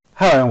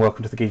Hello and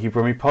welcome to the Geeky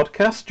Brummy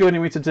podcast.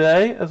 Joining me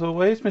today, as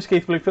always, Miss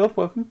Keith Bluefield,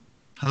 welcome.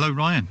 Hello,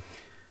 Ryan.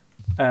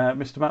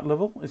 Mr. Matt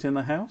Lovell is in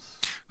the house.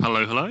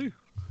 Hello, hello.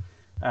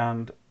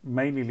 And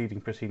mainly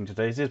leading proceeding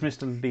today is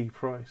Mr. Lee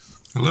Price.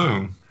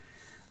 Hello.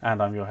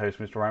 And I'm your host,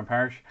 Mr. Ryan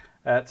Parrish.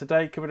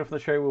 Today, coming up on the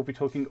show, we'll be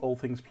talking all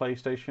things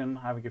PlayStation,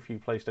 having a few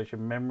PlayStation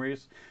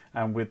memories,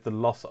 and with the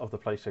loss of the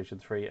PlayStation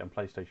 3 and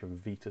PlayStation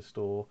Vita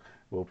store,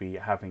 we'll be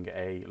having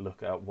a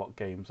look at what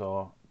games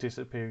are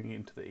disappearing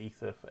into the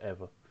ether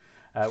forever.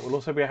 We'll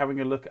also be having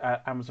a look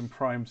at Amazon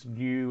Prime's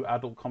new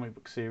adult comic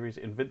book series,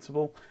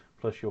 Invincible,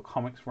 plus your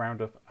comics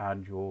roundup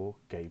and your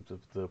games of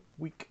the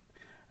week.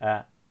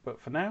 But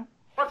for now...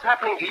 What's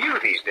happening to you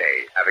these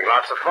days? Having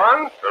lots of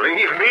fun?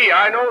 Believe me,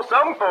 I know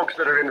some folks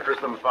that are in for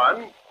some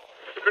fun.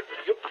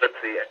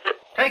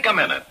 Take a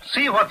minute.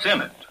 See what's in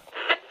it.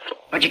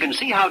 But you can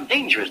see how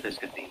dangerous this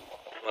could be.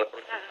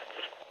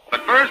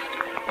 But first,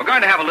 we're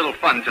going to have a little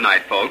fun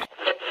tonight, folks.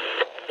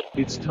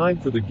 It's time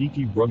for the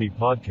Geeky Brummy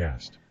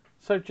podcast.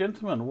 So,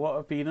 gentlemen, what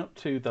have been up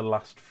to the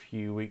last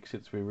few weeks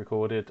since we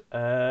recorded?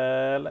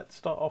 Let's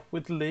start off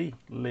with Lee.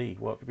 Lee,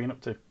 what have you been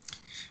up to?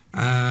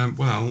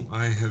 Well,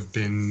 I have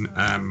been...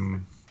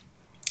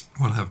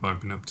 what have I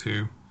been up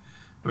to?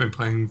 I've been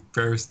playing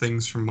various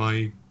things from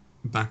my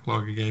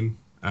backlog again,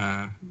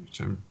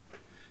 which I'm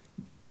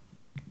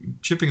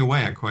chipping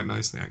away at quite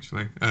nicely,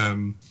 actually.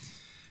 I've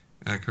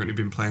currently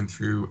been playing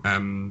through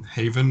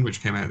Haven, which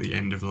came out at the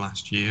end of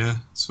last year.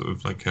 Sort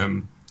of like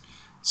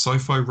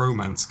sci-fi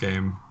romance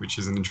game, which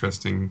is an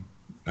interesting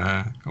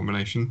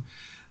combination.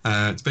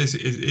 It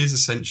is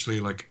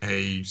essentially like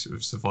a sort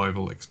of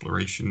survival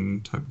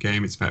exploration type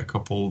game. It's about a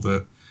couple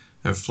that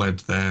have fled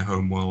their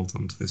home world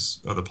onto this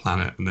other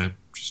planet, and they're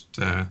just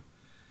trying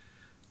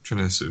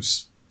to sort of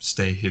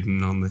stay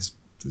hidden on this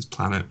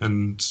planet.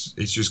 And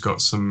it's just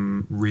got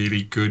some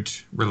really good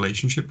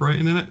relationship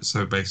writing in it.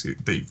 So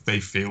basically, they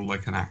feel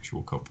like an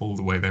actual couple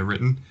the way they're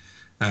written.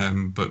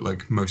 But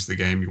like most of the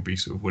game, you'll be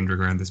sort of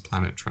wandering around this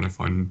planet trying to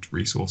find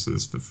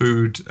resources for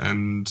food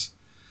and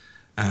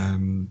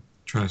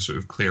trying to sort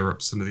of clear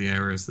up some of the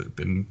areas that have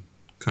been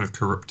kind of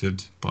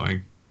corrupted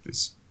by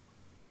this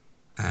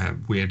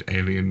weird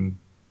alien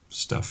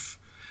stuff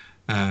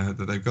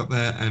that they've got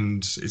there.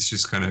 And it's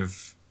just kind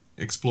of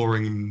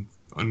exploring and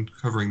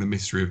uncovering the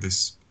mystery of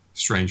this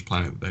strange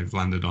planet that they've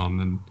landed on.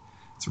 And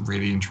it's a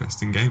really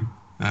interesting game.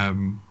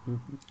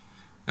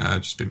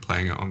 I've just been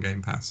playing it on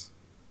Game Pass.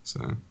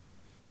 So...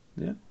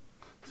 Yeah,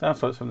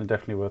 sounds like something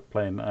definitely worth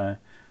playing.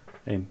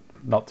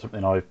 Not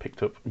something I've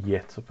picked up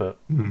yet, but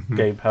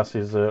Game Pass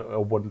is a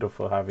wonder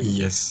for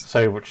having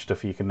so much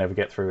stuff you can never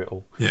get through it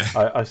all.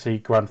 Yeah. I see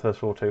Grand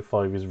Theft Auto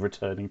 5 is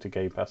returning to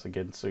Game Pass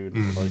again soon.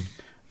 It's like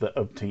the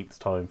umpteenth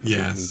time for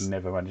me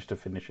never managed to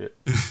finish it.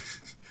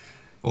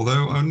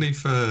 Although only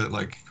for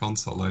like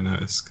console, I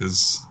noticed,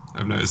 because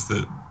I've noticed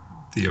that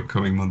the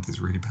upcoming month is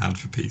really bad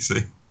for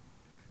PC.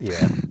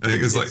 Yeah, I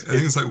think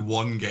it's like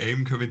one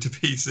game coming to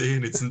PC,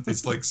 and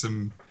it's like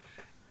some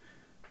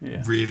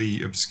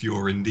really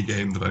obscure indie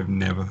game that I've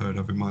never heard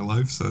of in my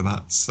life. So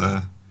that's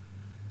and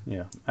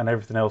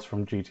everything else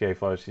from GTA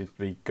 5 seems to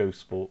be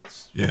Ghost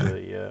Sports for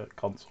the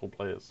console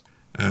players.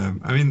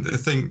 I mean, I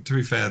think, to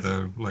be fair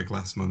though, like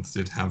last month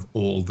did have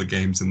all the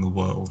games in the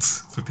world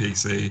for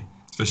PC,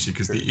 especially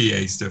because the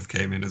EA stuff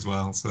came in as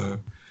well. So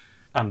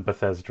and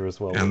Bethesda as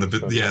well. And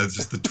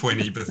just the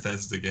 20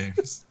 Bethesda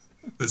games.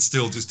 That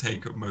still just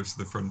take up most of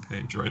the front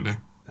page right now.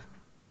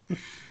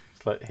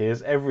 It's like,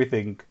 here's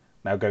everything,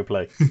 now go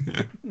play.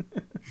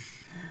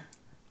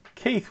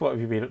 Keith, what have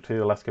you been up to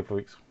the last couple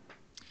of weeks?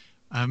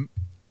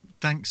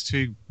 Thanks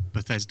to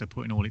Bethesda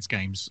putting all its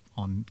games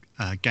on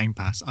Game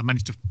Pass, I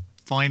managed to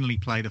finally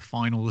play the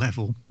final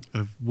level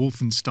of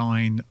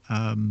Wolfenstein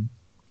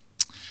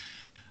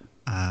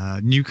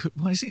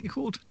what is it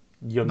called?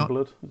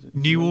 Youngblood?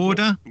 New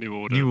Order? New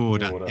Order. New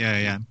Order.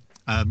 Yeah.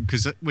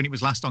 Because when it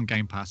was last on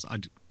Game Pass,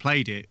 I'd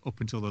played it up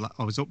until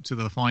I was up to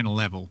the final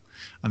level,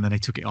 and then they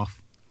took it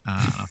off.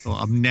 And I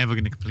thought, I'm never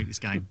going to complete this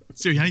game.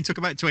 So it only took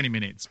about 20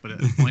 minutes,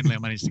 but finally I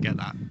managed to get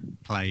that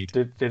played.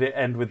 Did it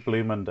end with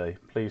Blue Monday?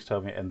 Please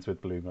tell me it ends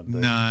with Blue Monday.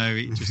 No,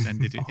 it just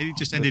ended. It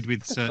just ended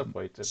with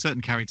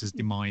certain characters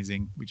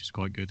demising, which is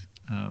quite good.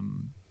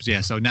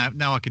 So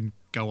now I can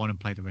go on and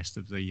play the rest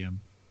of the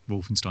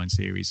Wolfenstein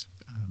series.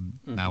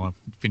 Now I've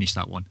finished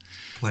that one.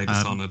 Play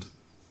Dishonored.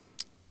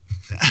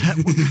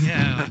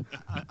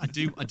 I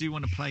do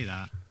want to play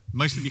that,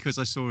 mostly because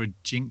I saw a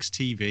Jinx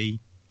TV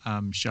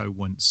show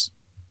once,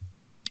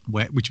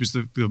 which was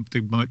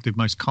the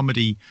most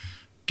comedy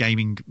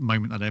gaming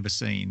moment I'd ever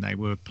seen. They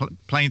were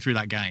playing through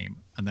that game,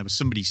 and there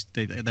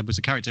was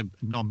a character,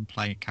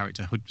 non-player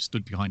character, who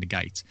stood behind a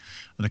gate,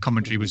 and the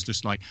commentary was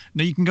just like,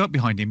 "No, you can go up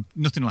behind him.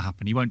 Nothing will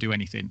happen. He won't do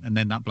anything." And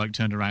then that bloke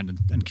turned around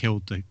and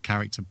killed the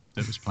character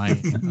that was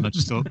playing, and I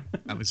just thought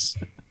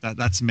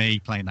that's me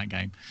playing that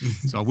game.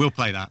 So I will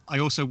play that. I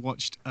also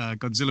watched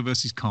Godzilla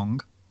vs Kong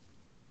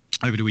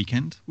over the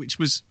weekend, which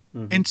was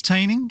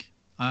entertaining.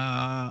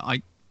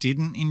 I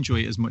didn't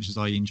enjoy it as much as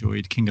I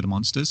enjoyed King of the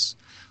Monsters,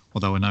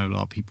 although I know a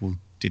lot of people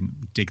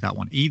didn't dig that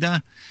one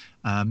either.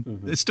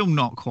 It's still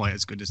not quite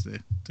as good as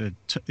the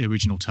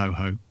original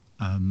Toho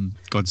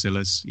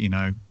Godzilla's.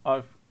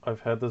 I've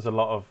heard there's a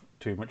lot of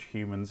too much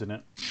humans in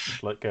it.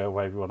 Just like, go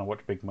away if you want to watch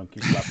big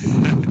monkeys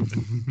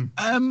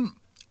slapping.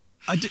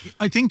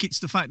 I think it's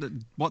the fact that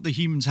what the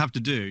humans have to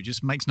do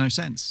just makes no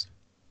sense.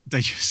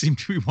 They just seem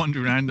to be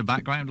wandering around the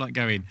background like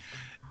going,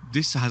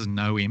 this has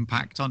no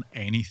impact on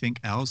anything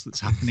else that's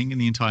happening in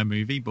the entire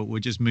movie, but we're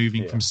just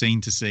moving from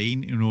scene to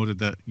scene in order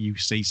that you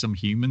see some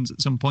humans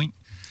at some point.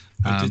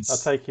 I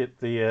take it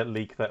the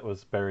leak that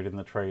was buried in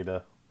the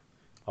trailer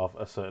of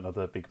a certain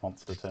other big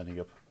monster turning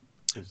up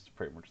is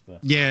pretty much the...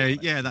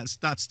 Yeah,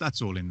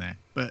 that's all in there.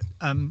 But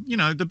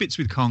the bits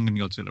with Kong and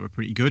Godzilla are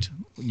pretty good.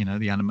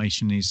 The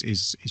animation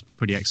is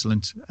pretty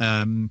excellent.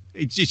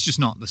 It's just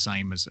not the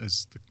same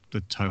as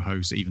the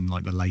Toho's, even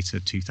like the later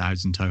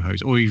 2000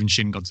 Toho's, or even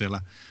Shin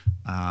Godzilla,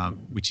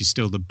 which is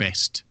still the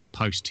best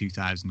post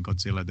 2000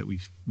 Godzilla that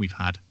we've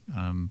had.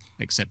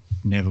 Except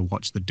never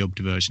watch the dubbed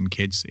version,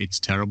 kids. It's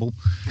terrible.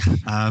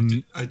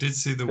 I did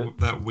see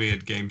that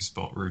weird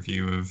GameSpot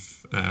review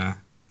of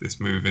this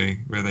movie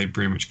where they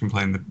pretty much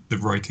complained that the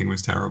writing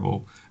was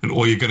terrible, and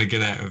all you're going to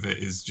get out of it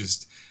is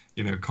just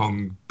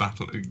Kong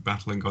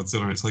battling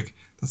Godzilla. And it's like,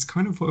 that's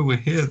kind of why we're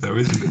here, though,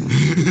 isn't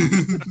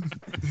it?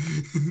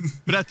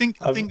 But I think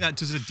that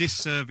does a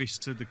disservice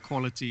to the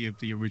quality of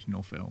the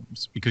original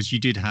films, because you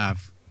did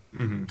have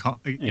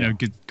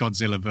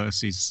Godzilla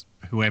versus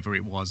whoever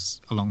it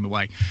was along the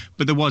way,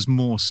 but there was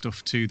more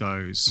stuff to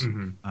those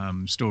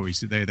stories.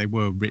 They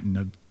were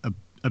written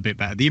a bit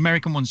better. The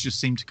American ones just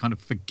seem to kind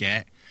of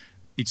forget.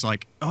 It's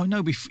like, oh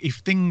no,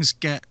 if things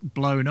get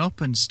blown up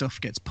and stuff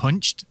gets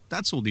punched,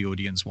 that's all the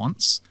audience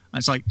wants. And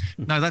it's like,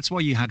 no, that's why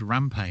you had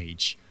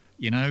Rampage.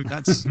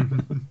 That's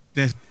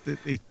they're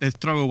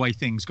throwaway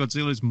things.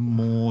 Godzilla's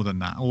more than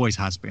that, always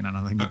has been, and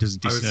I think it does a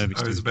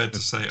disservice. I was about to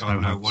say, oh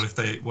no, what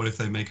if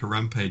they make a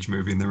Rampage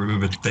movie and they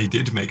remember they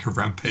did make a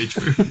Rampage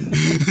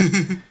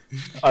movie?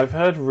 I've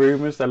heard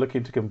rumours they're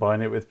looking to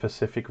combine it with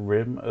Pacific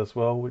Rim as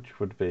well, which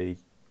would be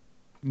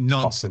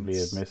possibly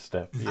a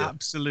misstep. Yeah.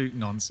 Absolute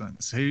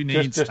nonsense. Who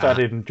needs just that?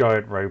 adding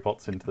giant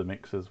robots into the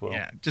mix as well.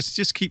 Yeah,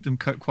 just keep them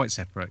quite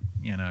separate.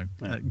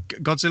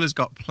 Godzilla's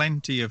got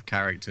plenty of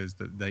characters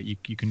that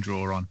you can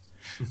draw on,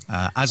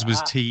 as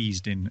was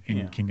teased in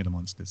King of the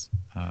Monsters.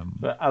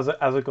 But as a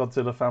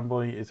Godzilla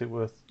fanboy, is it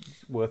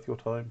worth your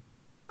time?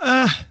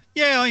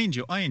 Yeah,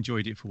 I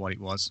enjoyed it for what it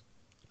was.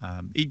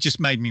 It just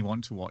made me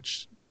want to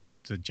watch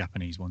the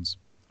Japanese ones.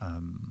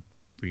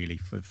 Really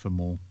for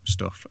more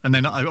stuff. And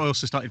then I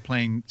also started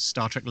playing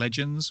Star Trek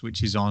Legends,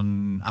 which is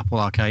on Apple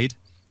Arcade,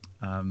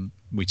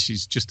 which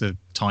is just a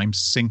time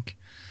sink.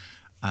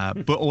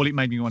 But all it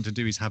made me want to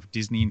do is have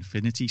Disney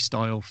Infinity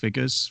style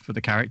figures for the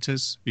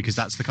characters, because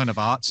that's the kind of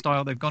art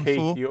style they've gone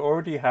for. You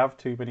already have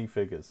too many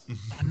figures.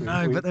 I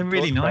know, but they're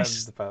really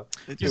nice.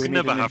 You can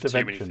never have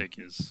too many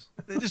figures.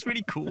 They're just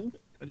really cool.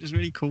 They're just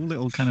really cool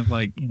little kind of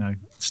like,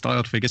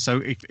 styled figures.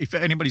 So if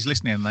anybody's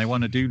listening and they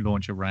want to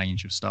launch a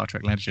range of Star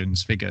Trek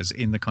Legends figures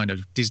in the kind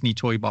of Disney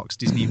toy box,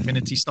 Disney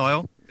Infinity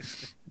style,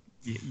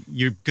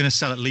 you're going to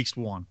sell at least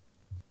one.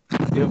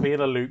 You'll be in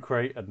a loot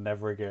crate and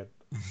never again.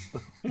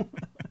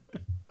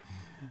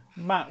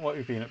 Matt, what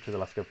have you been up to the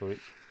last couple of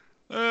weeks?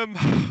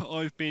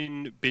 I've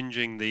been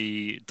binging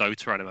the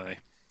Dota anime.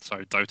 So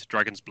Dota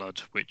Dragon's Blood,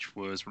 which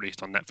was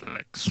released on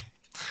Netflix.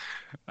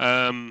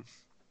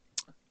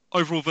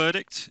 Overall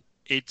verdict,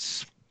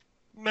 it's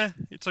meh,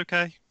 it's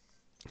okay.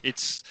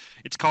 It's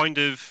kind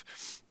of,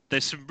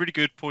 there's some really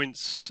good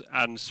points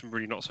and some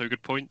really not so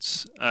good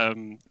points.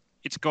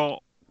 It's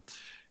got,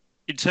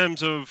 in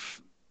terms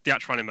of the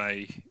actual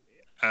anime,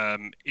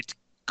 it's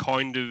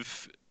kind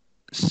of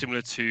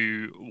similar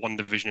to One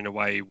Division in a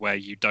way where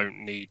you don't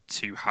need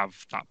to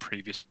have that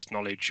previous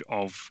knowledge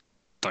of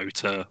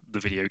Dota, the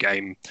video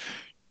game,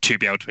 to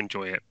be able to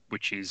enjoy it,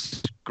 which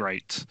is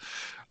great.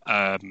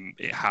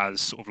 It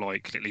has sort of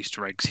like little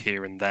Easter eggs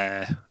here and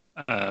there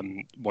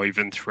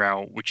woven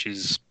throughout, which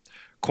is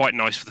quite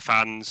nice for the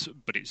fans,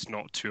 but it's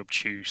not too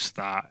obtuse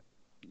that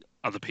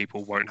other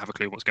people won't have a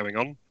clue what's going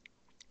on.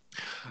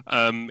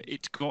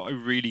 It's got a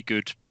really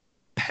good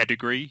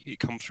pedigree. It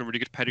comes from a really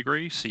good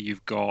pedigree. So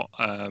you've got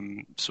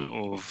sort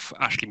of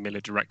Ashley Miller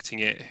directing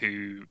it,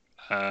 who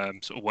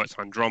sort of worked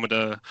on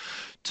Andromeda,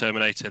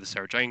 Terminator, the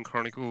Sarah Jane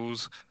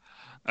Chronicles.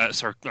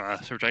 Sarah Connor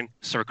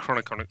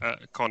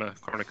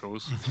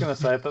Chronicles. I was going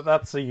to say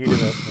that's a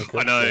universe.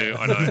 I know.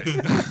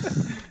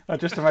 I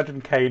just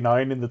imagine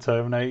K9 in the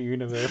Terminator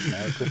universe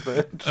now.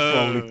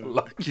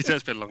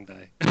 It's been a long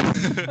day.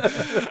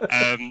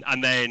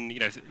 And then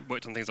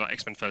worked on things like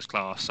X-Men First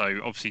Class. So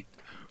obviously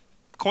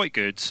quite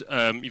good.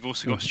 You've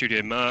also got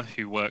Studio Mer,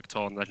 who worked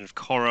on Legend of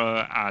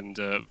Korra and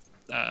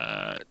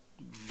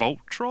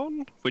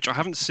Voltron, which I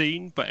haven't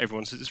seen, but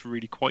everyone says it's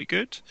really quite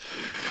good.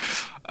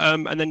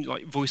 And then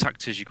like voice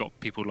actors, you've got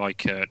people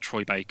like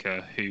Troy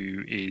Baker,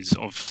 who is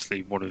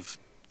obviously one of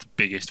the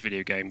biggest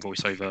video game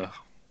voiceover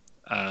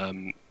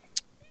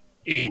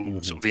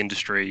in sort of the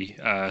industry.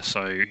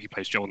 So he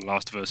plays Joel in The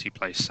Last of Us. He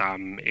plays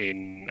Sam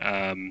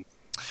in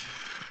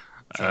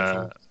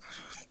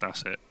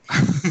That's it.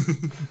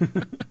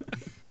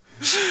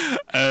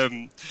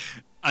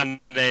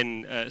 And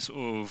then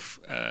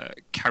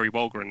Carrie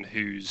Walgren,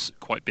 who's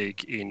quite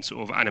big in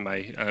sort of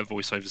anime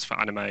voiceovers for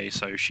anime.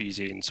 So she's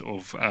in sort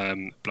of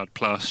Blood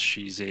Plus,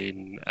 she's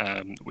in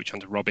Witch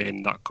Hunter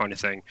Robin, that kind of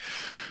thing.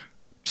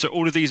 So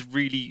all of these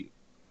really,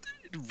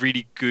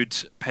 really good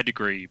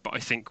pedigree. But I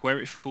think where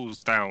it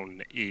falls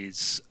down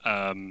is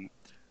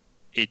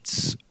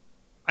it's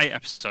 8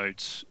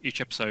 episodes.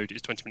 Each episode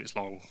is 20 minutes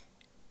long,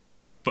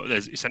 but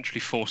there's essentially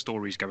 4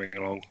 stories going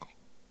along,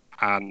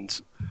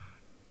 and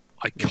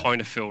I kind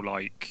of feel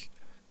like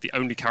the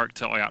only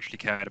character I actually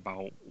cared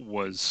about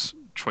was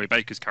Troy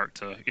Baker's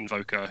character,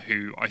 Invoker,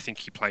 who I think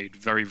he played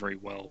very, very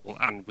well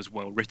and was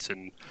well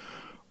written.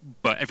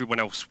 But everyone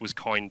else was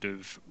kind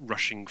of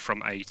rushing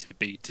from A to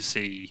B to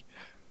C.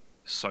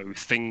 So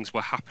things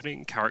were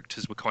happening,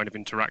 characters were kind of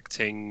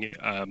interacting,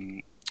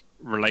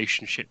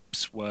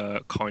 relationships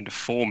were kind of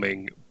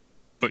forming,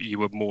 but you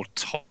were more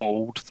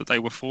told that they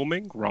were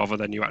forming rather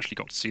than you actually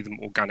got to see them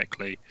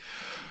organically.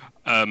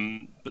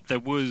 But there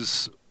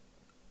was...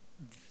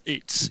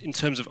 It's in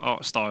terms of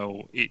art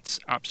style, it's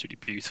absolutely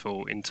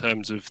beautiful. In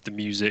terms of the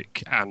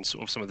music and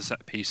sort of some of the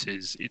set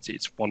pieces,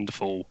 it's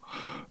wonderful.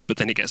 But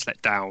then it gets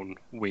let down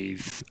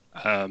with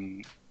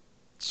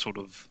sort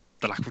of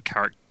the lack of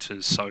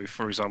characters. So,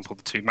 for example,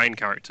 the 2 main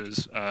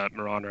characters,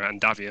 Mirana and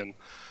Davian.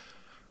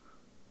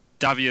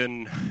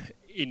 Davian,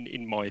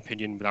 in my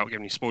opinion, without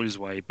giving any spoilers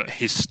away, but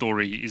his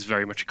story is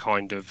very much a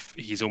kind of,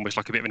 he's almost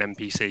like a bit of an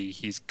NPC.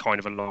 He's kind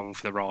of along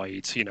for the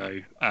ride, you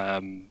know.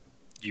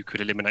 You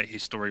could eliminate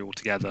his story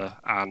altogether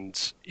and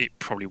it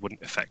probably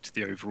wouldn't affect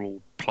the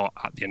overall plot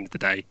at the end of the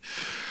day.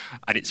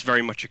 And it's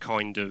very much a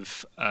kind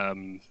of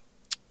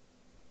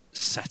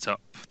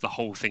setup. The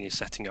whole thing is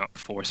setting up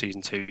for a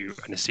season 2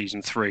 and a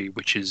season 3,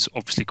 which is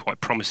obviously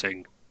quite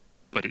promising,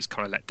 but it's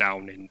kind of let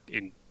down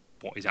in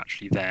what is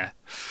actually there.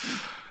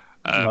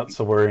 That's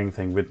the worrying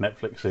thing with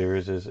Netflix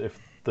series, is if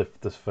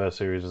this first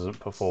series doesn't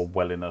perform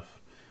well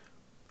enough,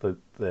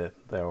 they're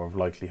of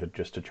likelihood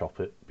just to chop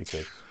it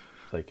because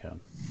they can.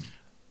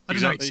 I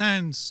don't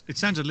know. It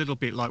sounds a little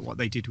bit like what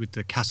they did with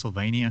the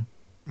Castlevania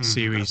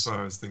series. That's what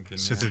I was thinking.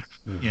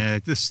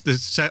 The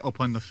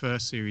setup on the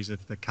first series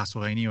of the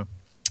Castlevania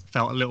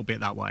felt a little bit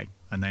that way,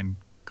 and then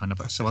kind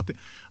of. So I think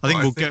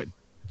we'll get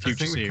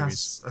future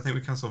series. I think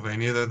with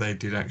Castlevania though, they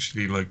did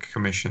actually like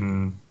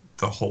commission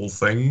the whole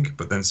thing,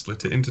 but then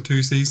split it into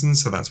 2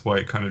 seasons. So that's why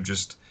it kind of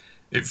just.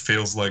 It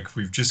feels like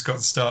we've just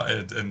got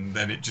started and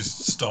then it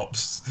just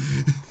stops.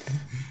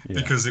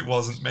 Because it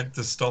wasn't meant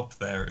to stop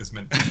there. It was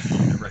meant to be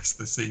the rest of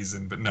the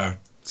season. But no,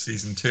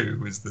 season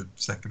 2 was the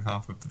second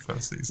half of the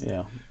first season.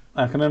 Yeah.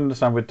 I can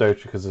understand with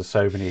Dota because there's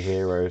so many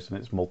heroes and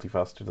it's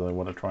multifaceted and they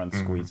want to try and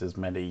squeeze as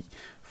many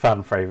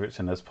fan favourites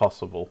in as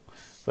possible.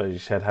 But as you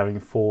said, having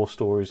 4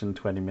 stories in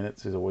 20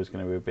 minutes is always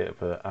going to be a bit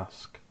of an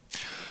ask.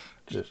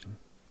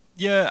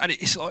 Yeah, and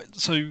it's like,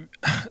 so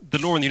the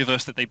lore in the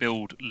universe that they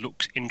build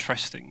looks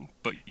interesting,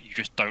 but you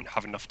just don't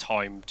have enough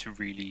time to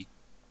really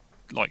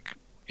like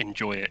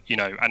enjoy it, you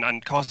know.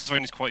 And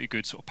Castlevania is quite a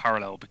good sort of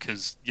parallel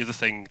because the other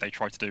thing they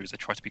try to do is they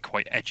try to be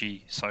quite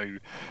edgy, so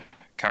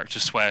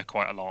characters swear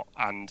quite a lot,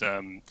 and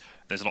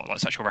there's a lot of like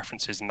sexual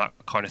references and that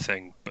kind of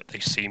thing, but they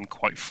seem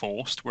quite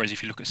forced. Whereas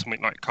if you look at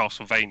something like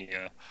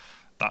Castlevania,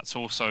 that's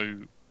also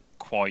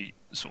quite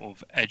sort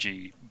of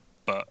edgy,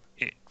 but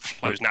it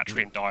flows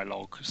naturally in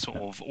dialogue. Sort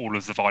of all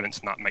of the violence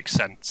and that makes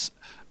sense.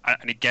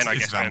 And again, I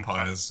guess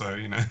vampires, so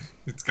you know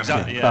it's going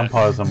exactly, yeah.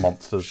 Vampires and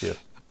monsters, yeah.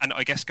 And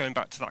I guess going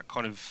back to that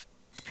kind of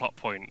plot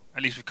point,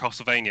 at least with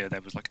Castlevania, there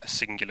was like a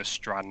singular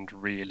strand.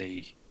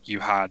 Really, you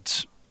had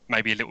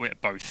maybe a little bit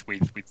of both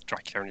with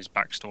Dracula and his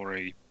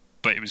backstory,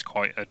 but it was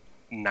quite a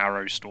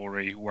narrow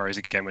story. Whereas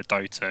again with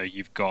Dota,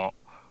 you've got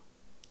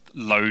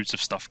loads of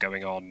stuff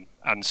going on,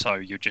 and so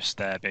you're just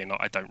there being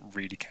like, I don't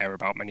really care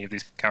about many of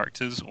these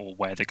characters or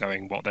where they're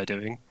going, what they're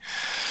doing.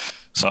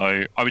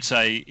 So I would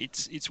say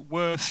it's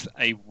worth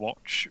a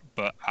watch,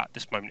 but at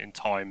this moment in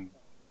time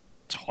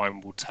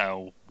will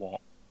tell what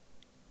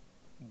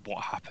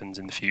happens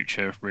in the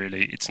future.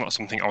 Really, it's not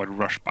something I would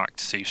rush back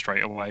to see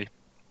straight away.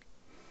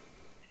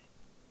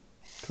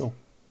 Cool.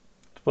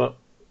 But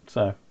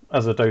so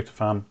as a Dota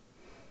fan,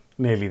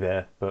 nearly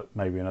there, but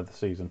maybe another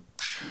season.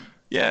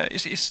 Yeah,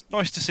 it's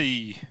nice to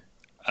see.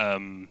 It's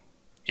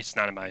an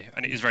anime,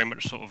 and it is very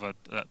much sort of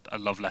a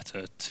love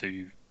letter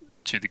to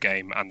the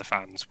game and the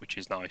fans, which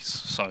is nice.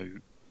 So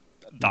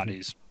that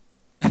is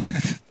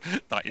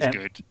that is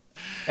good.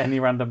 Any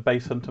random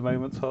Base Hunter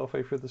moments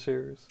halfway through the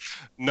series?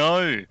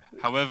 No.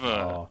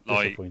 However,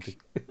 like disappointing.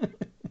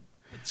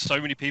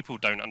 so many people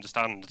don't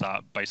understand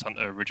that Base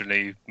Hunter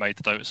originally made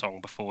the Dota song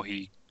before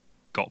he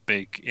got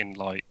big in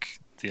like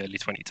the early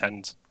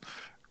 2010s.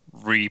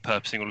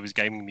 Repurposing all of his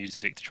gaming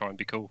music to try and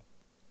be cool.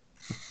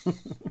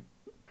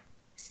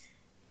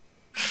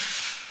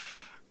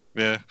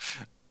 Yeah.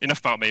 Enough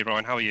about me,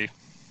 Ryan. How are you?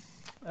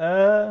 Been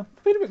a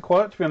bit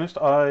quiet, to be honest.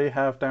 I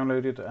have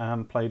downloaded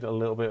and played a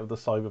little bit of the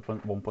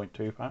Cyberpunk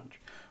 1.2 patch,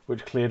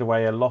 which cleared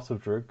away a lot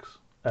of drugs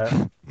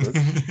Well,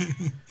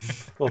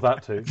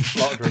 that too. A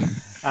lot of drink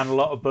and a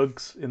lot of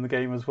bugs in the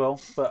game as well.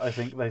 But I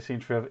think they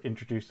seem to have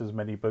introduced as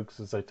many bugs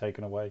as they've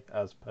taken away,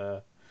 as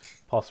per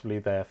possibly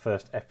their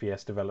first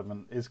FPS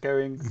development is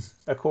going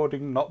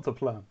according not to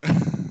plan.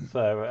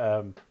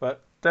 So,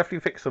 but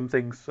definitely fix some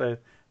things. So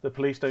the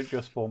police don't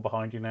just spawn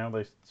behind you now;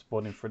 they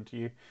spawn in front of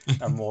you,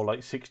 and more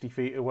like 60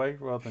 feet away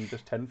rather than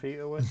just 10 feet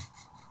away.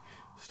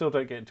 Still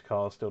don't get into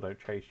cars, still don't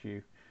chase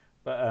you,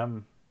 but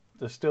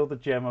there's still the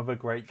gem of a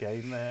great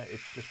game there.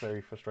 It's just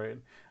very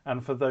frustrating.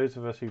 And for those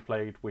of us who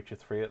played Witcher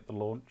 3 at the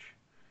launch,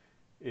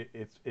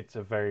 it's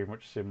a very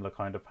much similar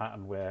kind of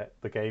pattern where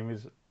the game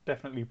is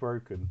definitely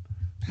broken,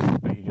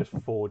 but you just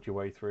forge your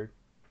way through.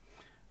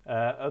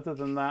 Other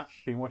than that,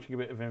 been watching a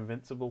bit of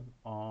Invincible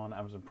on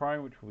Amazon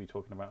Prime, which we'll be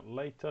talking about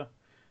later.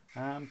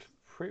 And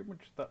pretty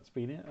much that's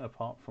been it,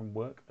 apart from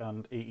work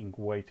and eating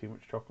way too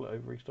much chocolate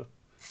over Easter.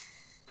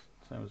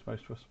 Same as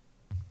most of us.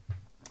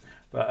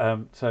 But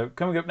so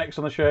coming up next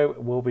on the show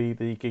will be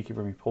the Geeky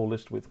Rummy Pull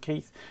List with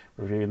Keith,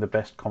 reviewing the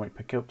best comic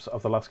pickups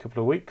of the last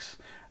couple of weeks,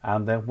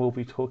 and then we'll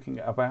be talking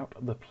about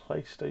the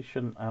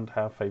PlayStation and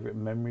our favourite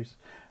memories.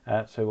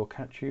 So we'll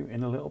catch you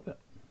in a little bit.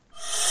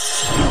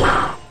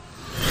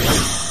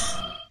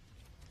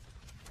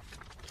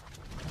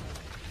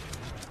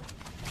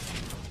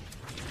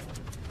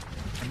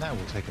 And now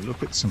we'll take a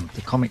look at some of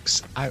the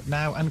comics out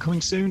now and coming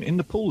soon in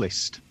the pull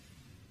list.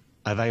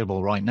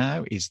 Available right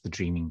now is The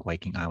Dreaming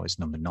Waking Hours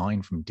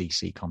 #9 from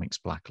DC Comics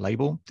Black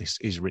Label. This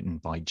is written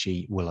by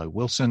G. Willow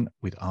Wilson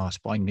with art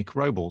by Nick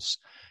Robles.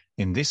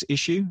 In this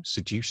issue,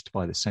 seduced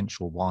by the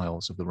sensual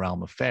wiles of the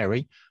realm of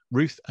fairy,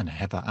 Ruth and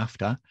Heather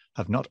After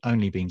have not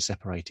only been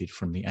separated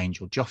from the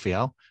angel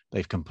Jophiel,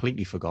 they've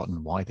completely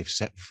forgotten why they've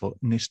set foot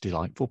in this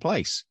delightful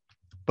place.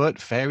 But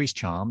fairy's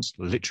charms,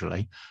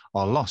 literally,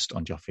 are lost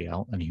on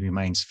Jophiel, and he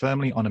remains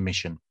firmly on a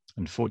mission.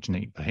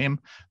 Unfortunately for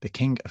him, the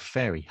King of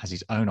Fairy has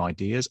his own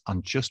ideas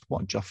on just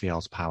what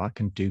Jophiel's power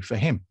can do for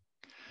him.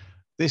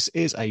 This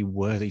is a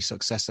worthy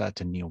successor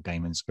to Neil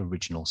Gaiman's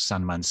original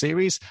Sandman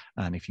series,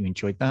 and if you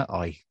enjoyed that,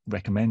 I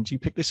recommend you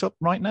pick this up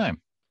right now.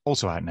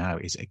 Also out now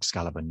is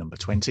Excalibur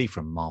 #20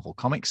 from Marvel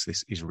Comics.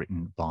 This is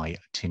written by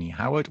Tinny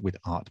Howard with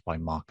art by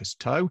Marcus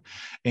Toe.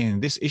 In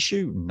this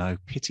issue, no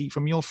pity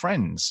from your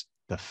friends.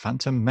 The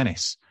Phantom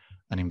Menace.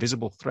 An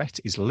invisible threat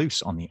is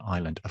loose on the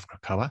island of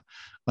Krakoa,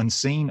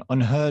 unseen,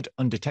 unheard,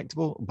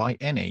 undetectable by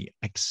any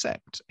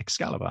except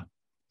Excalibur.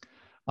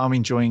 I'm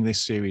enjoying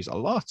this series a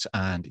lot,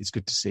 and it's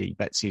good to see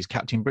Betsy's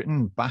Captain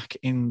Britain back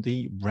in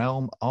the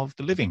realm of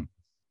the living.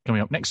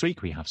 Coming up next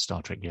week, we have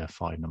Star Trek Year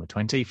 5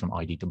 #20 from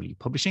IDW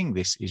Publishing.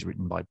 This is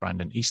written by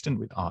Brandon Easton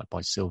with art by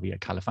Sylvia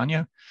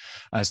Califano.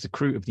 As the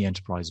crew of the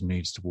Enterprise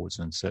moves towards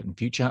an uncertain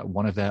future,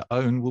 one of their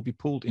own will be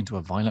pulled into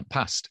a violent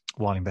past.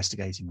 While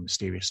investigating a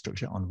mysterious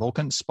structure on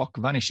Vulcan,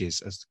 Spock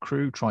vanishes. As the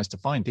crew tries to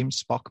find him,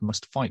 Spock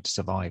must fight to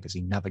survive as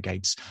he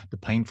navigates the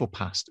painful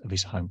past of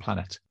his home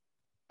planet.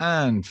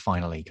 And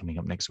finally, coming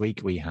up next week,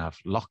 we have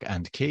Lock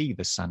and Key,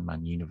 the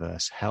Sandman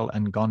Universe Hell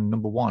and Gone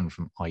 #1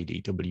 from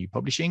IDW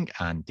Publishing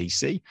and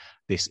DC.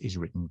 This is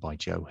written by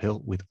Joe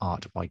Hill with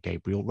art by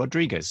Gabriel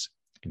Rodriguez.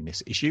 In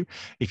this issue,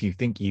 if you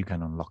think you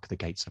can unlock the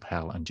gates of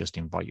hell and just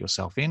invite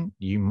yourself in,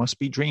 you must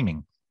be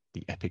dreaming.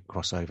 The epic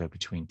crossover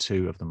between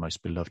two of the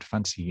most beloved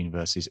fantasy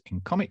universes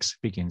in comics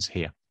begins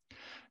here.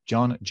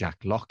 John Jack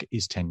Locke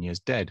is 10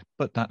 years dead,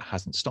 but that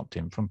hasn't stopped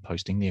him from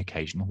posting the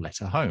occasional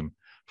letter home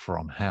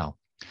from hell.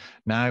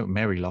 Now,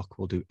 Mary Locke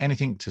will do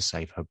anything to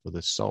save her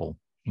brother's soul,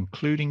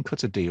 including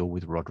cut a deal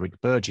with Roderick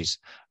Burgess,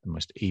 the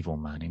most evil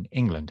man in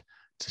England,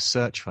 to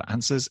search for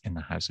answers in the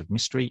House of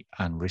Mystery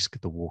and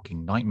risk the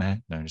walking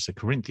nightmare known as the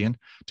Corinthian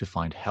to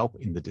find help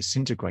in the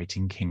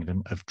disintegrating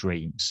kingdom of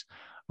dreams.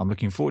 I'm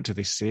looking forward to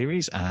this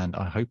series, and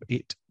I hope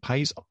it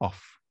pays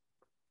off.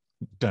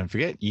 Don't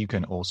forget, you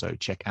can also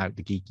check out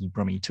the Geeky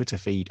Brummy Twitter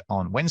feed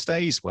on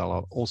Wednesdays, where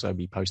I'll also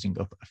be posting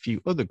up a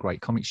few other great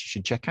comics you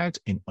should check out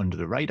in Under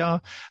the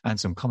Radar and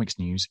some comics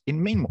news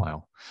in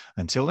meanwhile.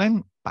 Until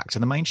then, back to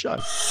the main show.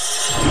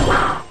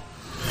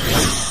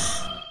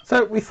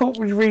 So we thought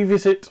we'd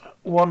revisit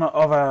one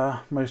of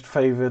our most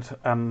favoured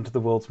and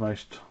the world's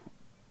most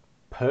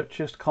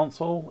purchased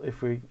console,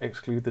 if we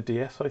exclude the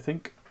DS, I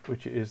think,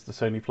 which is the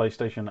Sony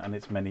PlayStation and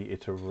its many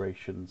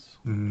iterations.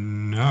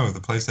 No, the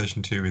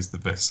PlayStation 2 is the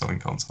best-selling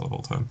console of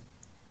all time.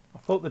 I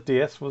thought the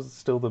DS was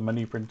still the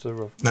money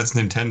printer of... That's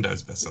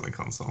Nintendo's best-selling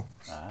console.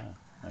 Ah,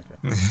 okay.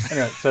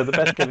 Anyway, so the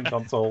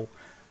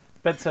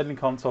best-selling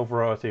console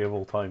variety of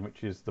all time,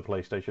 which is the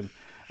PlayStation,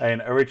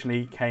 and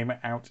originally came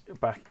out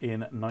back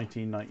in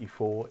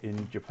 1994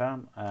 in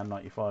Japan and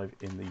 95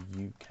 in the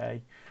UK.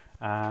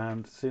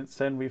 And since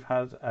then, we've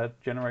had a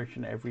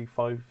generation every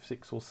 5,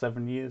 6, or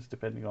 7 years,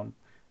 depending on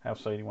how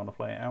Sony want to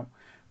play it out.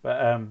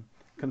 But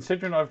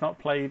considering I've not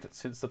played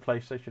since the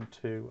PlayStation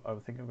 2, I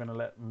think I'm going to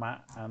let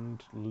Matt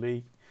and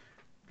Lee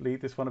lead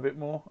this one a bit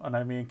more. I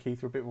know me and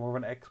Keith are a bit more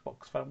of an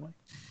Xbox family.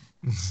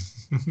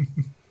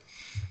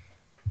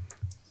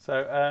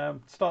 So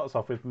start us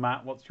off with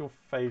Matt. What's your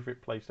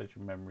favourite PlayStation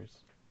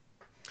memories?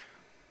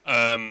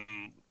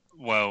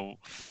 Well,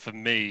 for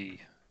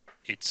me,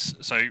 it's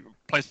so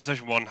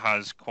PlayStation 1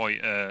 has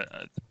quite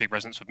a big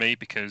resonance with me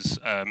because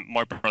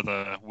my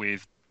brother,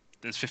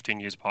 there's 15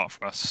 years apart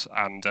from us,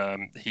 and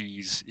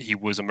he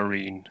was a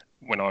Marine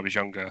when I was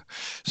younger,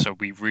 so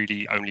we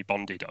really only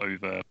bonded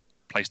over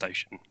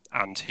PlayStation.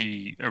 And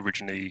he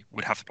originally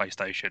would have the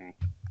PlayStation,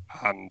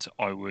 and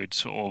I would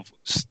sort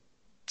of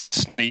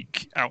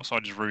sneak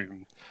outside his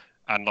room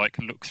and like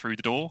look through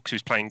the door because he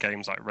was playing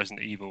games like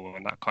Resident Evil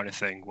and that kind of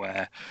thing,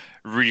 where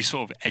really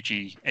sort of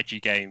edgy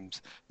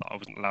games that I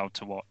wasn't allowed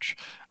to watch.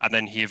 And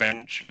then he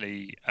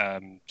eventually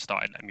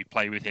started letting me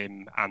play with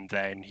him, and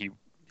then he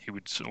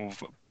would sort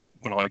of,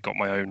 when I got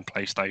my own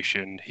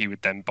PlayStation, he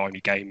would then buy me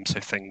games. So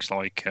things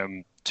like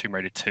Tomb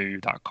Raider 2,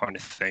 that kind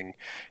of thing,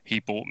 he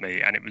bought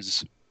me, and it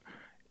was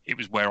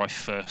where I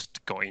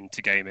first got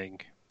into gaming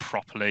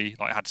properly.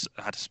 Like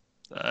I had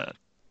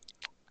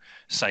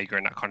Sega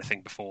and that kind of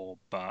thing before,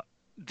 but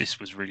this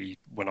was really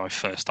when I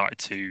first started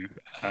to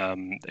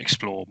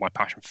explore my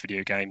passion for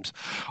video games.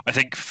 I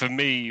think for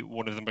me,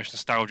 one of the most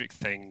nostalgic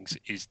things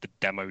is the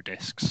demo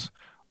discs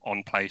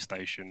on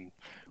PlayStation.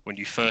 When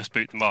you first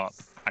boot them up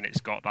and it's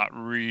got that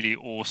really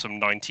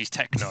awesome 90s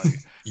techno.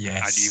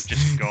 Yes. And you've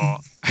just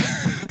got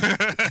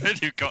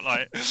you've got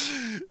like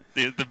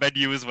the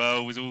menu as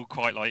well was all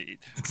quite like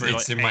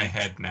it's in my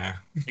head now.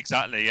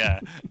 Exactly, yeah.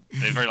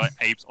 They're very like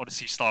Abe's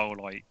Odyssey style,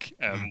 like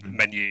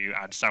menu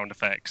and sound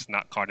effects and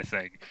that kind of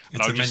thing.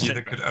 And It's a menu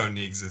that could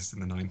only exist in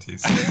the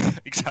 90s.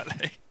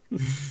 Exactly.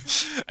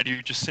 And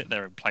you just sit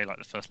there and play like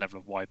the first level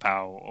of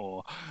Wipeout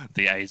or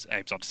the Abe's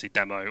Odyssey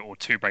demo or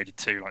Tomb Raider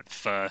 2, like the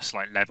first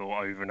like level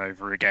over and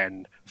over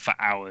again for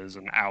hours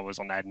and hours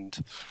on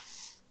end.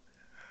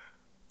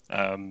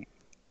 And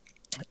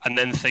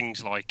then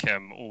things like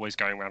always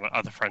going around at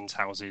other friends'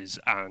 houses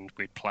and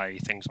we'd play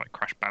things like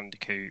Crash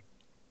Bandicoot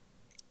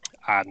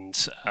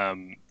and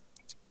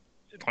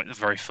like the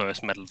very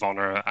first Medal of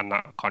Honor and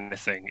that kind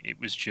of thing. It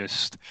was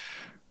just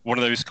one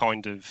of those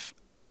kind of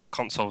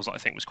consoles that I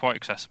think was quite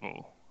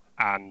accessible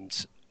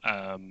and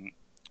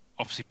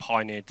obviously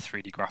pioneered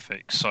 3D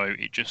graphics. So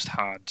it just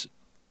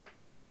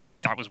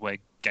that was where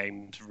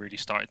games really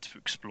started to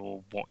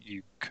explore what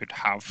you could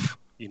have,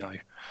 you know,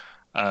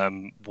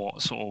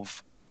 what sort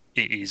of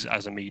it is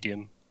as a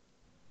medium.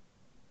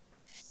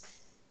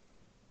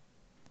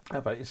 How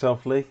about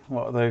yourself, Lee?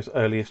 What are those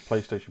earliest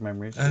PlayStation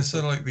memories?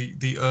 So like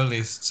the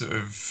earliest sort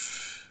of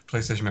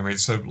PlayStation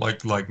memories. So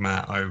like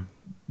Matt, I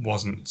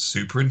wasn't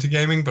super into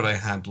gaming, but I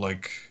had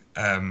like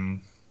you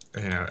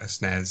know, a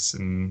SNES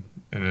and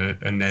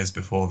a NES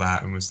before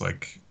that, and was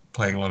like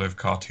playing a lot of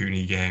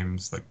cartoony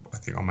games. Like I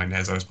think on my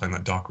NES I was playing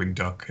like Darkwing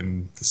Duck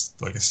and this,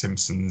 like a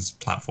Simpsons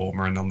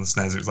platformer, and on the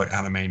SNES it was like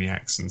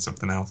Animaniacs and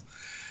something else.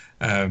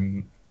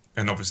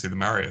 And obviously the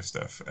Mario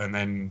stuff. And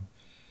then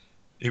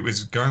it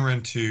was going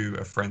around to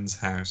a friend's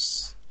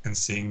house and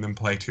seeing them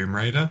play Tomb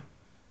Raider,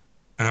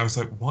 and I was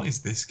like, "What is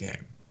this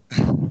game?"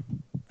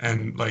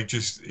 And like,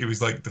 just it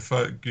was like the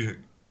first,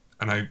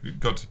 and I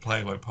got to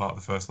play like part of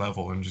the first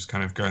level and just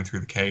kind of going through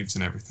the caves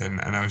and everything.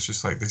 And I was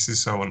just like, "This is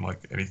so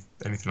unlike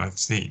anything I've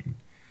seen."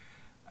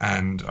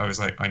 And I was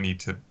like, "I need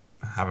to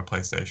have a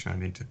PlayStation. I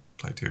need to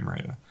play Tomb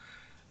Raider."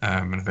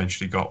 And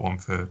eventually got one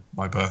for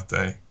my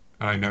birthday.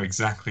 And I know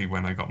exactly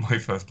when I got my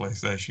first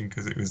PlayStation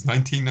because it was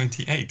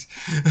 1998.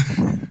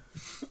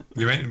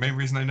 The main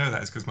reason I know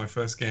that is because my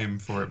first game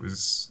for it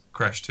was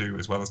Crash 2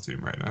 as well as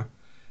Tomb Raider.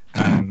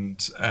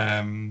 And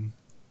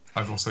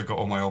I've also got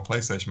all my old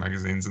PlayStation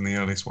magazines, and the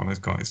earliest one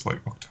I've got is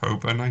like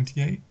October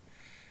 98.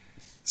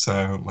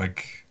 So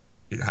like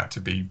it had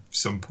to be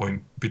some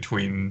point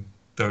between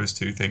those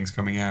two things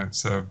coming out.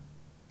 So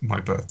my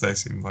birthday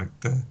seemed like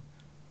the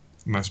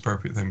most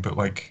appropriate thing. But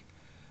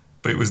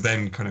it was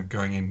then kind of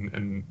going in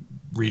and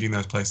reading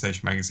those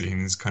PlayStation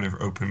magazines kind of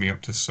opened me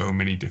up to so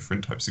many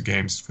different types of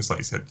games. Because like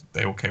you said,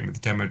 they all came with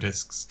the demo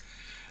discs,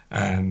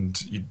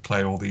 and you'd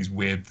play all these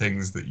weird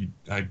things that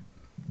I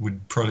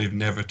would probably have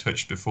never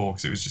touched before,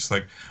 because it was just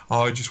like,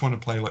 oh, I just want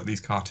to play like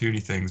these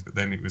cartoony things. But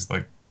then it was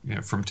like, you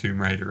know, from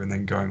Tomb Raider and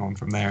then going on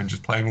from there and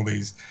just playing all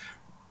these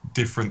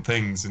different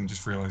things and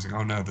just realizing,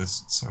 oh no,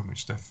 there's so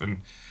much stuff.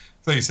 And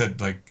like you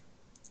said, like,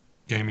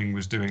 gaming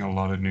was doing a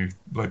lot of new,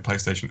 like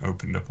PlayStation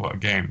opened up a lot of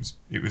games.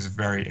 It was a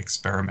very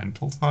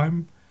experimental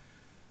time,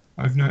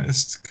 I've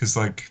noticed, because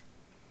like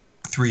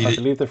 3D. I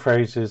believe the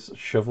phrase is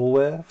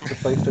shovelware for the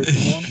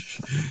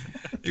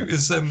PlayStation 1. It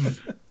was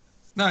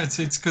no, it's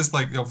because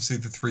like obviously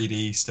the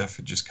 3D stuff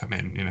had just come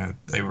in. You know,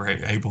 they were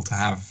able to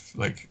have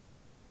like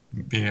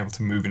being able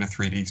to move in a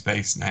 3D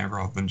space now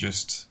rather than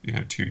just, you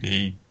know,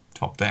 2D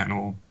top down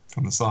or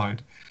from the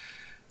side,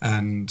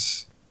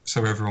 and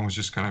so everyone was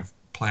just kind of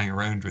playing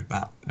around with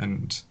that,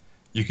 and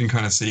you can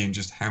kind of see in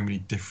just how many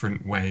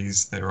different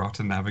ways there are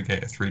to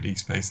navigate a 3D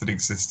space that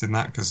exists in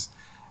that, because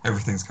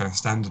everything's kind of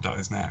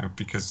standardized now,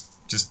 because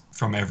just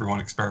from everyone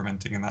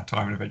experimenting in that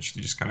time and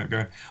eventually just kind of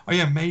going, oh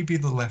yeah, maybe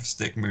the left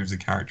stick moves the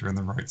character and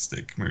the right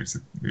stick moves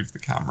the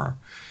camera.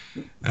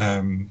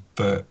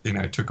 But you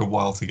know, it took a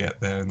while to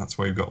get there, and that's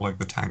why you've got like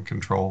the tank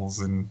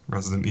controls in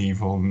Resident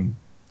Evil and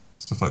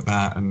stuff like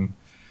that, and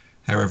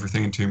how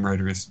everything in Tomb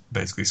Raider is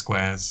basically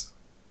squares.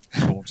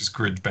 or just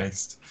grid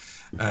based.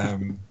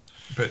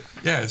 But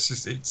yeah,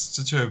 it's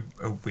such a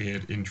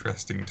weird,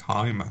 interesting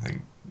time. I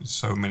think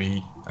so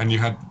many, and you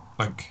had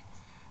like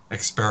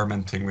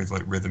experimenting with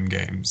like rhythm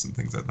games and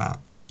things like that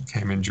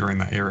came in during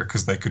that era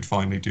because they could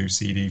finally do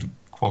CD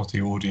quality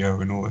audio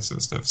and all this sort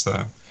of stuff.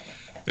 So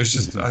it's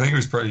just, I think it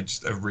was probably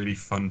just a really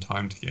fun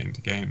time to get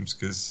into games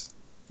because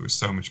there was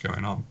so much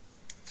going on.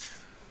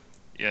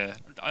 Yeah,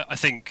 I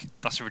think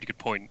that's a really good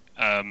point.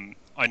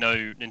 I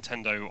know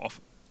Nintendo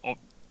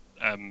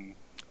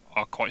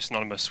are quite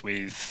synonymous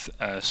with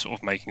sort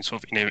of making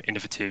sort of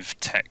innovative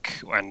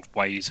tech and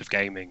ways of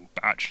gaming,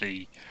 but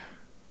actually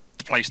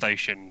the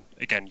PlayStation,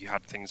 again, you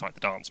had things like the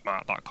dance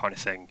mat, that kind of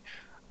thing,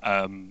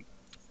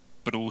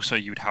 but also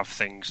you'd have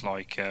things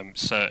like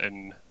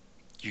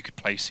you could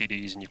play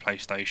CDs in your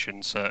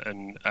PlayStation,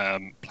 certain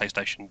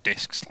PlayStation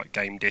discs, like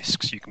game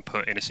discs, you can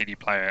put in a CD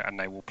player and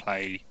they will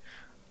play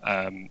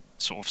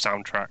sort of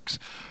soundtracks.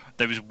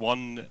 There was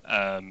one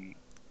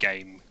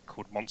game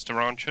called Monster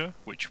Rancher,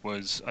 which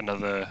was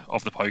another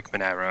of the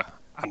Pokemon era,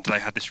 and they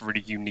had this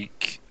really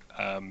unique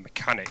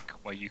mechanic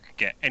where you could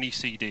get any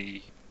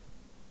CD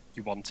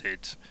you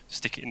wanted,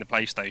 stick it in the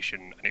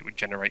PlayStation, and it would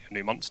generate a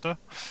new monster.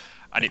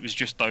 And it was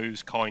just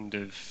those kind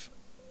of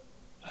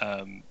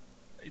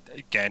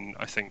again,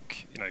 I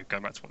think,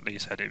 going back to what Lee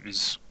said, it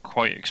was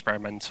quite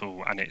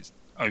experimental, and it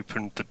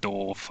opened the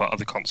door for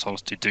other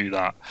consoles to do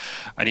that.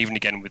 And even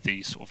again with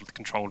the sort of the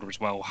controller as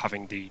well,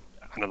 having the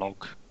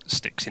analog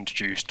sticks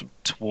introduced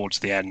towards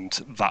the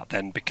end, that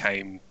then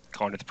became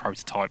kind of the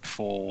prototype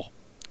for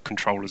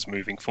controllers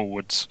moving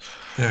forwards.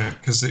 Yeah,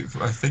 because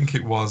I think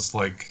it was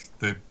like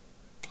the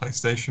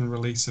PlayStation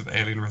release of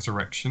Alien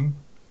Resurrection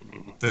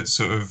that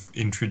sort of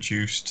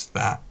introduced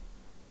that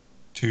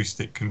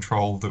two-stick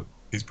control that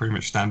is pretty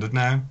much standard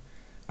now.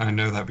 And I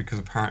know that because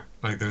apparently,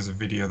 like, there was a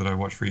video that I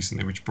watched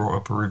recently which brought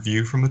up a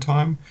review from the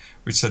time,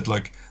 which said,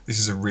 like, this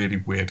is a really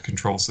weird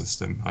control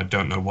system. I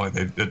don't know why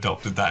they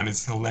adopted that, and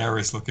it's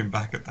hilarious looking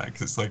back at that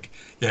because it's like,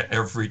 yeah,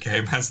 every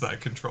game has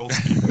that control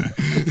scheme there.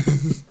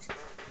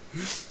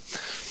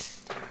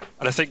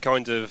 And I think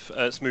kind of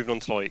it's moving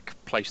on to like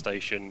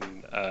PlayStation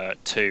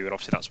 2, and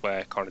obviously that's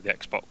where kind of the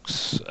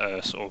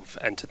Xbox sort of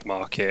entered the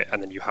market,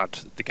 and then you had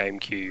the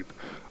GameCube.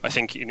 I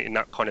think in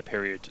that kind of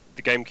period,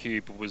 the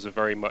GameCube was a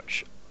very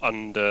much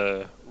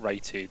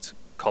underrated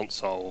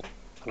console,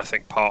 and I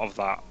think part of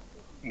that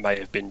may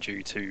have been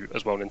due to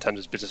as well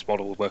Nintendo's business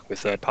model working with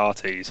third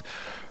parties.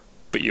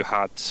 But you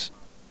had,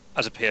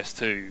 as a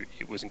PS2,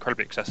 it was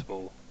incredibly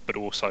accessible, but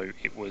also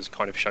it was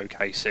kind of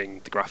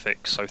showcasing the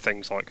graphics. So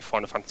things like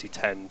Final Fantasy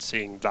X,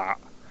 seeing that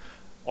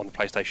on the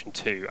PlayStation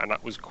 2, and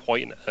that was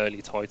quite an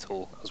early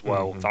title as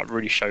well. That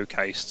really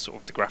showcased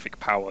sort of the graphic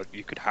power that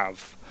you could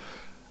have,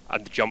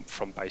 and the jump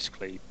from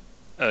basically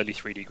early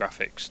 3D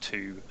graphics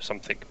to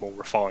something more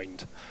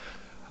refined.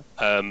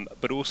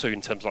 But also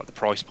in terms of like the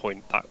price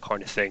point, that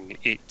kind of thing,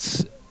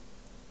 it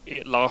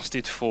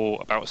lasted for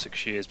about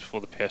 6 years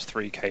before the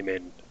PS3 came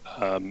in.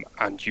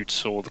 And you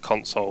saw the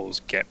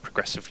consoles get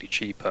progressively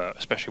cheaper,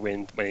 especially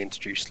when they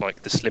introduced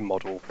like the slim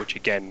model, which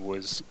again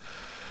was,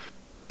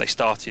 they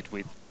started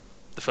with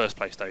the first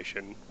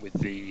PlayStation with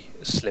the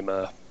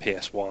slimmer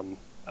PS1,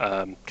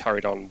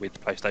 carried on with the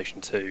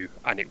PlayStation 2,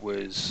 and it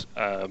was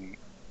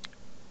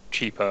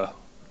cheaper,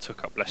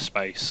 took up less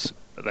space,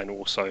 but then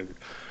also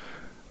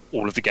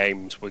all of the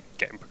games were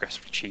getting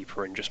progressively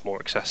cheaper and just more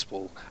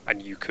accessible,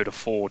 and you could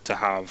afford to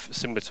have,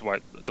 similar to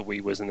what the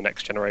Wii was in the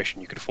next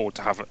generation, you could afford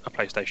to have a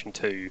PlayStation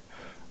 2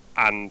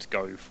 and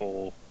go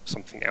for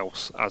something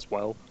else as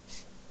well.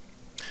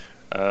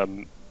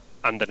 And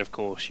then of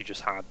course you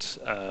just had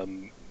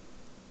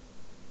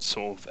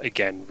sort of,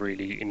 again,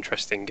 really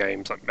interesting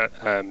games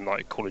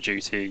like Call of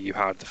Duty. You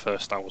had the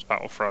first Star Wars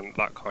Battlefront,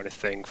 that kind of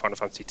thing, Final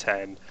Fantasy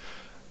X,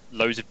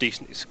 loads of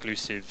decent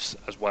exclusives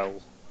as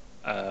well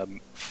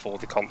for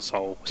the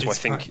console. So I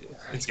think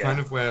it's kind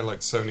of where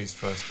like Sony's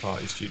first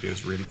party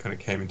studios really kind of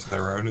came into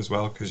their own as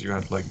well, because you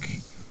had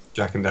like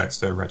Jak and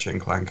Daxter, Ratchet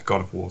and Clank,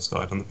 God of War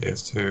started on the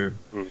PS2.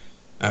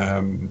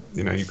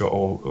 You've got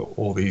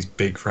all these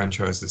big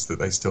franchises that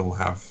they still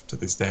have to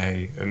this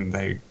day, and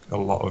a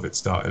lot of it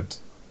started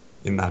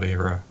in that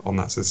era on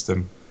that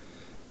system.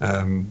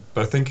 But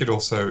I think it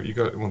also,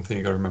 one thing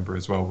you got to remember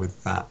as well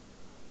with that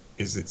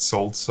is it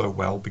sold so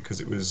well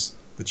because it was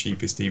the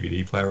cheapest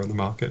DVD player on the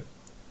market.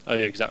 Oh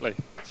yeah, exactly.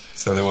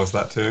 So there was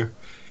that too,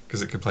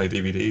 because it could play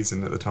DVDs,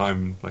 and at the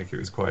time, like, it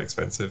was quite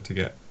expensive to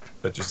get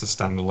just a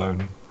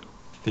standalone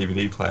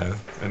DVD player.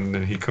 And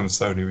then here comes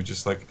Sony with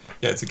just like,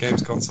 yeah, it's a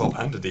games console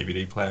and a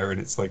DVD player,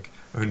 and it's like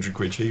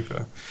 £100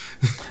 cheaper.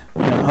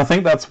 Yeah, I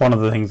think that's one of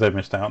the things they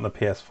missed out on the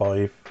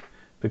PS5,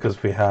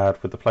 because we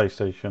had with the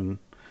PlayStation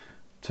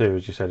 2,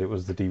 as you said, it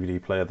was the DVD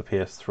player. The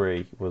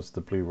PS3 was the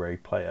Blu-ray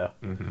player,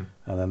 and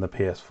then the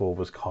PS4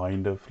 was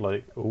kind of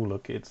like, oh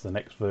look, it's the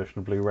next version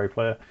of Blu-ray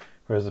player.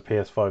 Whereas the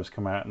PS5's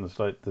come out and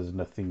there's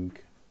nothing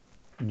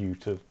new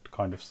to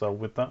kind of sell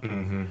with that.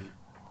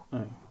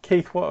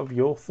 Keith, what are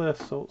your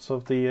thoughts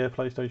of the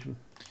PlayStation?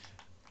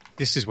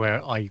 This is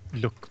where I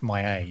look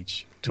my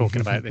age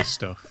talking about this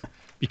stuff,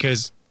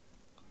 because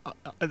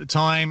at the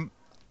time,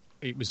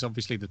 it was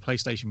obviously the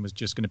PlayStation was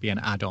just going to be an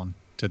add-on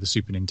to the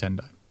Super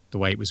Nintendo, the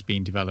way it was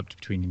being developed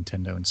between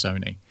Nintendo and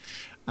Sony.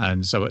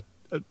 And so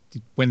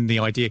when the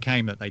idea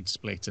came that they'd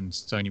split and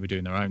Sony were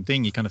doing their own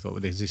thing, you kind of thought,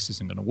 well, this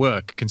isn't going to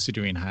work,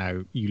 considering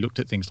how you looked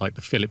at things like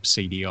the Philips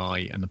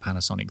CDI and the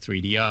Panasonic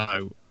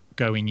 3DO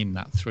going in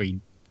that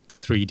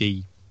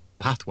 3D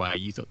pathway.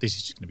 You thought this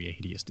is just going to be a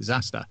hideous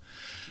disaster.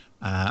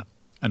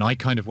 And I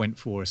kind of went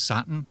for a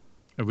Saturn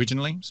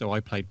originally. So I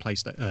played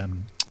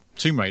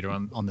Tomb Raider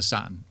on the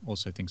Saturn,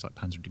 also things like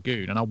Panzer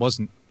Dragoon. And I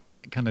wasn't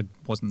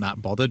that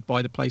bothered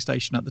by the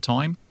PlayStation at the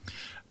time.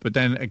 But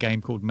then a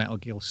game called Metal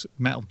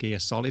Gear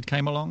Solid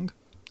came along,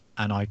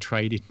 and I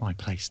traded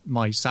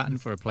my Saturn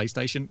for a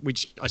PlayStation,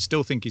 which I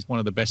still think is one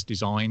of the best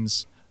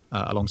designs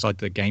alongside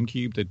the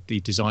GameCube. The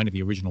design of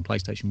the original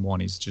PlayStation 1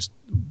 is just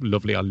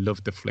lovely. I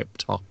love the flip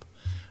top,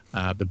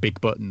 the big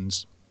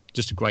buttons,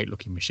 just a great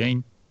looking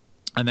machine.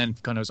 And then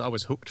kind of I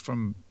was hooked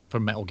from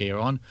Metal Gear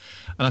on.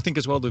 And I think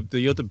as well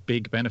the other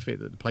big benefit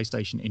that the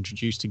PlayStation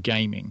introduced to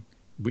gaming,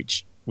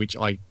 which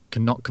I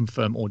cannot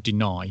confirm or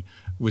deny,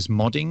 was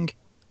modding.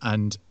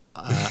 And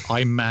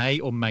I may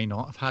or may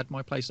not have had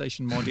my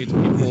PlayStation modded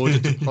in order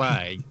to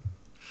play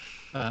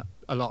a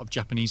lot of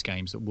Japanese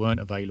games that weren't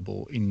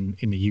available in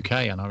the UK.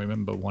 And I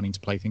remember wanting to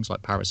play things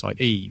like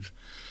Parasite Eve.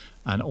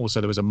 And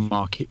also there was a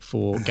market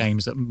for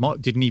games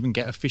that didn't even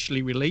get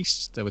officially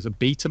released. There was a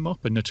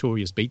beat-em-up, a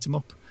notorious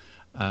beat-em-up,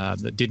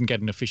 that didn't get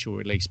an official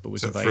release but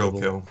was available.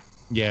 Thrill Kill.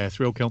 Yeah,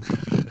 Thrill Kill.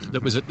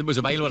 that was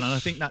available. And I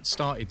think that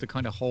started the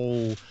kind of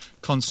whole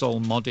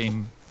console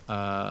modding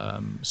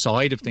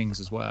side of things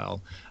as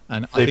well.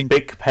 And I think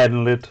Big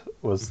Pen Lid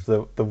was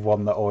the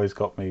one that always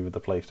got me with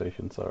the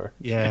PlayStation. Sorry,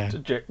 yeah,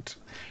 interject.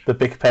 The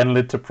Big Pen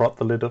Lid to prop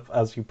the lid up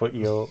as you put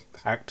your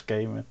hacked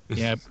game in.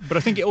 Yeah, but I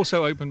think it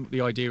also opened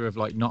the idea of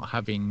like not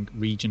having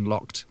region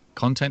locked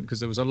content, because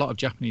there was a lot of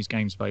Japanese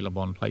games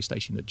available on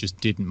PlayStation that just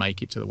didn't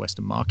make it to the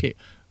Western market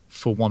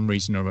for one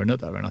reason or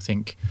another. And I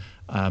think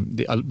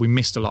we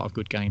missed a lot of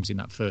good games in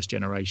that first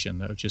generation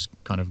that have just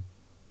kind of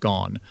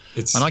gone.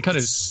 It's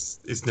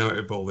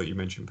notable that you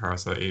mentioned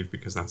Parasite Eve,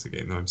 because that's a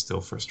game that I'm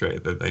still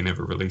frustrated that they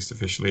never released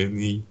officially in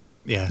the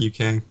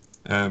UK.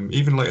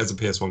 Even like as a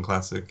PS1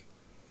 classic.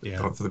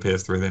 For the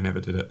PS3 they never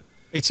did it.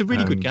 It's a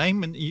really good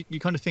game, and you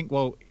kind of think,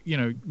 well,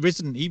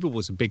 Resident Evil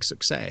was a big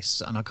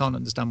success, and I can't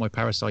understand why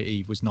Parasite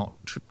Eve was not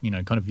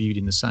kind of viewed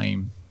in the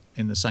same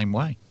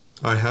way.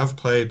 I have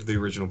played the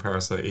original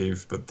Parasite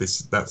Eve, but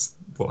that's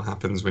what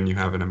happens when you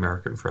have an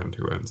American friend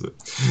who owns it.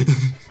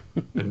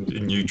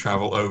 and you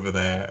travel over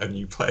there and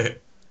you play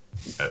it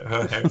at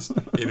her house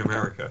in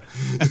America.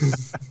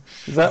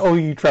 Is that all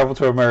you travel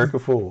to America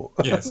for?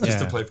 Yes, just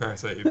to play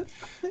Parasite Eve.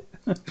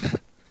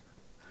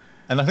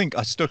 And I think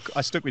I stuck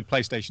with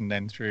PlayStation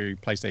then through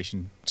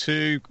PlayStation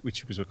 2,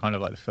 which was kind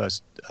of like the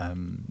first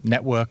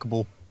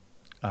networkable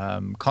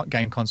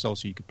game console,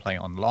 so you could play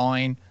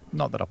online.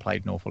 Not that I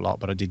played an awful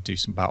lot, but I did do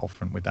some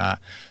Battlefront with that.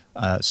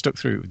 Stuck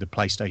through with the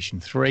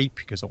PlayStation 3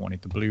 because I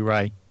wanted the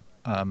Blu-ray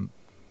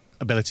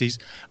abilities.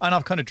 And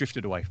I've kind of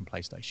drifted away from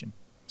PlayStation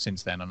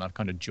since then, and I've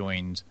kind of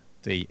joined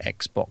the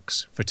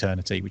Xbox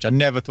fraternity, which I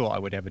never thought I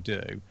would ever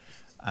do.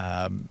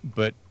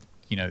 But,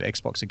 the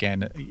Xbox,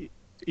 again,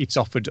 it's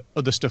offered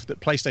other stuff that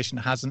PlayStation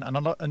hasn't.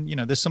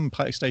 And there's some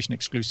PlayStation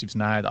exclusives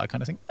now that I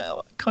kind of think,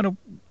 well,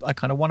 I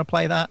kind of want to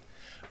play that.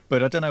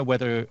 But I don't know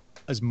whether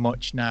as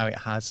much now it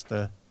has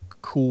the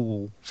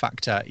cool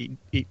factor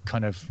it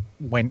kind of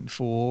went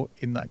for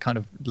in that kind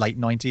of late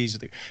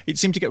 90s. It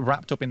seemed to get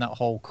wrapped up in that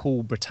whole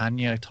cool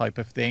Britannia type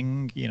of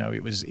thing.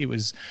 It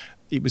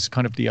was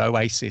kind of the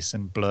Oasis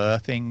and Blur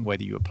thing,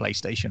 whether you were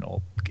PlayStation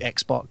or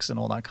Xbox and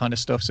all that kind of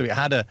stuff. So it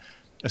had a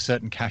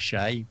certain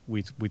cachet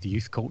with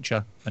youth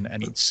culture, and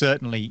it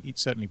certainly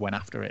went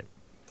after it.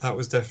 That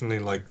was definitely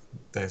like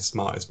their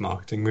smartest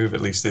marketing move,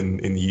 at least in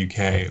the UK,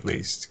 at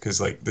least,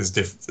 because like there's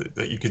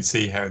that you could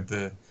see how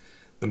the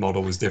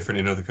model was different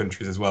in other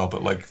countries as well.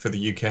 But like for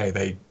the UK,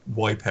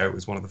 Wipeout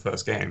was one of the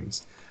first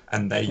games,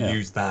 and they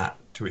used that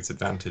to its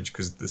advantage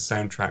because the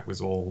soundtrack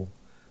was all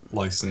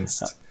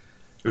licensed.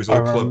 It was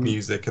all club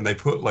music, and they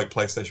put like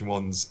PlayStation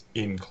 1s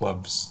in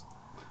clubs.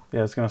 Yeah,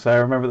 I was going to say, I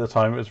remember at the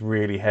time it was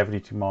really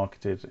heavily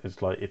marketed.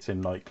 It's like it's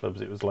in nightclubs.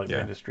 It was like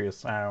Ministry of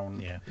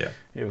Sound. Yeah.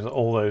 It was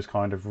all those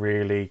kind of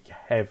really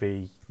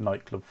heavy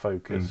nightclub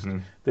focused. Mm-hmm.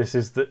 This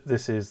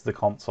is the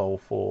console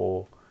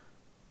for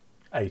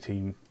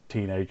 18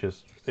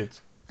 teenagers.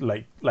 It's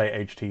late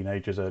age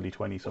teenagers, early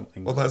 20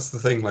 something. Well, that's the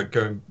thing. Like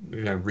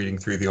reading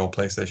through the old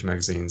PlayStation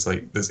magazines,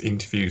 like there's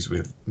interviews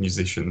with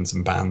musicians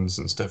and bands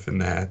and stuff in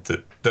there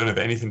that don't have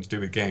anything to do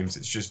with games.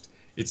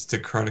 It's to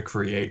kind of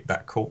create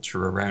that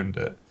culture around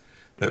it.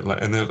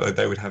 And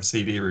they would have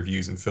CD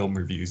reviews and film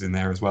reviews in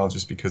there as well,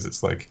 just because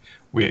it's like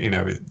we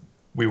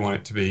want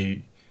it to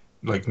be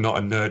like not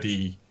a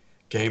nerdy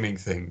gaming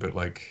thing, but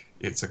like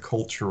it's a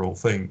cultural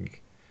thing,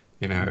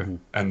 Mm-hmm.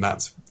 and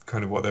that's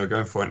kind of what they were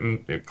going for,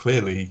 and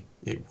clearly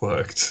it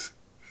worked.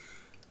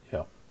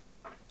 Yeah.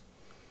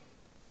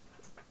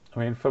 I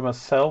mean, for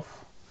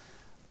myself,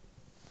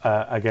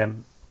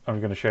 again, I'm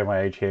going to show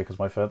my age here because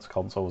my first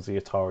console was the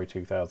Atari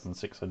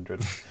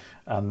 2600,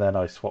 and then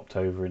I swapped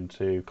over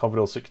into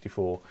Commodore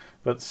 64.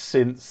 But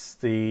since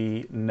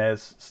the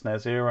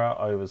SNES era,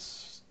 I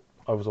was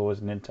always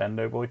a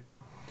Nintendo boy.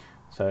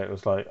 So it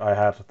was like I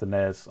had the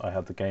NES, I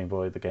had the Game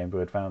Boy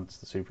Advance,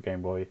 the Super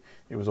Game Boy.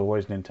 It was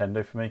always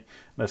Nintendo for me.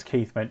 And as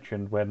Keith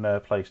mentioned, when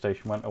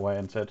PlayStation went away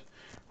and said,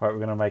 "Right, we're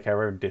going to make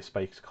our own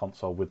disc-based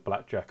console with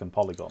blackjack and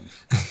polygons,"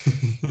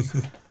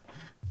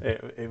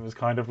 it was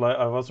kind of like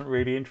I wasn't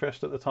really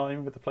interested at the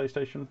time with the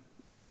PlayStation.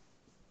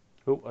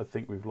 Oh, I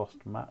think we've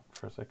lost Matt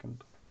for a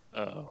second.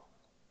 Oh,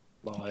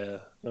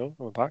 no,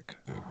 we're back.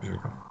 Here we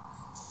go.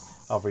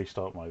 I'll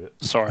restart my bit.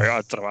 Sorry,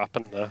 I don't know what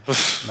happened there.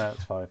 No,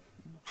 it's fine.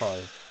 5,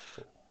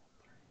 4.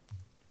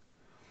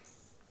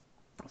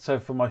 So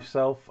for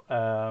myself,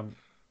 I'm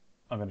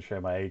going to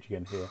show my age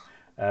again here.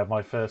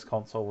 My first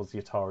console was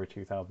the Atari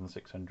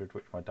 2600,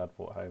 which my dad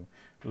brought home.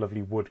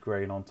 Lovely wood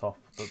grain on top.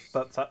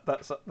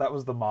 That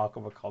was the mark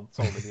of a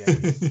console in the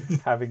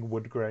 80s, having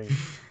wood grain.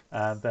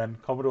 And then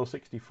Commodore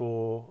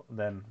 64,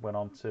 then went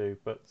on to.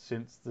 But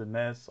since the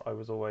NES, I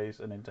was always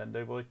a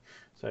Nintendo boy.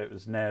 So it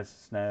was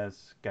NES,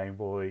 SNES, Game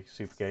Boy,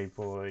 Super Game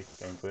Boy,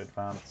 Game Boy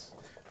Advance,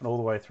 and all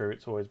the way through,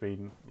 it's always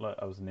been like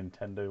I was a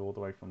Nintendo all the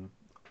way from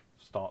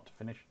start to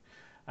finish.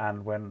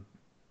 And when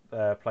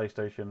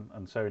PlayStation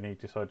and Sony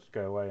decided to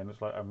go away, and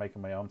it's like I'm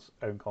making my own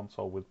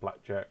console with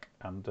blackjack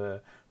and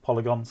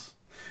polygons.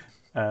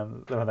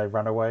 And when they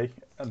ran away,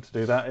 and to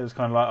do that, it was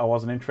kind of like I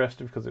wasn't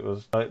interested because it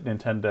was like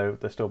Nintendo.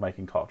 They're still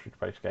making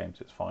cartridge-based games.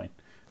 It's fine,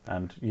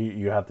 and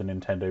you had the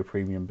Nintendo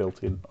Premium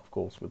built in, of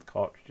course, with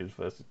cartridges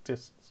versus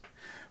discs.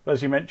 But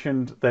as you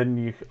mentioned,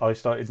 then I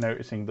started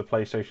noticing the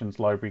PlayStation's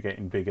library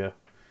getting bigger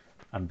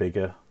and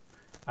bigger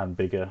and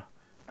bigger,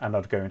 and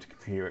I'd go into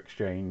Computer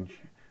Exchange,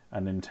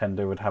 and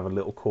Nintendo would have a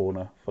little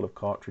corner full of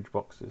cartridge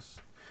boxes,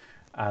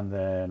 and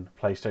then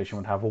PlayStation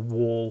would have a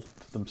wall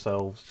to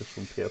themselves just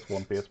from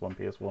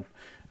PS1,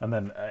 and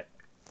then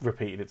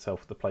repeated itself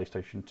with the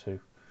PlayStation 2.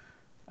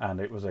 And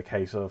it was a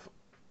case of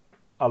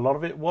a lot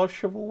of it was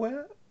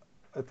shovelware,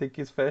 I think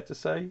is fair to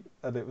say,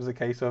 and it was a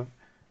case of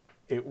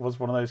it was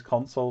one of those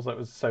consoles that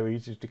was so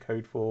easy to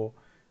code for.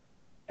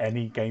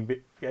 Any game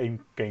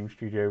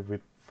studio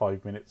with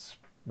 5 minutes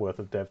worth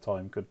of dev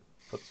time could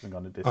put something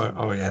on a disc.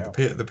 Oh yeah,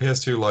 the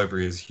PS2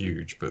 library is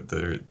huge, but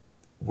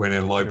when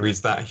a library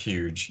is that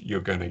huge,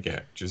 you're going to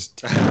get just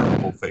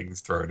terrible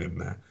things thrown in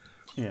there.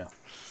 Yeah.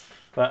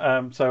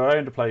 But so I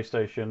owned a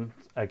PlayStation,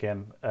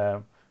 again,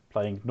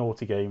 playing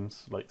naughty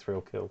games like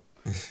Thrill Kill,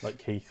 like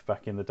Keith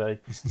back in the day.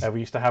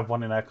 We used to have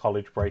one in our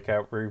college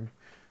breakout room,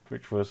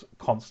 which was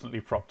constantly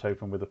propped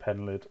open with a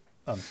pen lid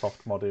and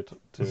soft modded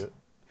to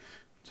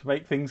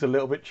make things a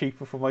little bit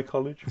cheaper for my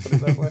college, put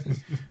it that way.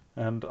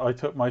 And I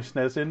took my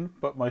SNES in,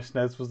 but my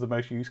SNES was the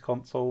most used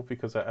console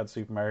because it had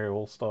Super Mario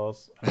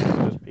All-Stars, and it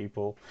was just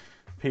people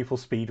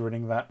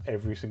speedrunning that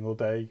every single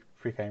day.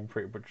 Became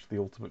pretty much the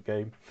ultimate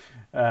game.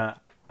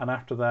 And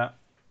after that,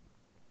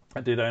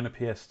 I did own a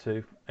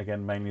PS2,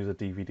 again mainly as a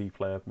DVD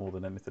player more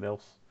than anything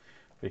else,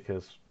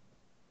 because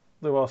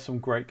there are some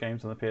great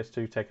games on the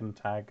PS2, Tekken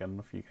Tag and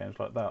a few games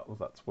like that.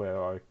 That's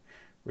where I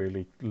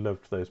really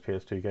loved those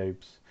PS2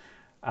 games.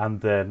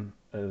 And then,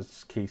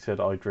 as Keith said,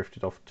 I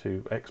drifted off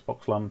to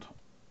Xbox land,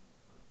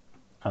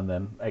 and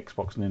then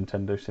Xbox and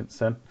Nintendo since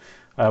then.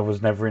 I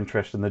was never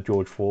interested in the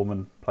George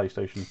Foreman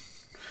PlayStation,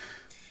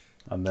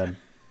 and then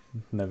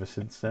never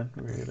since then,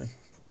 really.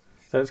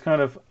 So it's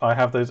kind of, I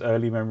have those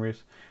early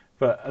memories,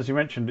 but as you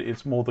mentioned,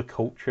 it's more the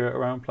culture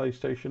around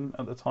PlayStation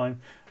at the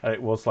time.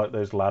 It was like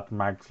those lad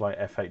mags like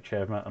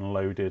FHM and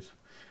Loaded,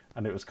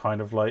 and it was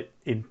kind of like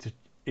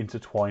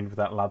intertwined with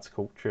that lads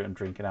culture and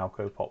drinking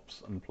Alco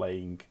Pops and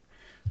playing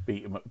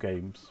beat 'em up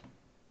games.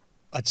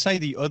 I'd say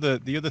the other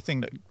thing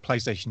that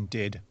PlayStation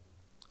did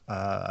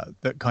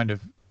that kind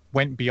of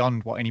went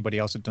beyond what anybody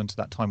else had done to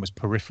that time was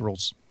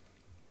peripherals,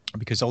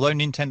 because although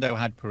Nintendo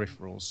had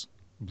peripherals,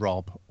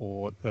 Rob,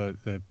 or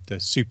the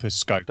Super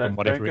Scope and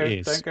whatever it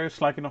is, don't go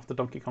slagging off the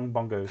Donkey Kong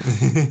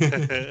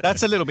bongos.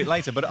 That's a little bit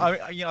later, but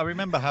I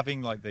remember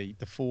having like the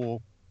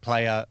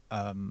 4-player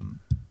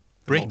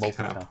brick,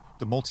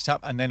 the multi-tap,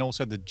 and then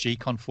also the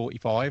G-Con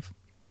 45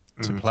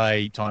 to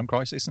play Time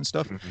Crisis and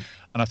stuff. And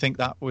I think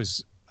that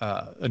was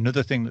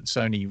another thing that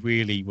Sony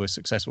really was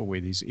successful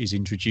with is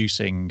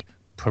introducing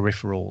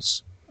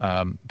peripherals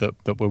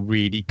that were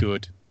really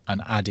good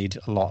and added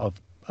a lot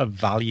of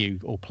value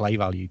or play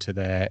value to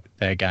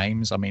their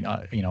games. I mean,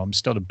 I'm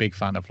still a big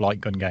fan of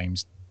light gun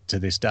games to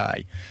this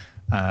day,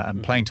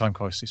 and playing Time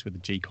Crisis with the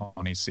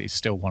G-Con is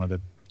still one of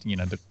the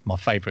my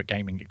favorite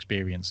gaming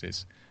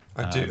experiences.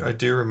 I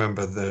do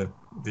remember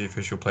the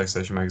official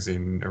PlayStation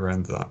magazine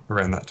around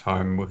that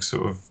time was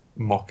sort of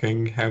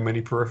mocking how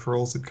many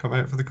peripherals had come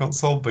out for the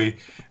console,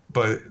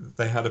 but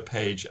they had a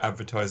page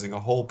advertising a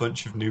whole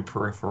bunch of new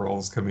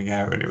peripherals coming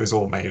out, and it was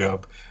all made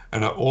up.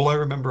 And all I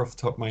remember off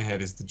the top of my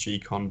head is the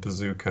G-Con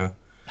bazooka.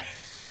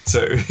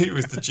 So it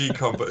was the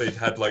G-Con, but it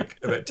had like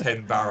about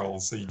 10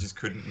 barrels, so you just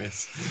couldn't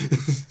miss.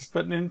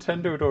 But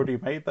Nintendo had already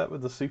made that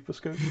with the Super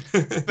Scope.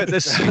 But the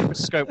Super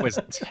Scope was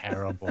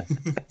terrible.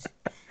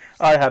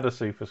 I had a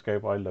Super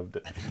Scope. I loved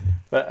it.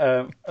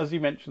 But as you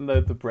mentioned,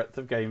 though, the breadth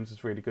of games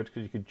is really good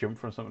because you could jump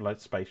from something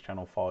like Space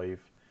Channel 5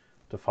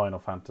 to Final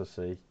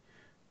Fantasy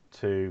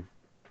to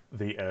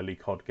the early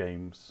COD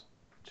games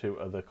to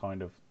other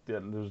kind of... There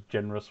was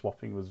genre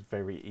swapping was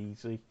very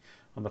easy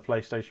on the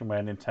PlayStation,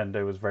 where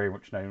Nintendo was very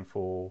much known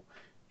for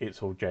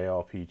it's all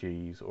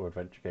JRPGs or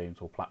adventure games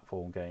or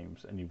platform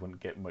games, and you wouldn't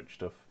get much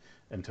stuff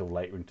until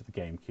later into the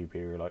GameCube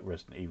era, like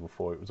Resident Evil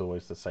 4. It was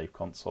always the safe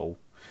console.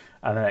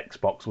 And then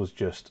Xbox was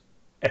just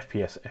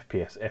FPS,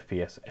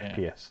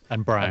 FPS.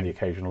 And Brown. And the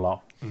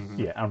occasional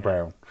and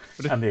Brown.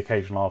 And the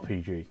occasional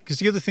RPG. Because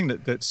the other thing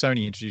that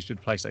Sony introduced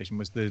with PlayStation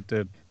was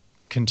the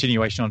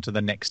continuation onto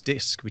the next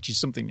disc, which is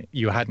something that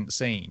you hadn't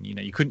seen. You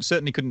know, you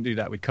certainly couldn't do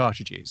that with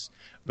cartridges.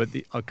 But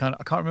I can't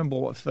remember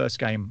what the first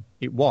game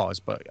it was,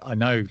 but I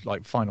know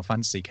like Final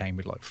Fantasy came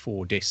with like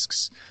 4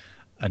 discs,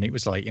 and it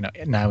was like, you know,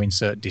 now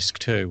insert disc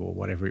 2 or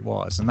whatever it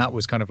was, and that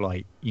was kind of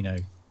like, you know,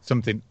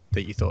 something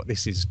that you thought,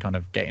 this is kind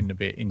of getting a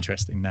bit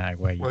interesting now,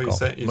 where you've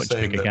got much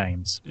bigger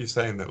games. You're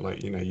saying that,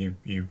 like, you know,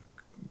 you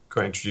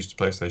got introduced to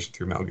PlayStation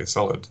through Metal Gear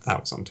Solid.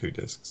 That was on 2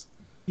 discs.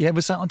 Yeah,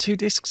 was that on 2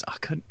 discs? I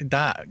couldn't.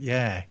 That,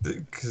 yeah.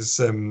 Because,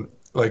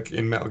 like,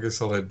 in Metal Gear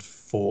Solid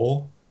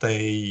 4,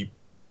 they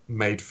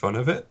made fun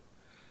of it.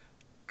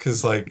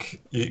 Because, like,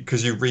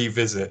 you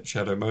revisit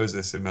Shadow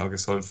Moses in Metal Gear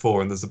Solid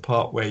 4, and there's a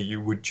part where you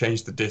would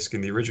change the disc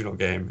in the original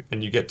game,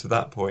 and you get to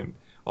that point,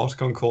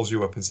 Otacon calls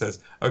you up and says,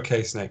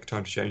 "Okay, Snake,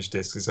 time to change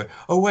discs." And say,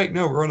 "Oh wait,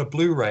 no, we're on a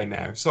Blu-ray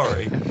now.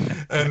 Sorry."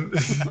 And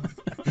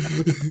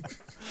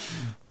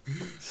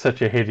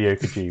such a Hideo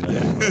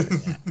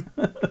Kojima.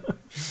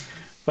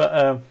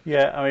 But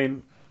yeah, I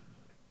mean,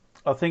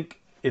 I think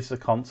it's a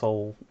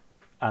console,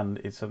 and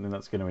it's something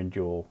that's going to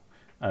endure.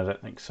 And I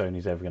don't think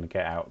Sony's ever going to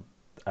get out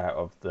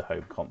of the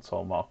home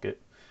console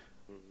market.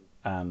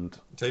 And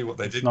I'll tell you what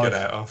they did get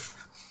out of.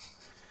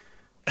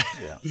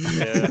 Yeah.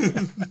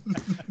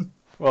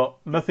 Well,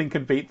 nothing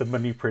can beat the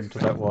money printer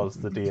that was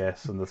the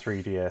DS and the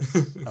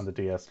 3DS and the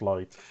DS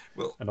Lite,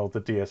 and all the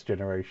DS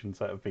generations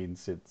that have been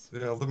since.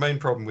 Yeah, the main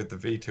problem with the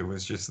Vita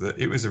was just that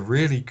it was a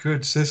really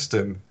good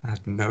system. It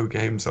had no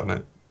games on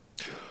it.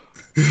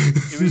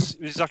 It was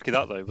exactly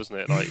that, though,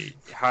 wasn't it? Like, it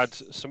had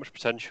so much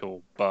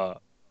potential,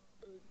 but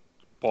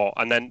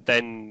and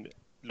then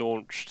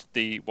launched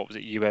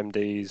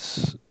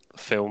UMD's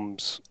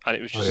films, and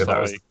it was just that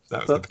was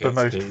the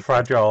most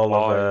fragile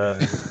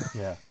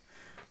of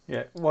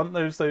Yeah, one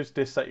of those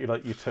discs that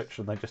you touch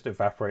and they just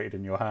evaporated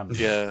in your hand.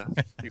 Yeah,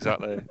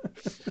 exactly.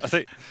 I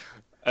think,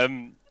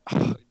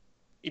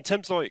 in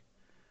terms of, like,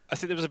 I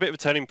think there was a bit of a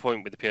turning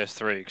point with the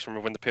PS3, because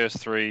remember when the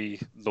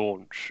PS3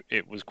 launch,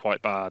 it was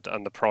quite bad,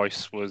 and the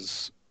price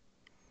was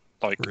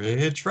like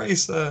Ridge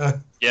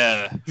Racer.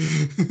 Yeah,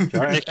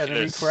 Giant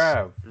enemy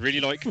crab.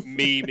 Really like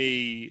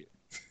meme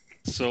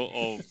sort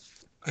of.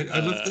 I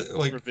love that,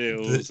 like,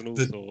 reveals and all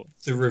sorts.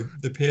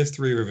 The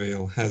PS3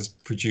 reveal has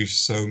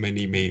produced so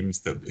many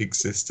memes that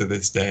exist to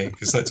this day,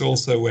 because that's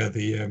also where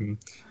the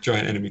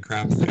giant enemy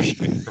crab thing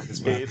came from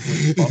as well. It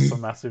was spot for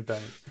massive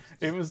damage.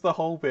 It was the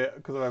whole bit,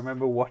 because I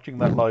remember watching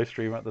that live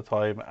stream at the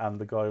time, and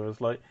the guy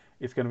was like,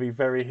 "It's going to be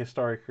very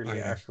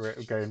historically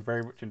accurate, going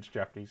very much into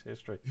Japanese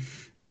history."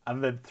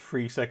 And then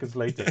 3 seconds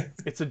later,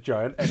 it's a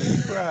giant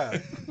enemy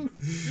crab.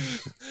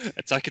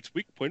 Attack its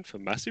weak point for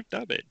massive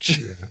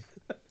damage. Yeah.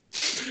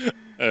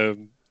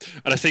 And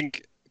I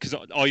think because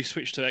I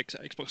switched to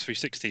Xbox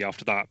 360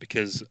 after that,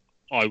 because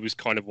I was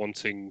kind of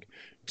wanting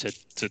to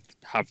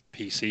have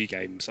PC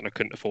games, and I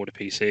couldn't afford a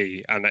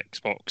PC, and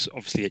Xbox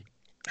obviously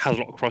has a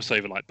lot of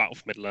crossover, like Battle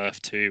for Middle-earth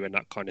 2 and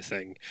that kind of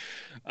thing,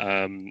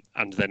 and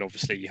then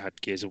obviously you had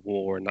Gears of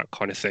War and that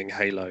kind of thing,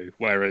 Halo,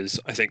 whereas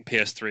I think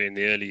PS3 in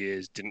the early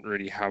years didn't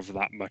really have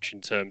that much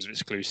in terms of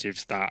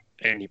exclusives that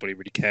anybody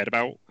really cared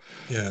about.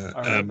 Yeah,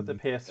 I remember the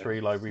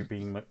PS3 library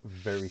being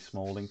very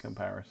small in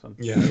comparison.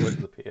 Yeah, to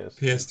the PS.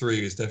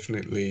 PS3 is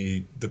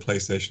definitely the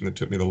PlayStation that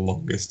took me the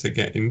longest to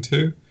get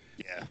into.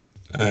 Yeah.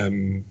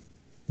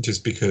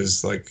 Just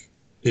because, like,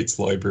 its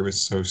library was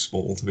so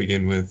small to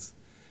begin with.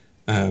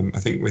 I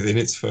think within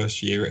its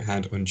first year it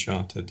had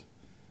Uncharted.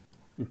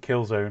 And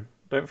Killzone.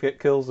 Don't forget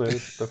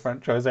Killzone, the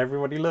franchise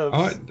everybody loves.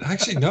 Oh,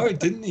 actually, no,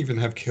 it didn't even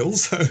have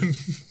Killzone.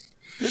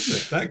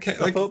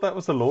 I thought that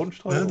was the launch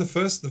title. No, the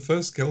first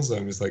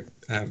Killzone was like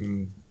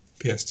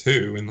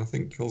PS2, and I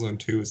think Killzone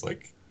 2 was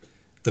like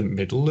the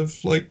middle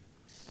of like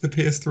the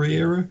PS3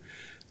 era.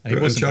 And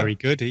it wasn't very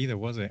good either,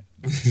 was it?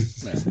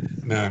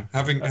 No,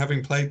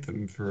 having played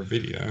them for a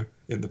video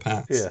in the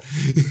past,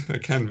 I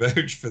can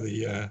vouch for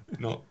the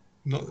not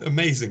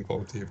amazing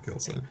quality of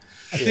Killzone.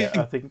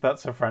 I think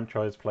that's a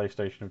franchise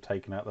PlayStation have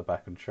taken out the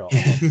back and shot.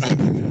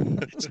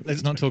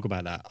 Let's not talk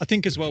about that. I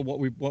think as well what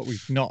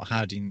we've not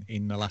had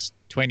in the last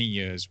 20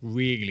 years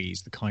really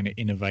is the kind of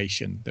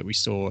innovation that we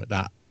saw at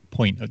that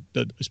point,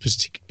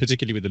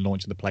 particularly with the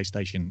launch of the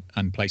PlayStation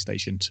and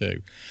PlayStation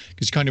 2.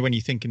 Because kind of when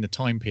you think in the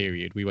time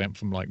period, we went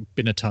from like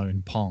Binatone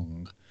and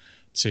Pong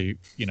to,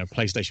 you know,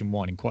 PlayStation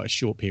 1 in quite a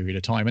short period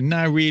of time, and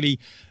now really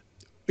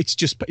it's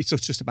just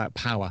about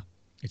power.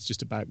 It's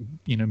just about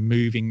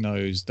moving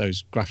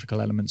those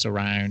graphical elements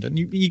around, and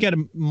you get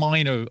a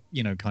minor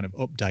kind of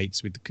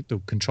updates with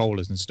the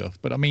controllers and stuff.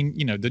 But I mean,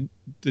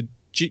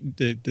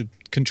 the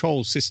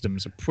control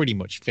systems are pretty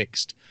much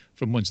fixed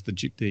from once the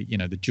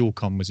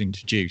Dual-Con was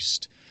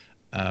introduced.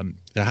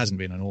 There hasn't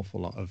been an awful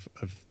lot of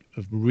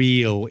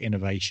real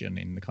innovation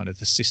in the kind of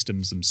the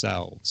systems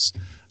themselves.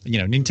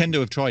 Nintendo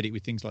have tried it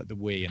with things like the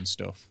Wii and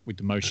stuff with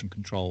the motion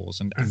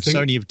controls, and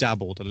Sony have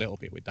dabbled a little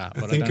bit with that.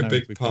 But I think a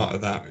big part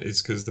of that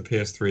is because the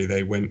PS3,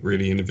 they went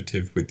really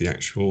innovative with the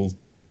actual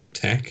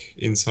tech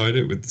inside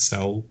it, with the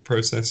cell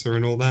processor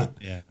and all that.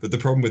 Yeah. But the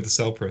problem with the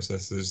cell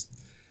processors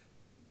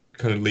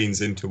kind of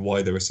leans into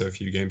why there were so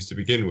few games to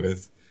begin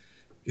with,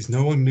 is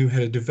no one knew how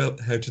to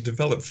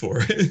develop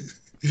for it.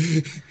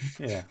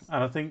 Yeah,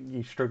 and I think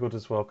you struggled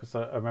as well because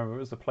I remember it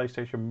was the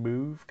PlayStation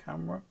Move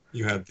camera.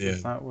 You had the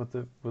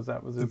was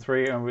that with the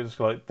 3, and it was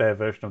like their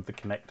version of the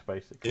Kinect,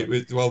 basically. It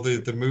was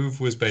the Move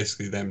was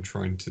basically them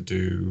trying to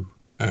do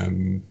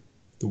the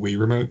Wii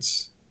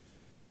remotes,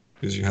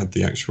 because you had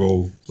the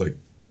actual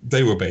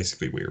they were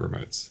basically Wii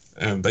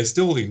remotes. They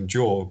still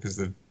endure because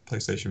the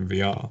PlayStation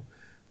VR,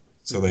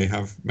 so they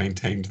have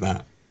maintained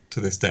that to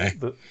this day.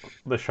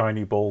 The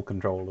shiny ball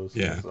controllers.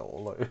 Yeah.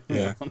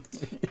 Yeah.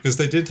 Because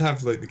they did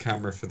have the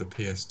camera for the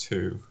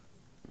PS2.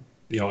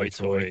 The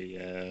EyeToy,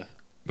 yeah.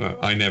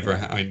 But I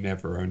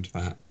never owned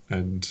that,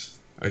 and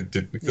I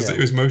did because it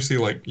was mostly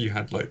you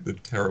had the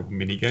terrible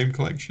mini game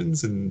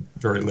collections and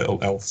very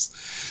little else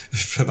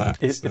for that.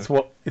 It's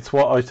what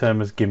I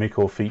term as gimmick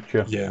or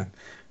feature. Yeah.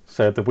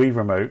 So the Wii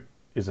remote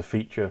is a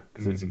feature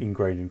because it's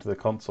ingrained into the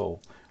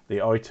console. The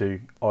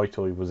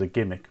EyeToy was a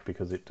gimmick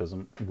because it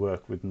doesn't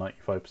work with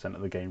 95% of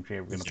the games you're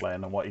ever going to play,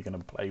 and then what you're going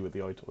to play with the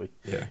EyeToy.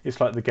 Yeah.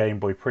 It's like the Game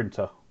Boy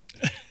printer.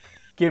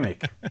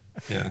 Gimmick.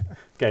 Yeah.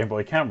 Game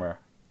Boy camera.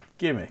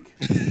 Gimmick.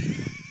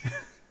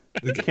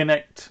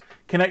 Kinect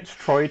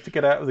tried to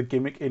get out of the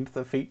gimmick into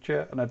the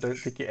feature, and I don't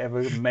think it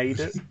ever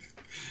made it.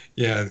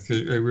 Yeah,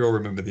 we all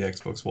remember the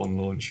Xbox One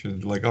launch,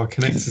 and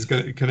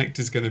Kinect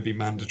is going to be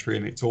mandatory,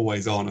 and it's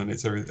always on,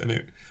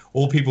 and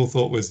all people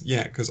thought was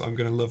because I'm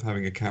going to love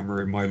having a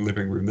camera in my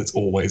living room that's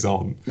always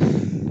on,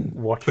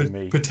 watching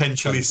me,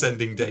 potentially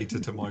sending data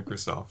to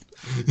Microsoft.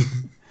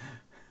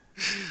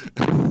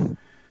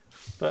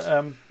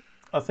 But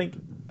I think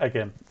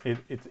again,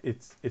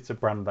 it's a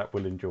brand that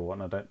will endure,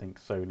 and I don't think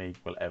Sony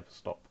will ever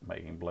stop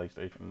making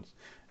PlayStations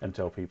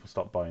until people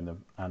stop buying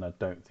them, and I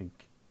don't think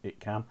it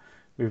can.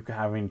 We're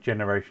having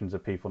generations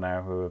of people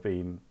now who have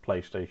been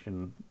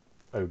PlayStation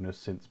owners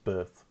since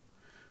birth.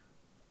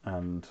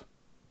 And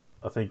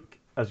I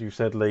think, as you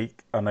said, Lee,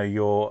 I know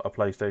you're a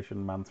PlayStation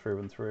man through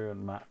and through,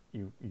 and Matt,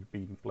 you've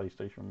been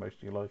PlayStation most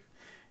of your life.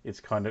 It's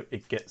kind of,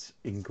 it gets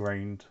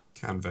ingrained.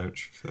 Can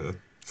vouch for...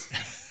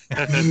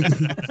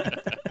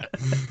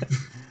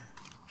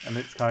 And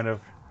it's kind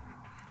of,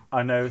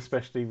 I know,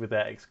 especially with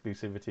their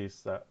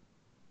exclusivities, that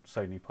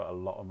Sony put a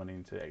lot of money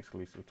into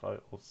exclusive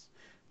titles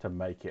to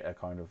make it a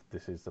kind of,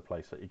 this is the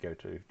place that you go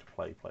to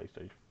play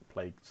PlayStation,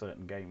 play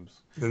certain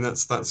games. And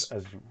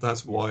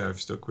that's why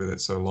I've stuck with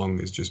it so long,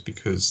 is just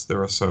because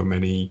there are so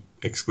many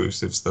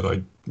exclusives that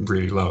I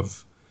really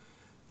love.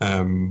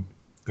 I mean,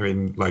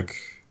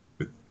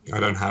 I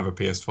don't have a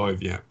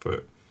PS5 yet,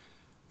 but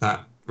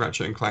that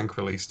Ratchet and Clank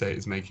release date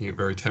is making it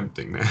very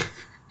tempting now.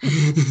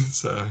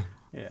 So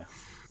yeah,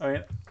 I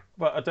mean,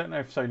 well, I don't know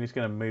if Sony's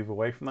going to move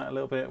away from that a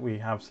little bit. We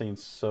have seen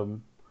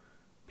some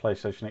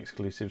PlayStation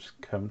exclusives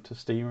come to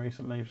Steam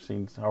recently. We've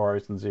seen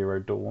Horizon Zero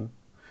Dawn.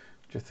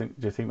 Do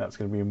you think that's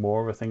going to be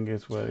more of a thing,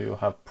 is where you'll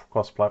have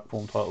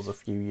cross-platform titles a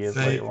few years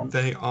later on?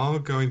 They are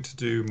going to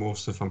do more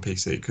stuff on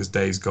PC, because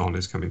Days Gone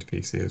is coming to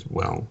PC as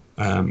well.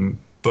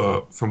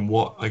 But from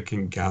what I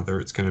can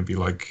gather, it's going to be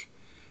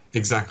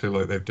exactly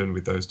like they've done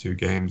with those two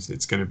games.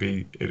 It's going to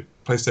be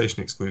PlayStation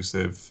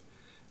exclusive,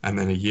 and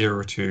then a year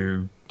or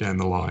two down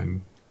the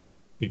line,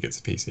 it gets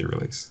a PC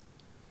release.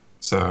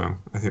 So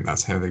I think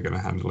that's how they're going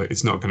to handle it.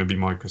 It's not going to be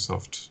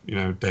Microsoft,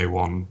 day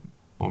one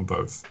on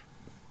both.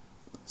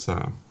 So,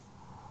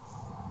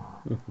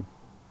 I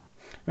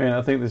mean,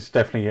 I think this is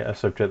definitely a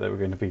subject that we're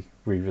going to be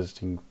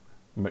revisiting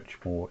much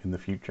more in the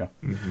future.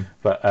 Mm-hmm.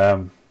 But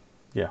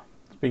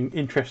it's been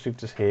interesting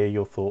to hear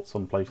your thoughts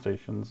on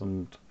PlayStations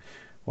and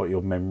what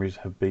your memories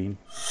have been.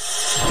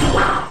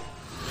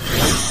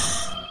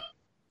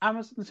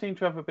 Amazon seems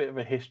to have a bit of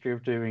a history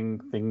of doing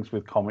things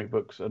with comic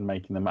books and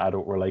making them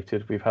adult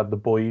related. We've had The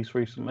Boys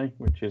recently,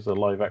 which is a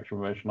live action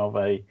version of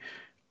a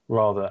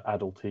rather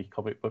adulty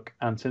comic book.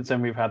 And since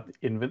then we've had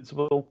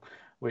Invincible,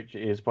 which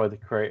is by the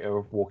creator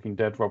of Walking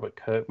Dead, Robert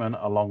Kirkman,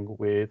 along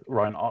with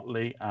Ryan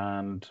Ottley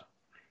and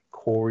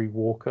Corey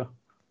Walker.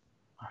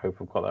 I hope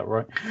I've got that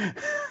right.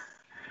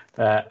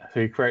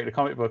 Who created a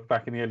comic book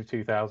back in the early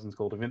 2000s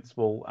called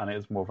Invincible, and it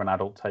is more of an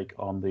adult take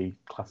on the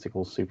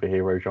classical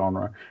superhero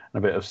genre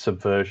and a bit of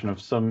subversion of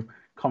some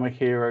comic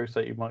heroes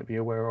that you might be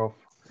aware of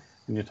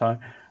in your time.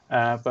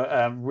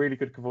 But really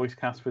good voice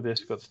cast with this.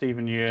 We've got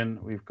Stephen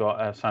Yeun, we've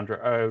got Sandra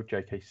Oh,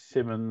 J.K.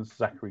 Simmons,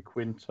 Zachary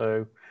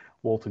Quinto,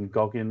 Walton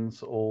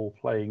Goggins, all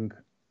playing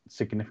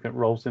significant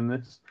roles in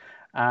this.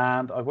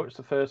 And I watched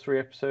the first 3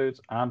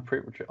 episodes, and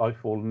pretty much I've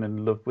fallen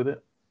in love with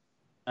it.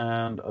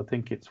 And I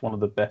think it's one of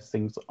the best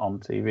things on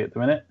TV at the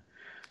minute.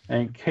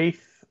 And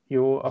Keith,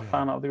 you're a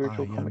fan of the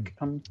original comic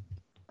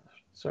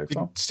so far?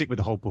 Didn't stick with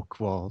the whole book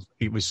while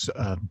it was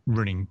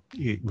running.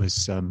 It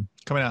was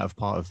coming out of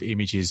part of the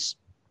Images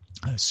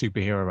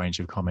superhero range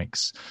of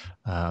comics.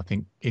 I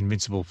think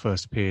Invincible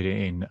first appeared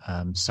in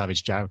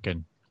Savage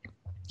Dragon,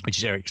 which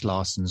is Eric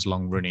Larson's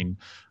long-running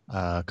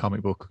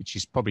comic book, which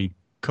is probably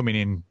coming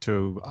in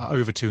to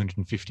over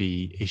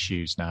 250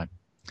 issues now.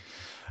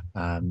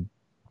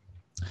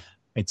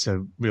 It's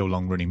a real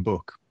long-running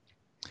book.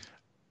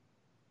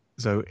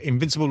 So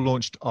Invincible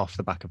launched off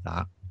the back of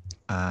that,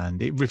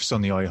 and it riffs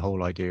on the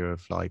whole idea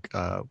of like,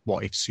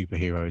 what if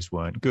superheroes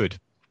weren't good?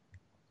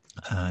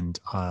 And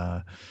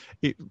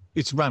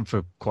it's ran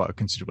for quite a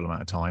considerable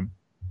amount of time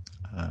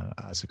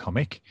as a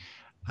comic.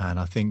 And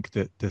I think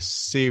that the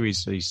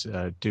series is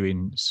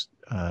doing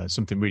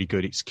something really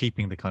good. It's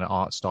keeping the kind of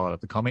art style of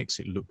the comics.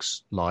 It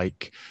looks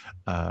like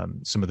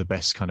some of the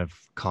best kind of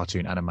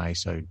cartoon anime,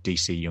 so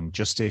DC Young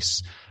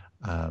Justice,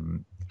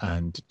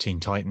 and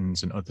Teen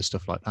Titans and other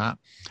stuff like that.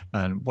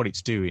 And what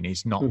it's doing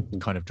is not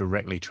kind of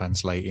directly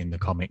translating the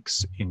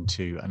comics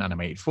into an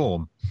animated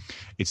form.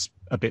 It's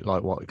a bit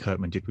like what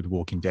Kirkman did with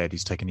Walking Dead.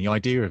 He's taken the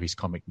idea of his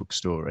comic book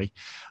story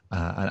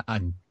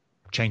and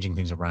changing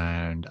things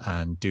around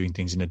and doing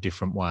things in a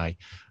different way.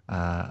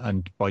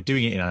 And by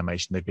doing it in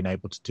animation, they've been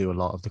able to do a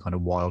lot of the kind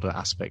of wilder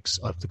aspects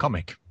of the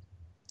comic.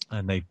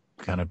 And they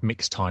kind of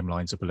mixed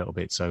timelines up a little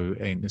bit. So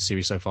in the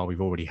series so far,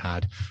 we've already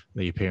had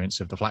the appearance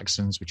of the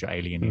Flaxons, which are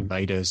alien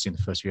invaders in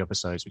the first few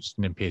episodes, which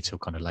didn't appear till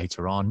kind of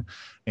later on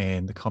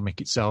in the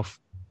comic itself.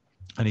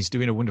 And he's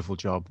doing a wonderful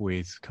job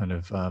with kind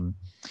of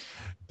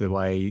the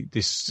way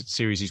this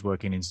series is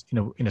working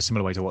in a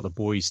similar way to what The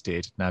Boys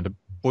did. Now, The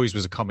Boys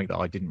was a comic that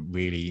I didn't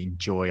really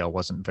enjoy. I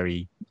wasn't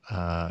very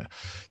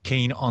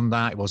keen on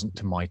that. It wasn't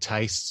to my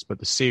tastes, but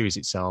the series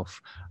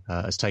itself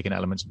has taken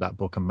elements of that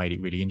book and made it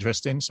really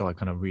interesting. So I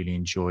kind of really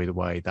enjoy the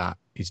way that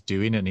it's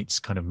doing, and it's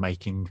kind of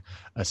making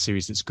a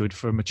series that's good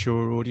for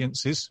mature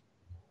audiences.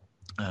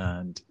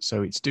 And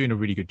so it's doing a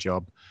really good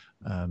job.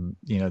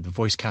 The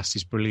voice cast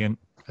is brilliant,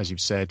 as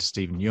you've said,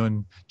 Stephen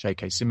Yeun,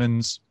 J.K.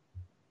 Simmons.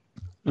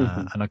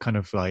 And I kind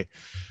of like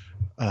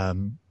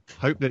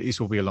hope that this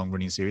will be a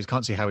long-running series.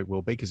 Can't see how it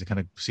will be because it kind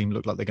of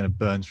look like they're going to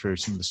burn through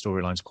some of the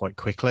storylines quite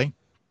quickly.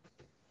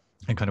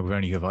 And kind of we're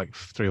only like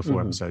 3 or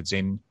 4 episodes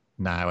in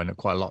now, and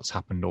quite a lot's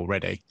happened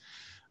already.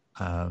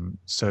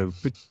 So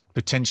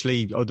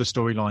potentially other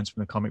storylines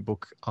from the comic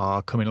book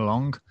are coming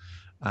along,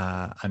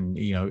 and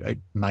it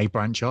may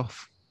branch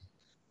off.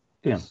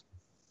 Yeah,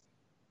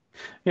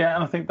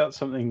 and I think that's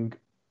something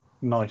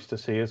nice to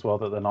see as well,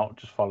 that they're not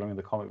just following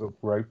the comic book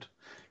route,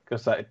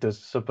 because that does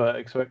subvert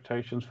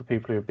expectations for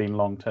people who have been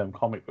long-term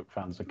comic book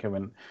fans and come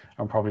in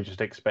and probably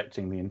just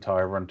expecting the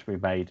entire run to be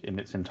made in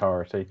its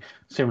entirety,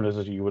 similar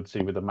as you would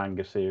see with the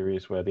manga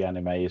series, where the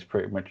anime is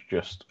pretty much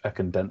just a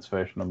condensed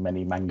version of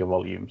many manga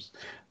volumes.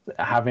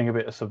 Having a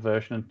bit of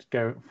subversion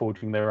and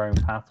forging their own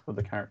path with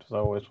the characters, I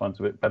always find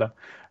a bit better.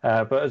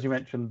 But as you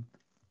mentioned,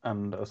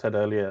 and I said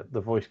earlier,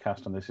 the voice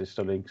cast on this is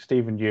stunning.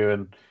 Stephen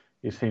Yeun,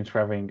 he seems to be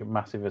having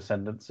massive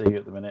ascendancy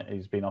at the minute.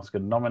 He's been Oscar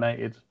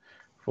nominated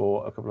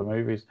for a couple of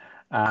movies,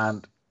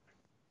 and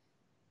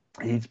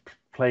he's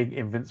playing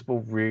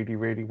Invincible really,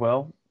 really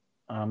well.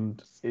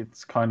 And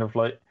it's kind of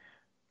like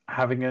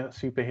having a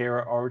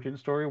superhero origin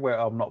story where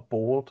I'm not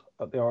bored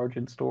at the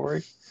origin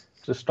story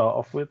to start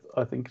off with.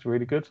 I think is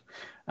really good.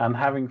 And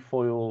having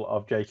foil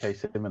of J.K.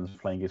 Simmons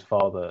playing his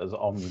father as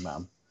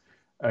Omni-Man,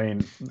 I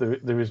mean,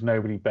 there is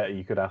nobody better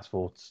you could ask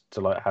for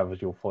to like have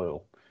as your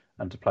foil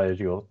and to play as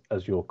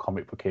your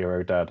comic book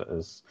hero dad,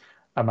 as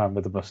a man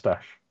with a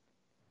mustache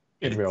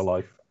in real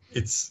life.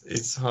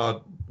 It's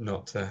hard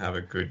not to have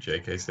a good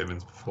J.K.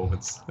 Simmons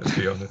performance, let's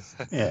be honest.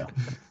 Yeah.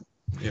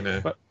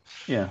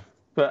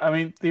 But I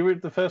mean,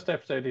 the first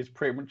episode is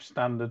pretty much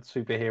standard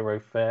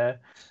superhero fare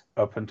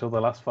up until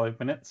the last 5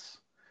 minutes.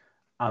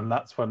 And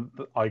that's when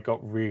I got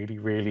really,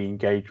 really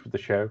engaged with the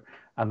show.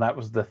 And that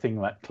was the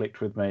thing that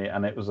clicked with me.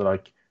 And it was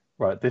like,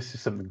 right, this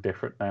is something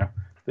different now.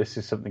 This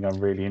is something I'm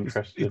really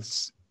interested in.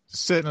 It's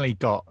certainly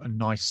got a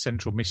nice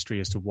central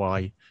mystery as to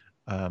why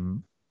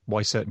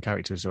certain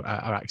characters are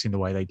acting the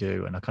way they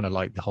do. And I kind of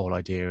like the whole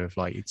idea of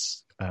like,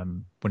 it's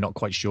we're not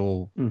quite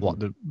sure what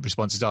the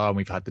responses are. And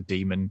we've had the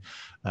demon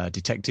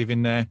detective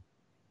in there.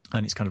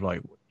 And it's kind of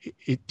like,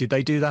 did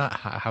they do that?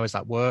 How has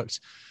that worked?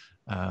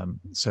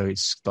 So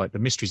it's like the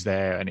mystery's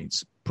there, and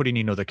it's putting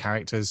in other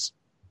characters,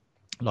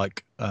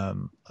 like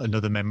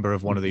another member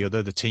of one or the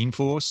other, the Teen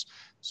Force.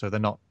 So they're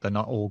not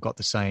all got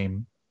the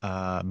same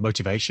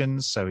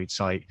motivations. So it's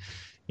like,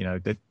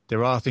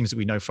 there are things that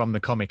we know from the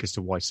comic as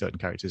to why certain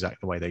characters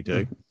act the way they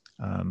do.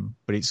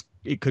 But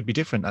it could be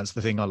different. That's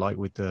the thing I like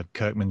with the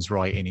Kirkman's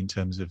writing in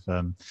terms of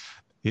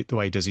the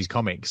way he does his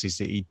comics, is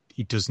that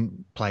he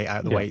doesn't play it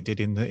out the way it did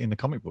in the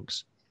comic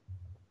books.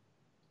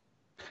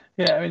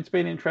 Yeah, I mean, it's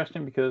been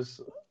interesting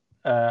because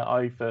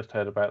I first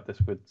heard about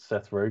this with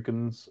Seth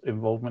Rogen's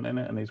involvement in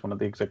it, and he's one of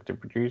the executive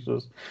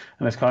producers.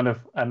 And it's kind of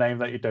a name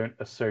that you don't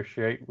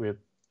associate with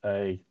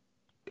a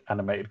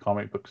animated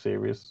comic book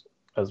series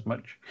as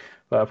much.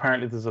 But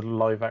apparently there's a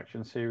live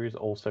action series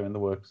also in the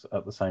works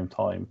at the same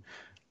time.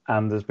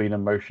 And there's been a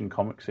motion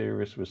comic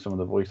series with some of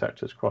the voice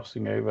actors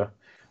crossing over.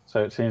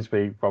 So it seems to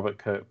be Robert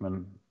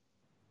Kirkman,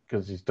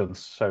 because he's done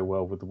so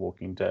well with The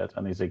Walking Dead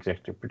and he's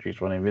executive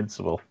producer on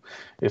Invincible.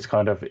 It's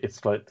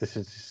like this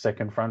is his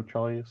second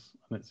franchise,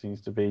 and it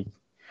seems to be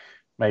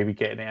maybe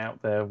getting it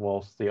out there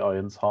whilst the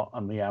Iron's hot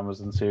and the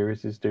Amazon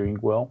series is doing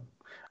well.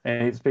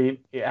 And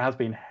it has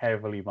been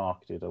heavily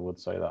marketed, I would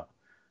say that.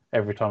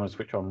 Every time I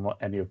switch on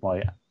any of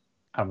my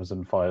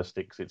Amazon Fire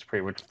Sticks, it's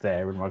pretty much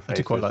there in my face. I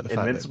do quite like the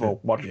fact Invincible,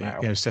 watch that now.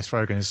 you know, Seth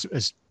Rogen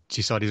has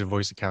decided to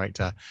voice a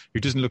character who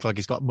doesn't look like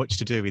he's got much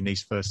to do in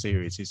these first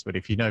series. But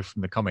if you know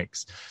from the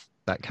comics,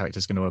 that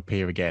character's going to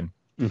appear again,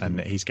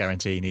 and he's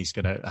guaranteeing he's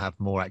going to have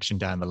more action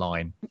down the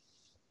line.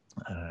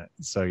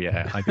 So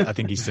yeah, I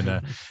think he's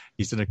done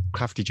a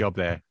crafty job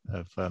there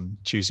of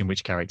choosing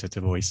which character to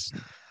voice.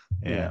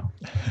 Yeah.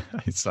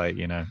 It's like,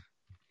 you know,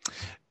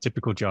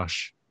 typical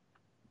Josh.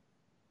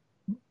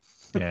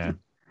 Yeah.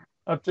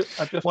 I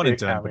just one and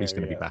done, but he's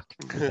going to be back.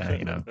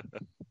 You know.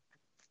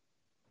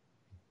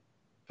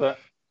 But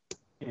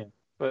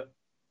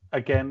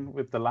again,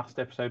 with the last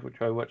episode,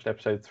 which I watched,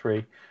 episode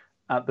 3,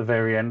 at the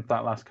very end,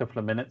 that last couple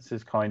of minutes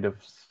is kind of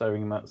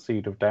sowing that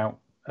seed of doubt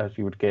as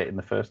you would get in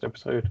the first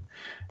episode.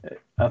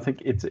 I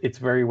think it's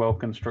very well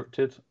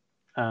constructed,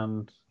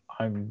 and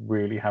I'm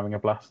really having a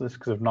blast with this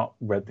because I've not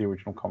read the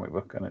original comic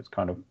book, and it's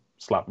kind of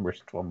slap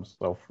wrist for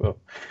myself for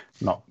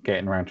not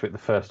getting around to it the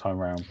first time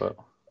around. But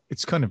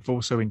it's kind of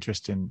also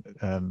interesting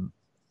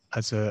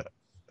as a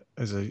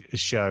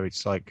show.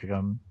 It's like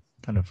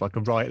kind of like a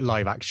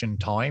live action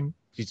time.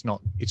 It's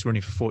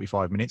running for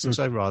 45 minutes or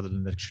so, rather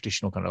than the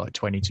traditional kind of like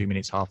 22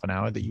 minutes, half an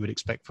hour that you would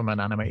expect from an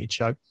animated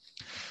show.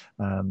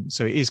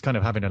 So it is kind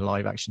of having a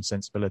live action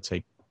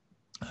sensibility.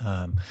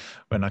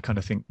 When I kind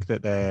of think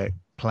that they're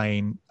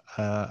playing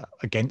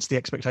against the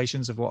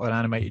expectations of what an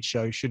animated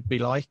show should be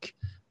like,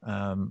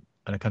 and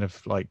a kind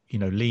of like, you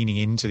know, leaning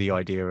into the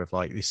idea of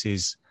like, this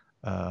is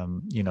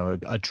you know,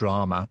 a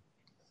drama,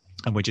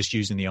 and we're just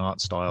using the art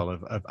style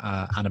of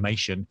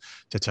animation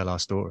to tell our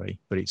story,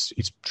 but it's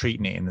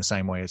treating it in the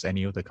same way as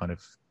any other kind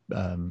of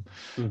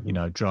you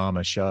know,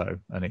 drama show,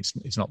 and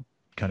it's not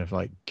kind of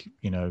like,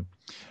 you know,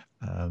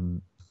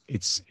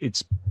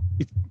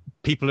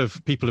 people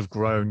have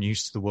grown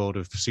used to the world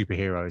of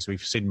superheroes.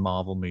 We've seen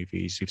Marvel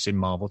movies, we've seen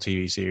Marvel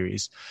TV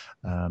series,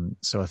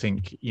 so I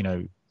think, you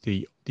know,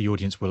 the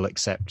audience will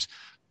accept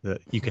that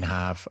you can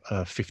have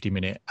a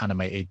 50-minute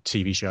animated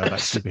TV show about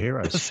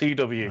superheroes.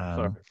 CW,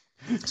 sorry.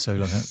 So,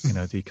 you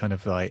know, the kind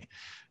of like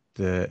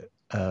the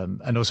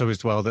and also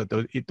as well that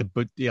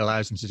it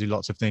allows them to do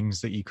lots of things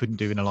that you couldn't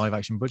do in a live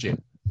action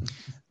budget.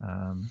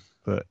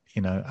 But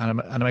you know,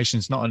 animation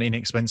is not an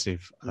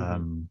inexpensive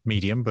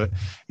medium, but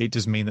it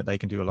does mean that they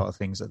can do a lot of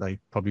things that they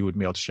probably wouldn't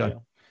be able to show. Yeah.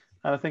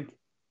 And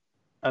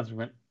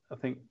I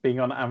think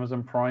being on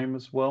Amazon Prime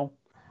as well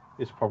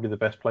is probably the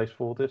best place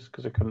for this,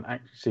 because I couldn't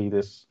actually see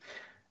this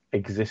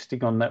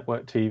existing on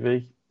network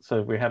TV.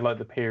 So we had like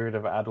the period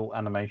of adult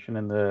animation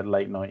in the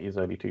late 90s,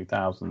 early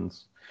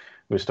 2000s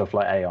with stuff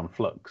like Aeon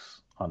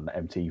Flux on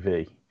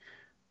MTV.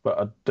 But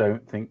I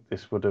don't think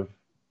this would have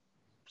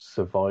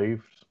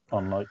survived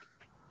on like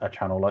a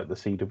channel like the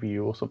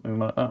CW or something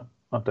like that.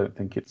 I don't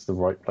think it's the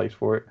right place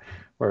for it.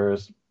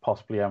 Whereas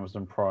possibly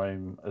Amazon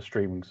Prime, a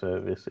streaming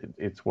service,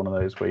 it's one of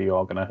those where you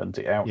are going to hunt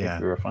it out if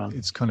you're a fan.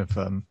 It's kind of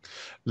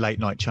late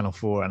night Channel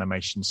 4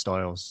 animation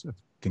styles of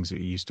things that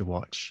you used to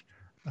watch.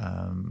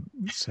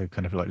 So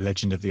kind of like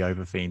Legend of the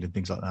Overfiend and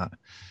things like that.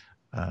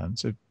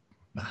 So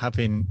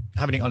having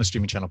it on a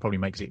streaming channel probably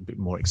makes it a bit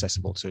more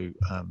accessible to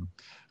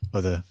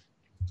other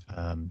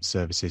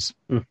services.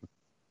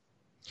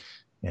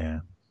 Yeah,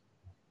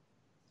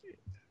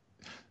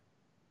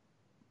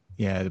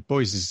 The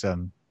Boys is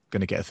going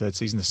to get a third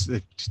season.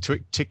 The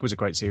Tick was a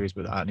great series,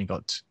 but that only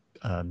got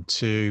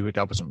 2.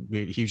 That wasn't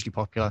really hugely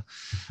popular.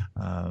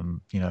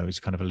 You know, it's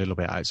kind of a little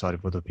bit outside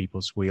of other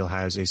people's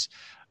wheelhouses.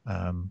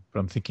 But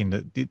I'm thinking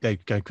that they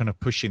go kind of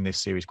pushing this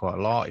series quite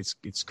a lot.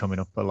 It's coming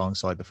up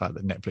alongside the fact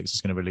that Netflix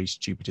is going to release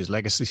Jupiter's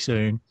Legacy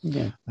soon.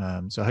 Yeah.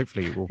 So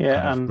hopefully it will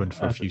kind of run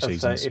for a few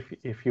seasons. Say,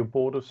 if you're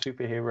bored of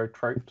superhero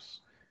tropes,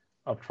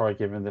 I'll try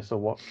giving this a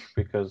watch,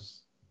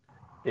 because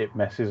it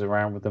messes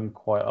around with them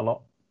quite a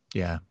lot.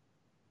 Yeah.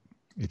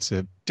 It's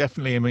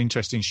definitely an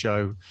interesting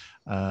show,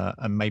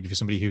 and maybe for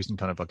somebody who isn't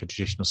kind of like a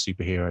traditional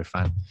superhero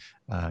fan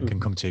can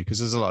come to, because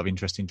there's a lot of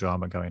interesting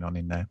drama going on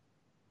in there.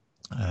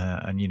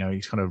 And you know,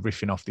 he's kind of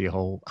riffing off the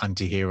whole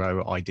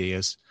anti-hero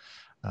ideas,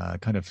 so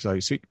it kind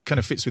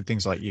of fits with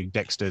things like your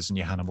Dexters and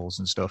your Hannibals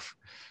and stuff.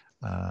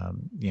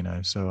 You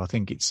know, so I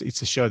think it's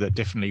a show that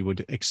definitely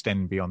would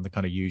extend beyond the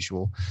kind of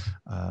usual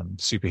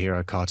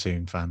superhero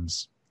cartoon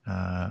fans.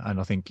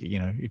 And I think, you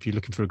know, if you're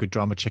looking for a good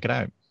drama, check it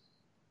out.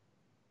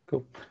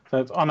 Cool. So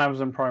it's on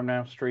Amazon Prime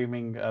now,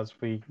 streaming as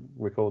we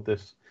record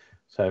this.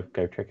 So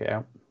go check it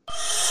out.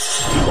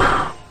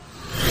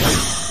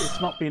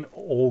 It's not been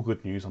all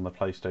good news on the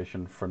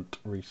PlayStation front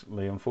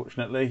recently,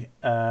 unfortunately.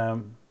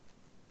 Rather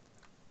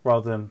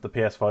than the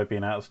PS5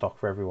 being out of stock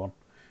for everyone,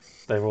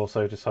 they've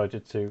also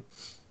decided to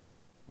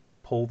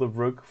pull the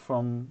rug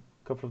from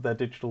a couple of their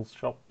digital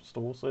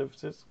store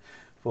services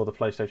for the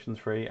PlayStation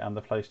 3 and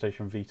the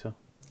PlayStation Vita.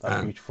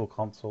 That beautiful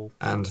console.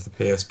 And the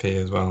PSP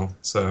as well.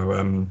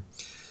 So,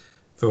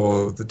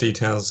 for the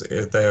details,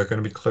 they are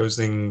going to be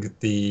closing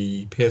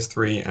the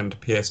PS3 and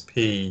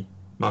PSP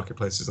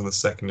marketplaces on the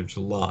 2nd of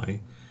July,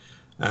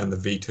 and the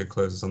Vita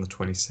closes on the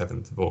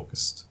 27th of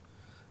August.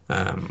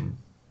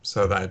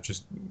 So that's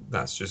just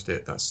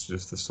it. That's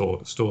just the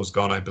store's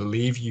gone. I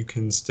believe you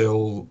can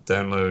still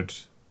download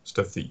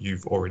stuff that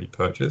you've already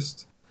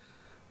purchased,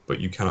 but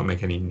you cannot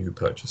make any new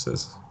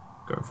purchases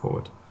going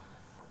forward.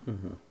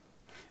 Mm-hmm.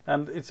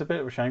 And it's a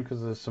bit of a shame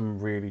because there's some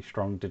really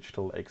strong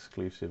digital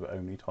exclusive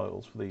only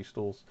titles for these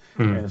stores,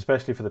 and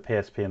especially for the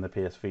PSP and the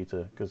PS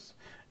Vita, because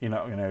you're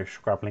not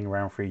scrabbling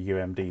around for a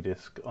UMD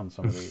disc on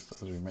some of these,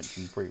 as we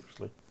mentioned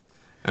previously.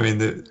 I mean,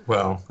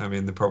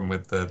 the problem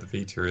with the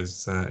Vita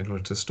is in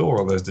order to store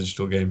all those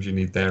digital games, you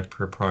need their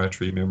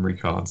proprietary memory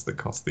cards that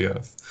cost the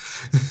earth.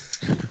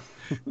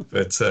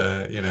 But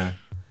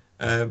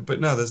but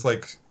no, there's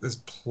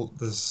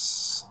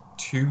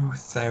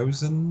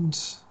 2,000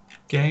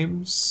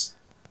 games.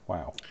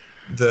 Wow.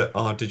 That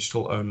are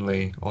digital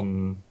only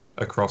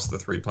across the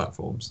 3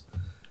 platforms.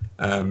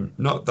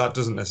 That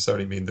doesn't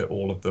necessarily mean that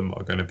all of them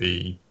are going to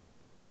be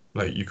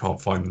like you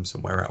can't find them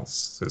somewhere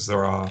else. Because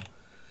there are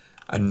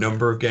a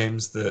number of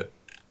games that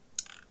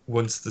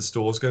once the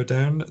stores go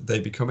down, they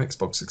become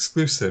Xbox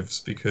exclusives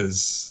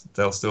because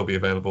they'll still be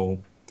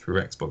available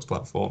through Xbox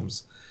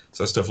platforms.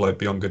 So stuff like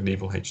Beyond Good and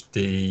Evil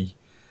HD,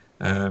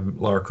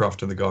 Lara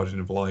Croft and the Guardian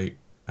of Light,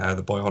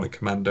 the Bionic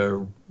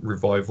Commando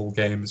revival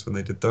games when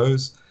they did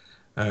those.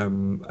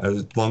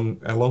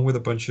 Along with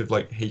a bunch of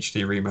like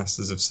HD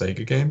remasters of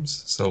Sega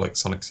games, so like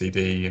Sonic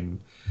CD and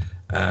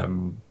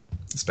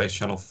Space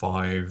Channel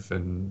 5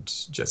 and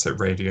Jet Set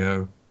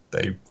Radio,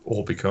 they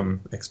all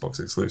become Xbox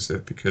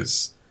exclusive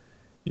because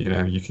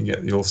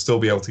you'll still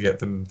be able to get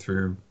them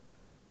through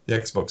the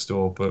Xbox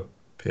store, but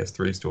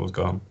PS3 store's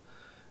gone.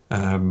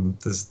 But then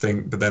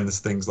there's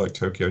things like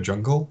Tokyo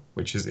Jungle,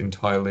 which is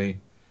entirely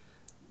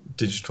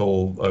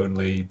digital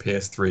only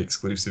PS3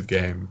 exclusive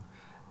game.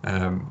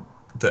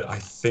 That I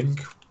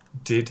think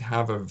did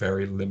have a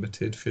very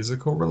limited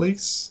physical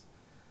release,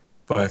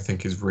 but I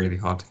think is really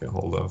hard to get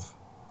hold of.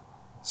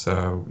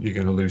 So you're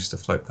going to lose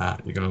stuff like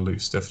that. You're going to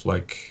lose stuff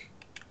like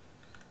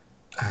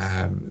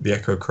the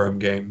Echo Chrome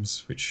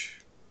games, which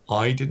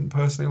I didn't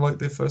personally like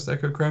the first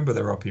Echo Chrome, but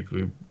there are people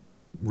who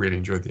really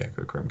enjoyed the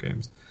Echo Chrome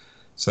games.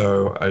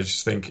 So I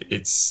just think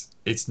it's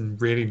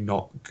really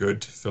not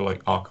good for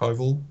like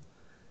archival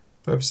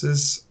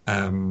purposes.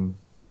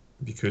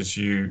 Because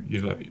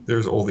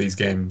there's all these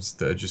games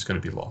that are just going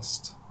to be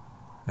lost,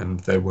 and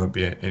there won't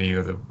be any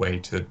other way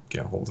to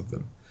get hold of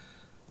them.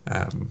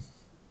 I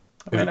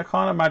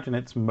can't imagine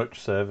it's much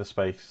server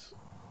space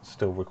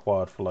still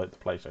required for like the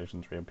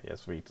PlayStation 3 and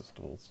PS Vita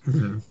stores,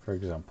 for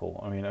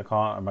example. I mean, I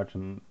can't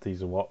imagine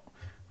these are 4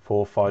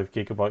 or 5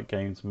 gigabyte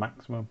games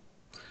maximum.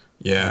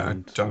 Yeah,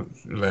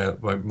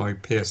 my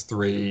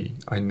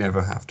PS3, I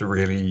never have to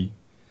really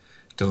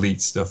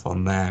delete stuff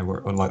on there,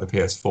 where unlike the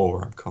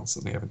PS4 I'm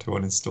constantly having to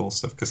uninstall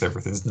stuff because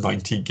everything's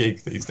 90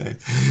 gig these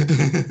days.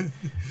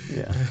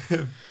 Yeah.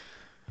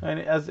 And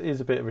it is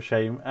a bit of a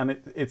shame, and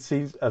it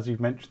seems, as you've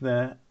mentioned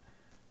there,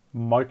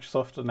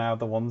 Microsoft are now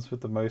the ones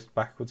with the most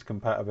backwards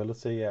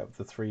compatibility out of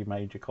the 3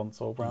 major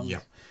console brands.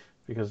 Yep.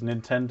 Because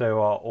Nintendo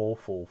are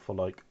awful for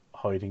like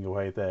hiding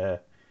away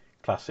their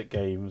classic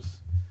games.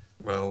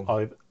 Well,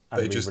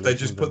 they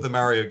just put the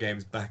Mario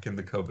games back in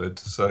the cupboard,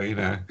 so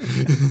Yeah,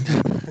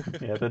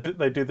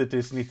 they do the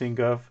Disney thing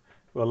of,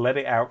 we'll let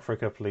it out for a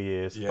couple of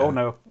years. Yeah. Oh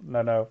no,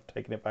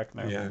 taking it back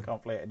now. Yeah. We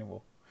can't play it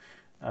anymore.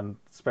 And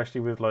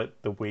especially with like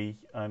the Wii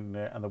and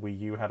the Wii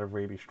U had a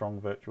really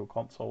strong virtual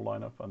console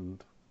lineup,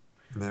 and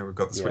now we've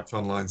got the Switch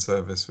Online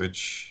service,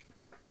 which,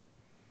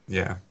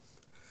 it's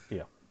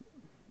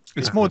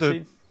more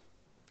I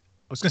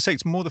was going to say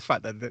it's more the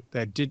fact that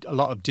there did a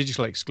lot of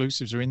digital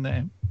exclusives are in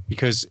there,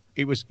 because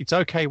it's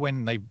okay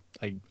when they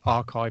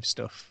archive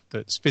stuff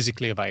that's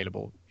physically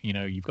available.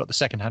 You've got the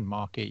secondhand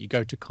market. You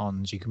go to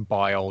cons, you can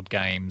buy old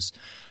games.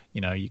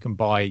 You can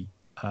buy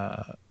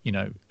at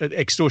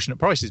extortionate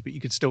prices, but you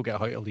could still get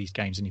all these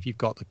games. And if you've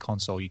got the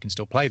console, you can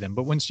still play them.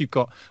 But once you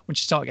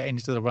start getting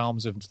into the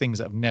realms of things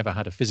that have never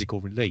had a physical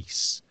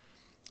release,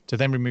 to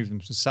then remove them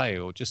from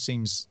sale just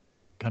seems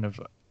kind of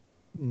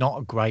not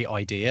a great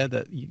idea.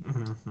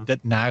 That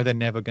now they're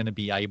never going to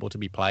be able to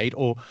be played,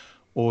 or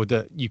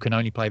that you can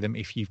only play them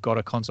if you've got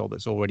a console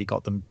that's already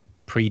got them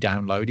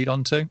pre-downloaded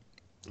onto,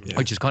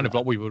 which is kind of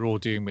what we were all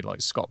doing with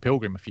like Scott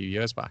Pilgrim a few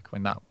years back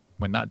when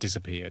that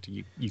disappeared.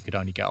 You could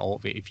only get all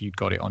of it if you'd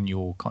got it on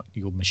your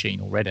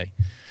machine already.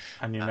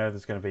 And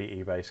there's going to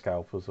be eBay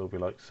scalpers who'll be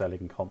like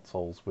selling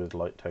consoles with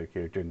like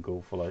Tokyo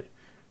Jungle for like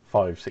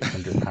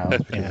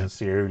 £500-600 because it's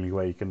the only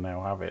way you can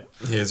now have it.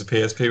 Here's a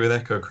PSP with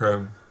Echo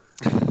Chrome.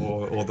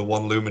 or the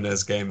one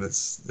Lumines game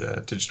that's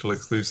digital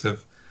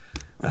exclusive.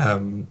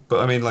 But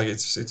I mean, like,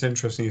 it's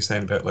interesting you're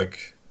saying about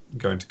like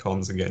going to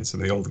cons and getting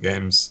some of the older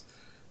games.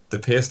 The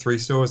PS3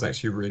 store is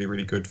actually really,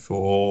 really good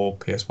for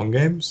PS1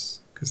 games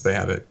because they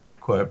had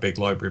quite a big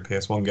library of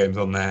PS1 games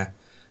on there,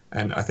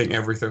 and I think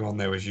everything on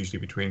there was usually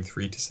between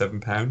 £3 to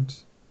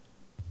 £7,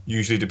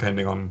 usually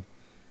depending on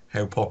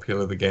how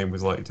popular the game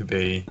was likely to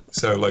be.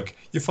 So, like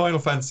your Final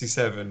Fantasy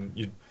VII,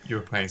 you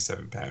were paying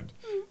 £7,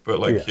 but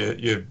like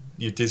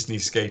your Disney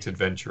Skate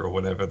Adventure or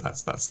whatever,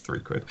 that's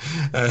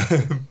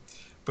 £3.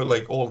 But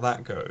like all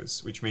that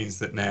goes, which means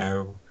that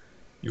now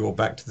you're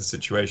back to the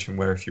situation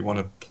where if you want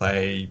to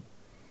play.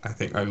 I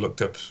think I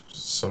looked up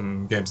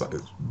some games like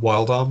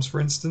Wild Arms, for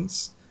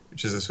instance,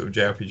 which is a sort of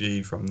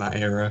JRPG from that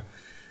era,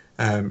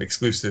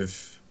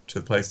 exclusive to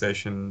the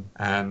PlayStation,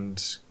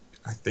 and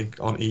I think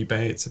on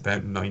eBay it's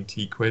about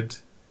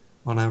 £90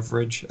 on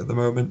average at the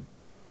moment,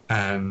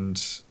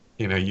 and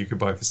you can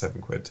buy it for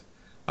 £7.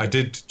 I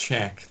did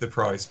check the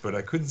price, but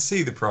I couldn't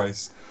see the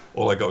price.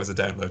 All I got was a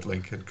download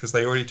link, and because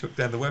they already took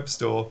down the web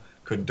store,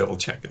 couldn't double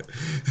check it.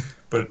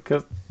 But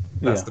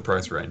that's the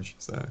price range.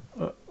 So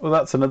well,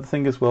 that's another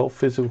thing as well.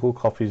 Physical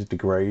copies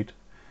degrade,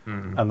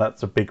 and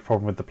that's a big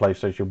problem with the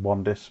PlayStation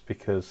 1 discs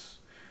because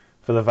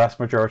for the vast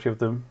majority of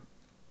them,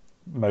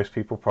 most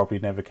people probably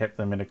never kept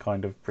them in a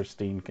kind of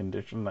pristine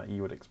condition that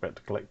you would expect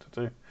a collector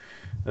to,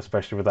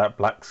 especially with that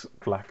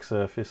black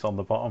surface on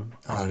the bottom.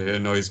 It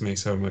annoys me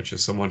so much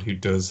as someone who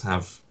does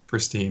have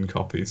pristine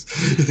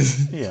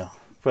copies. Yeah,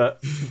 but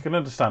you can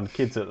understand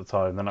kids at the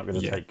time, they're not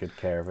going to take good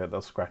care of it.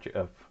 They'll scratch it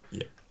up.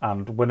 Yeah.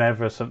 And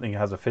whenever something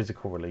has a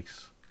physical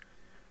release,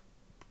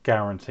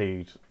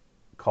 guaranteed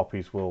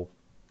copies will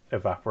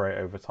evaporate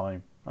over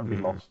time and be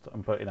lost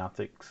and put in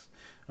attics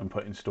and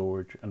put in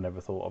storage and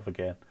never thought of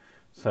again.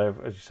 So,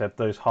 as you said,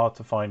 those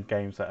hard-to-find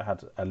games that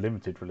had a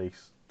limited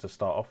release to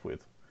start off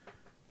with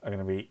are going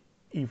to be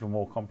even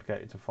more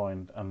complicated to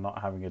find, and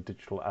not having a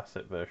digital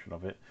asset version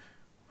of it,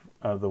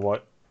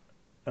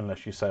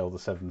 unless you sail the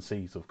Seven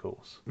Seas, of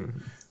course.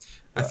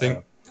 I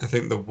think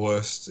the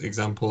worst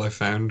example I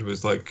found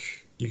was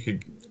like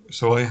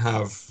So I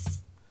have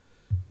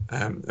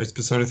it's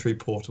Persona 3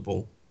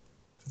 Portable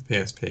for the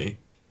PSP,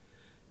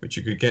 which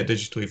you could get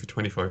digitally for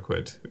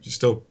 £25, which is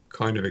still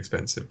kind of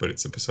expensive, but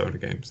it's a Persona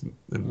game,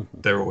 and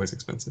they're always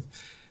expensive.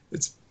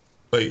 It's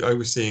like I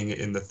was seeing it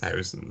in the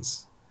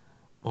thousands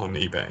on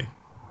eBay,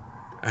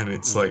 and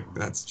it's like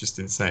that's just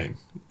insane.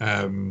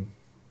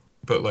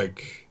 But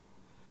like,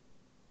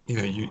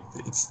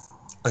 it's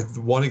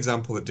one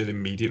example that did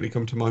immediately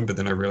come to mind, but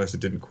then I realized it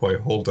didn't quite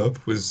hold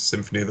up was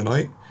Symphony of the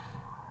Night,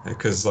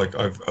 because like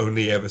I've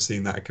only ever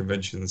seen that at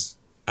conventions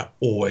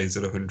always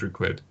at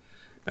 £100.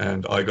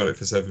 And I got it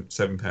for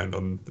 £7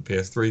 on the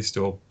PS3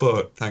 store,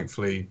 but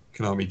thankfully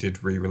Konami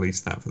did re-release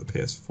that for the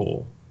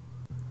PS4,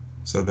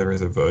 so there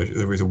is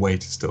a way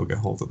to still get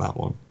hold of that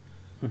one.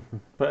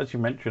 But as you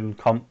mentioned,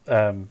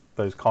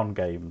 those con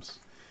games,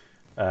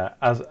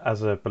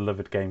 as a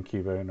beloved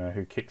GameCube owner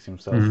who kicks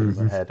himself in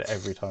the head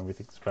every time he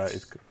thinks about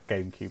his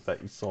GameCube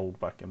that he sold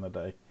back in the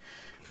day,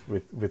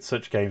 with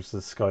such games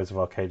as Skies of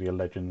Arcadia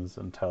Legends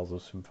and Tales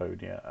of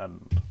Symphonia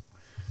and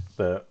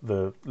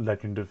the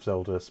Legend of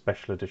Zelda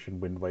Special Edition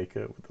Wind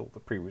Waker with all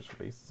the previous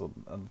releases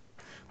and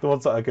the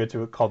ones that I go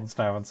to at cons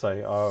now and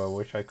say, oh, I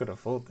wish I could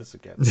afford this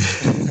again.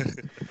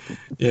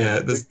 Yeah,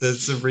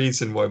 there's a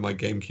reason why my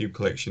GameCube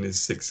collection is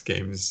 6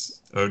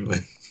 games only.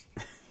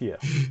 Yeah,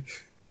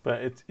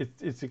 but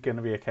it's going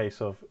to be a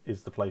case of,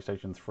 is the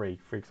PlayStation 3,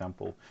 for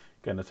example,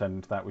 going to turn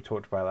into that? We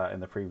talked about that in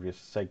the previous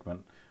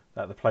segment,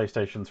 that the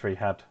PlayStation 3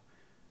 had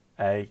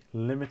a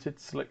limited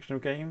selection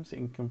of games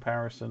in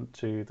comparison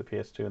to the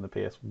PS2 and the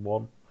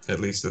PS1. At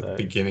least at the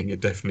beginning, it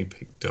definitely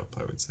picked up,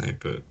 I would say,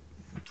 but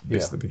at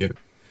least at the beginning.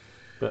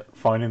 But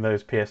finding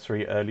those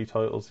PS3 early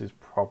titles is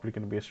probably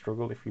going to be a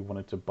struggle if you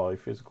wanted to buy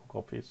physical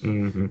copies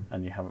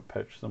and you haven't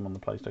purchased them on the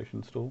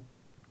PlayStation Store.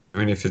 I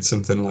mean, if it's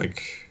something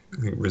like,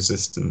 I think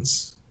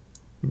Resistance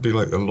would be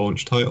like the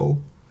launch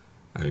title.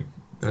 I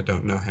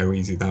don't know how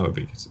easy that would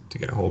be to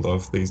get hold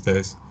of these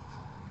days.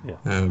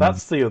 Yeah,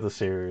 that's the other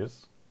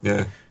series.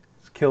 Yeah.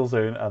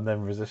 Killzone and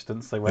then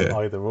Resistance, they went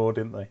either or,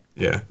 didn't they?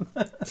 Yeah.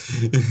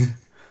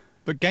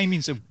 But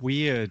gaming's a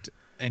weird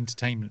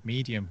entertainment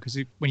medium, because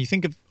when you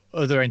think of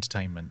other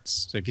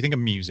entertainments, so if you think of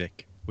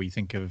music, or you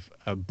think of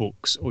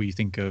books, or you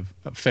think of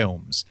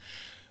films,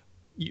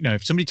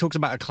 if somebody talks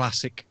about a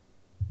classic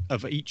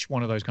of each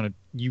one of those kind of,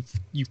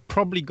 you've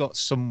probably got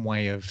some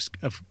way of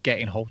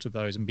getting hold of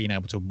those and being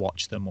able to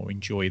watch them or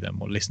enjoy them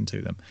or listen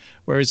to them.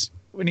 Whereas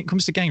when it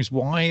comes to games,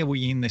 why are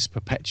we in this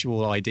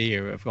perpetual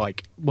idea of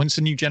like, once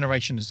a new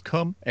generation has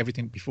come,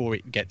 everything before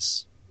it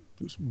gets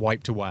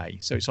wiped away?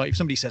 So it's like if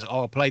somebody says,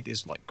 oh, I played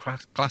this like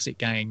classic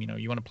game,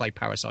 you want to play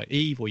Parasite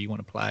Eve, or you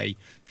want to play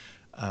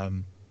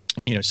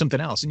something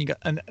else,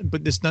 and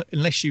but there's no,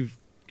 unless you've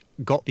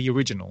got the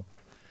original,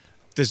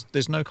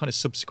 there's no kind of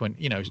subsequent,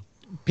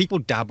 people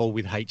dabble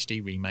with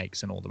HD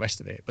remakes and all the rest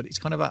of it, but it's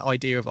kind of that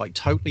idea of like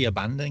totally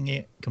abandoning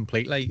it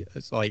completely.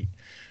 It's like,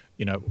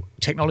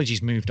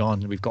 technology's moved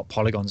on. We've got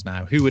polygons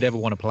now. Who would ever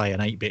want to play an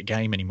 8-bit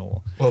game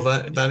anymore? Well,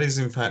 that is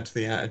in fact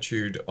the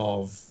attitude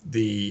of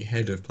the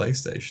head of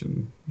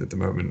PlayStation at the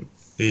moment.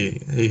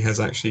 He has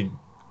actually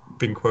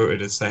been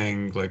quoted as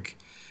saying, like,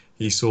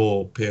 he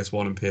saw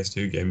PS1 and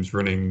PS2 games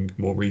running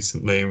more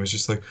recently and was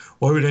just like,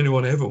 why would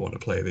anyone ever want to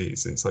play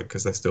these? And it's like,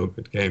 because they're still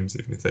good games,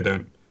 even if they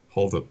don't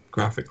hold up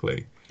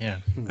graphically. Yeah.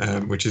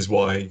 Which is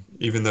why,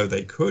 even though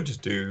they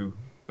could do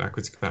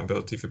backwards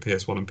compatibility for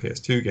PS1 and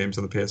PS2 games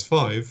on the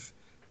PS5,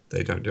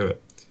 they don't do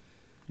it.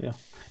 Yeah.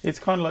 It's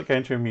kind of like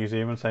going to a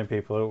museum and saying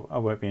people, I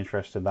won't be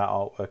interested in that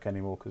artwork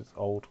anymore because it's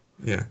old.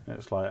 Yeah.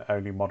 It's like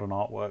only modern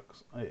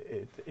artworks.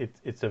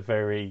 It's a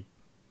very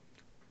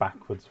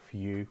backwards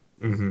view,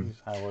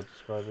 is how I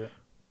describe it.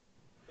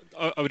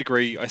 I would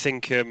agree. I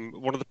think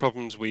one of the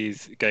problems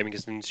with gaming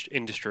as an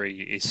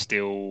industry is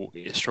still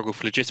a struggle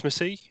for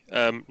legitimacy.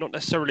 Not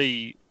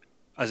necessarily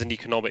as an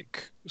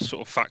economic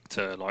sort of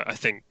factor. Like, I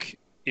think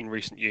in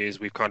recent years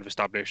we've kind of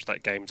established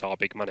that games are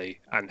big money,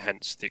 and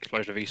hence the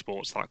explosion of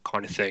esports, that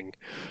kind of thing.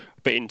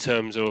 But in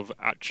terms of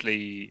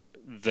actually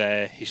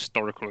their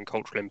historical and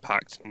cultural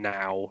impact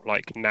now,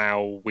 like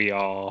now we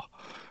are,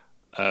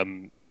 a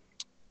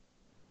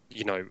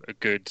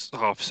good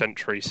half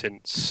century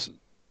since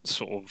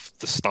sort of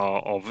the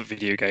start of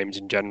video games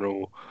in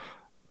general.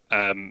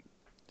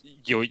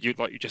 You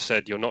like you just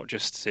said, you're not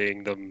just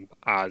seeing them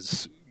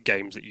as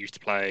games that you used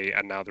to play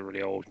and now they're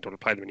really old and don't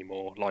want to play them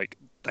anymore. Like,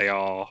 they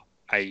are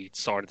a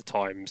sign of the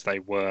times. They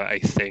were a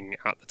thing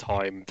at the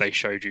time. They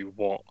showed you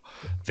what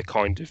the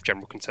kind of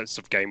general consensus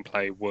of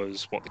gameplay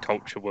was, what the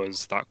culture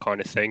was, that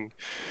kind of thing.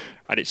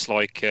 And it's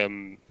like,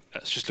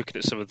 it's just looking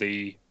at some of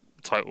the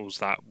titles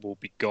that will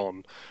be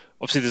gone.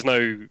 Obviously,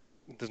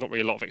 there's not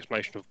really a lot of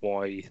explanation of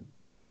why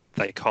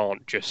they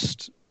can't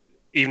just,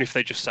 even if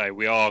they just say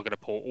we are going to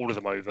port all of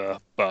them over,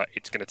 but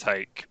it's going to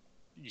take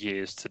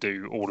years to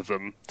do all of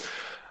them.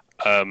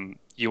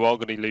 You are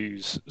going to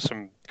lose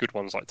some good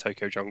ones like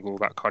Tokyo Jungle,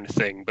 that kind of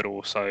thing, but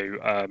also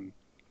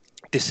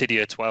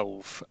Dissidia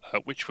 12,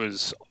 which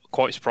was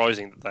quite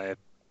surprising that they're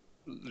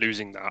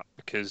losing that,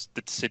 because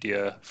the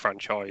Dissidia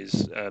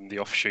franchise, the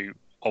offshoot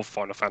of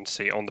Final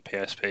Fantasy on the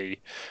PSP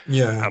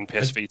and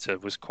PS Vita,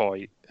 was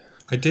quite...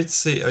 I did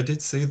see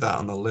that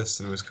on the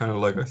list, and it was kind of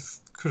like, I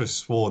could have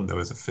sworn there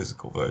was a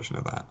physical version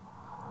of that.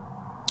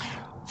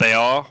 They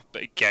are,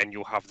 but again,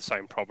 you'll have the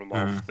same problem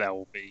of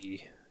they'll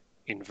be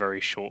in very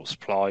short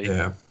supply.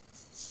 Yeah.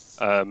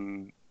 I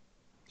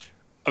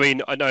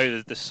mean, I know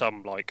that there's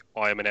some, like,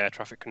 I am an air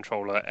traffic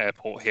controller,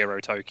 Airport Hero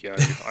Tokyo.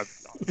 I'm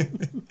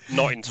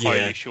not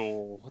entirely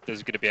sure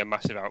there's going to be a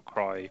massive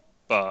outcry,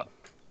 but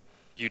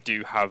you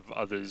do have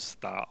others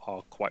that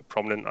are quite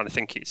prominent, and I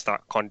think it's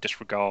that kind of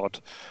disregard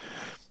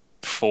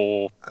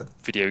for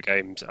video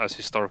games as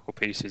historical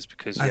pieces,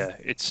 because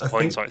it's a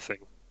hindsight thing.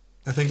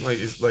 I think, like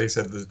you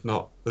said,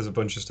 there's a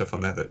bunch of stuff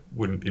on there that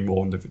wouldn't be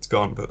mourned if it's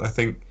gone. But I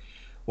think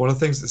one of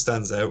the things that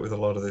stands out with a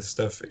lot of this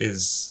stuff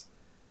is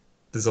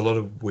there's a lot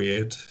of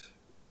weird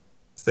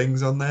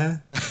things on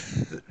there,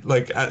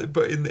 like,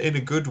 but in a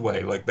good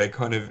way. Like, they're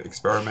kind of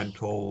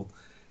experimental,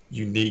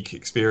 unique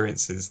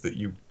experiences that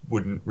you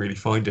wouldn't really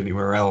find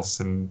anywhere else,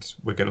 and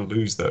we're going to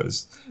lose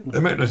those. They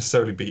might not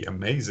necessarily be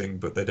amazing,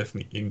 but they're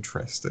definitely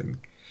interesting.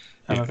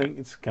 And I think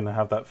it's going to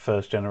have that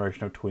first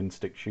generation of twin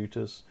stick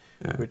shooters,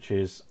 which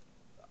is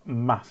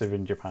massive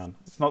in Japan.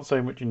 It's not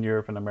so much in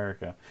Europe and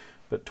America,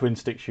 but twin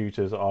stick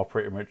shooters are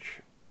pretty much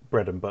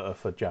bread and butter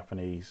for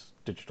Japanese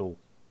digital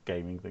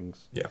gaming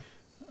things. Yeah.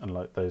 And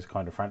like those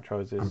kind of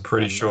franchises. I'm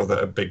pretty sure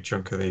that a big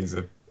chunk of these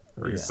are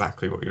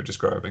exactly what you're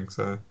describing.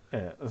 So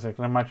yeah, so I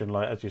can imagine,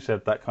 like, as you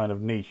said, that kind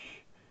of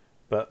niche,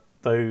 but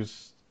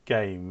those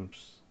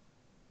games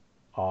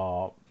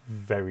are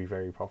very,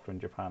 very popular in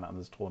Japan, and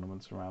there's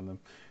tournaments around them.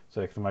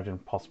 So I can imagine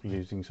possibly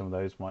losing some of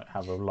those might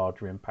have a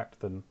larger impact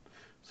than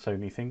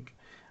Sony think.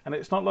 And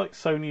it's not like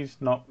Sony's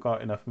not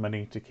got enough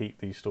money to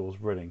keep these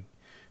stores running.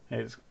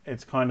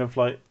 It's kind of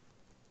like,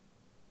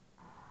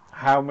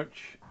 how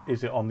much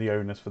is it on the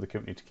onus for the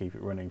company to keep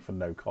it running for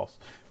no cost,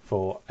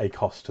 for a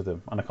cost to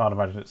them? And I can't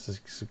imagine it's a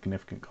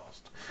significant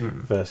cost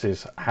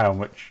versus how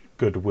much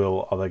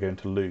goodwill are they going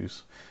to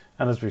lose.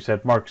 And as we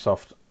said,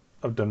 Microsoft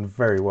have done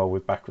very well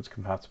with backwards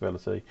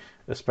compatibility,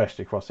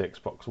 especially across the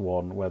Xbox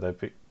One, where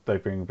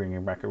they've been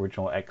bringing back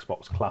original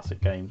Xbox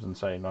classic games and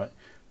saying, like,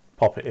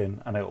 pop it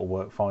in and it'll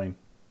work fine.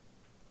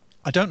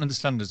 I don't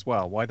understand as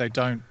well why they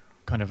don't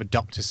kind of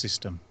adopt a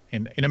system.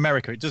 In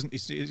America, it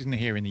isn't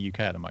here in the UK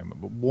at the moment,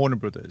 but Warner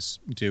Brothers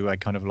do a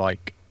kind of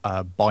like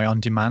buy on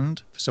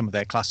demand for some of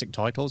their classic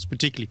titles,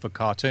 particularly for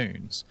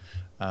cartoons,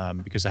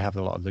 because they have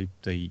a lot of the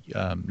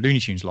Looney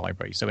Tunes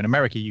library. So in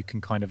America, you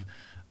can kind of,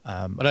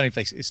 I don't know if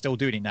they're still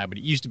doing it now, but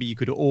it used to be you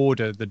could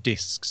order the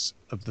discs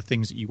of the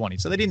things that you wanted.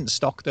 So they didn't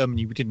stock them and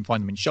you didn't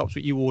find them in shops,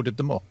 but you ordered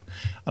them up.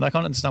 And I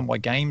can't understand why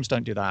games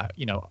don't do that.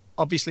 You know,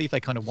 obviously if they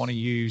kind of want to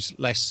use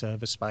less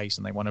server space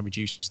and they want to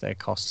reduce their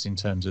costs in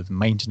terms of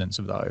maintenance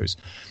of those,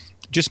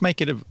 just make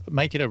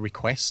it a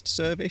request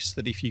service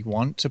that if you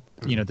want to,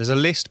 you know, there's a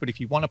list, but if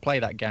you want to play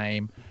that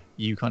game,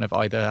 you kind of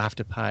either have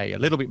to pay a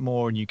little bit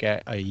more and you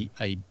get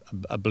a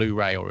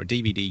Blu-ray or a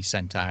DVD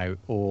sent out,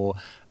 or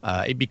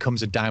it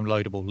becomes a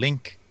downloadable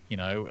link. You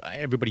know,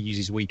 everybody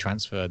uses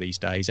WeTransfer these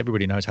days.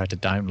 Everybody knows how to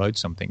download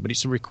something, but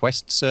it's a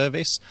request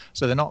service,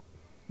 so they're not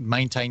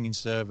maintaining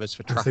servers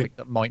for traffic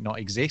that might not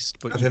exist,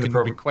 but you can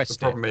request it.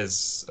 The problem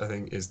is, I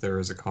think, is there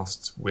is a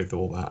cost with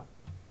all that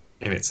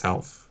in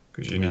itself,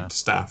 because you need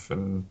staff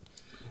and,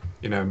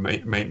 you know,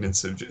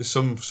 maintenance of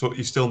some sort.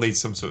 You still need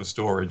some sort of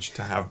storage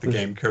to have the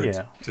game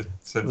code.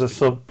 There's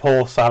some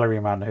poor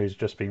salaryman who's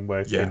just been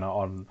working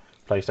on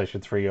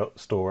PlayStation 3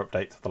 store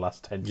updates for the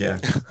last 10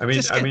 years.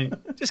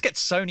 Just get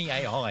Sony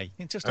AI.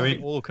 It's just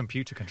all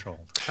computer controlled.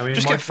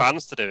 Just get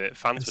fans to do it.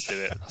 Fans would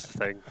do it. That's the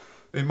thing.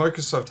 I mean,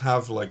 Microsoft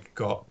have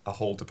got a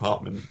whole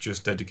department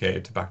just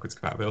dedicated to backwards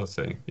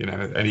compatibility. You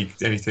know,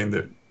 anything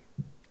that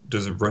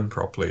doesn't run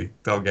properly,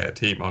 they'll get a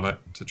team on it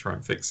to try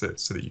and fix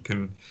it, so that you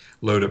can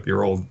load up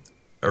your old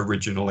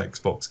original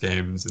Xbox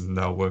games and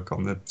they'll work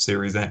on the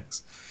Series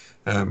X.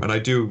 And I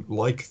do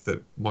like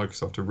that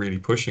Microsoft are really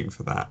pushing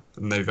for that,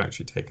 and they've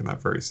actually taken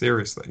that very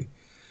seriously.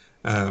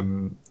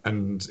 And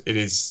it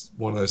is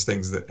one of those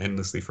things that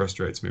endlessly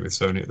frustrates me with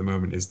Sony at the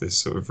moment, is this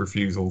sort of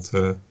refusal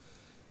to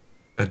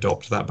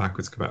adopt that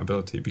backwards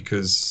compatibility,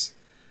 because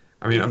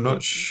I mean, I'm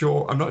not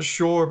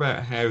sure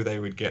about how they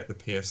would get the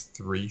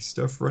PS3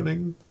 stuff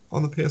running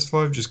on the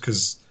PS5, just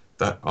because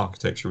that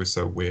architecture was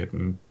so weird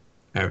and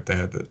out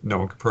there that no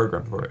one could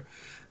program for it.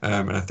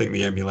 And I think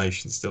the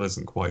emulation still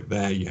isn't quite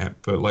there yet.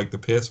 But like the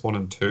PS1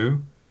 and 2,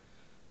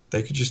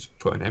 they could just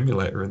put an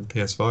emulator in the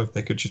PS5.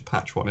 They could just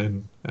patch one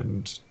in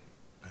and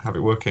have it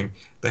working.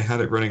 They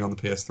had it running on the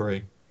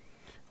PS3.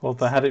 Well,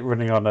 they had it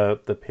running on the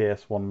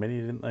PS1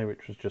 Mini, didn't they?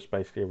 Which was just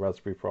basically a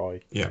Raspberry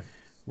Pi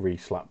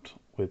re-slapped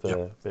with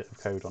a bit of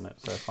code on it.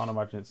 So I can't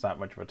imagine it's that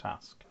much of a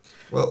task.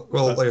 Well,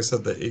 like I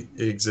said, that it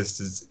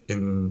existed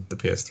in the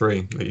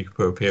PS3. Like you could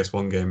put a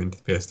PS1 game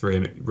into the PS3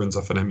 and it runs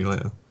off an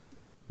emulator,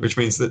 which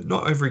means that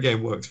not every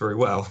game works very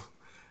well.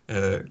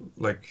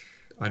 Like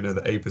I know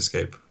that Ape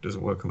Escape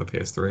doesn't work on the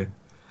PS3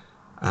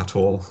 at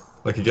all.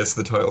 Like it gets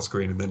to the title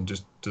screen and then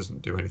just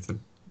doesn't do anything.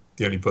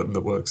 The only button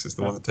that works is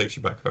the one that takes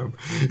you back home.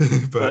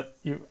 but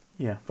you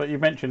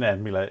mentioned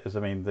emulators. I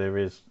mean, there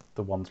is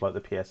the ones like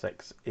the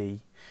PSXE,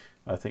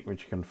 I think,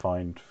 which you can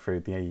find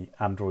through the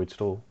Android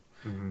store,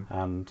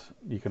 and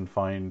you can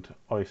find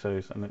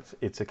ISOs, and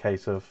it's a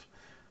case of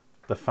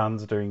the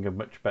fans doing a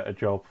much better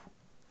job.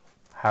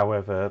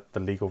 However,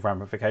 the legal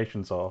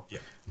ramifications are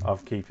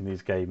of keeping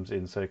these games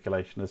in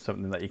circulation as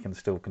something that you can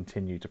still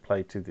continue to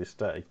play to this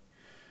day,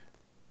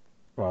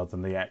 rather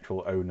than the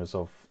actual owners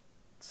of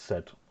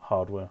said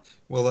hardware.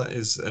 Well, that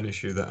is an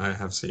issue that I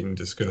have seen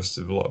discussed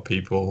with a lot of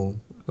people.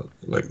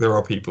 Like, there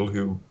are people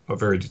who are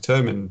very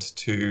determined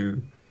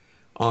to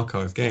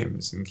archive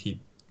games and keep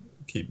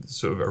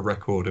sort of a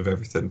record of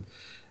everything,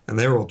 and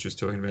they're all just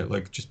talking about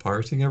like just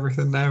pirating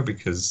everything now,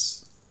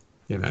 because,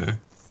 you know,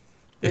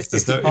 if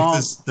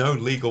there's no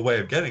legal way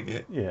of getting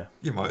it,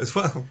 you might as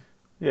well.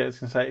 Yeah, it's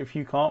gonna say, if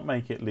you can't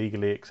make it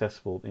legally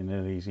accessible in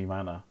an easy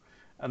manner,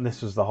 and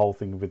this was the whole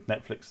thing with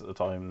Netflix at the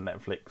time.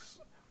 Netflix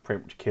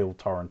pretty much killed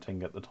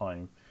torrenting at the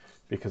time,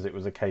 because it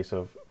was a case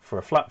of, for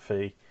a flat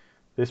fee,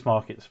 this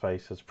market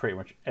space has pretty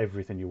much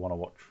everything you want to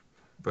watch.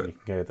 But you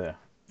can go there.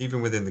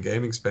 Even within the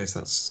gaming space,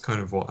 that's kind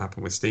of what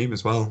happened with Steam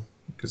as well,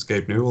 because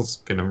Gabe Newell's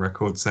been on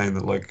record saying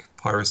that like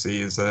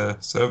piracy is a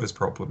service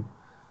problem.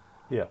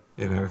 Yeah.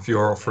 You know, if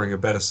you're offering a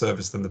better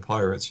service than the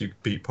pirates, you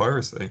beat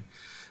piracy.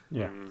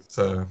 Yeah.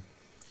 So.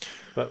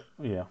 But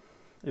yeah,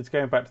 it's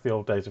going back to the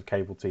old days of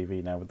cable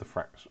TV now, with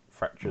the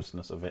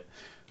fractiousness of it.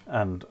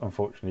 And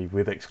unfortunately,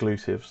 with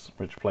exclusives,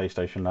 which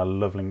PlayStation are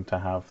loving to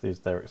have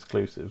their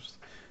exclusives,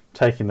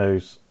 taking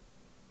those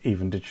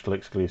even digital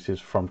exclusives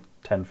from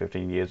 10,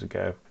 15 years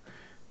ago,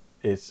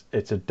 it's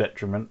a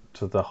detriment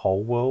to the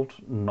whole world,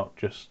 not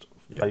just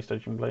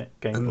PlayStation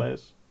game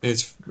players.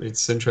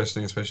 It's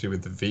interesting, especially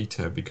with the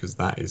Vita, because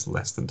that is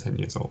less than 10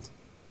 years old.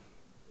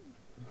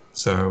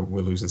 So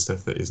we're losing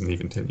stuff that isn't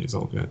even 10 years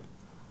old yet.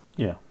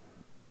 Yeah,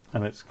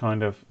 and it's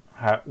kind of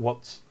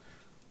what's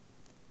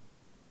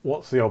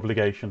the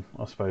obligation,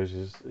 I suppose,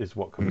 is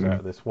what comes out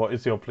of this. What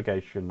is the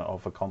obligation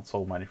of a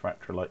console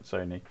manufacturer like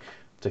Sony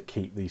to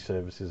keep these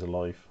services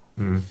alive?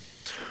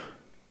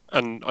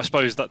 And I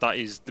suppose that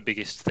is the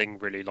biggest thing,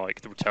 really,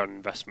 like the return on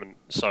investment.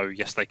 So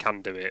yes, they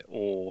can do it,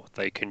 or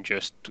they can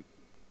just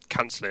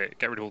cancel it,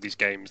 get rid of all these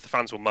games. The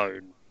fans will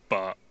moan,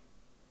 but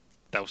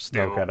they'll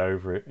get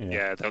over it.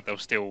 Yeah, they'll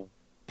still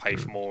pay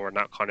for more and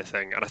that kind of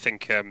thing. And I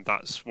think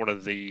that's one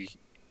of the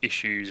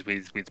issues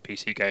with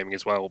PC gaming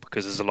as well,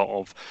 because there's a lot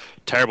of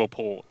terrible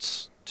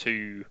ports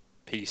to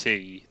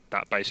PC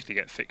that basically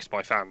get fixed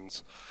by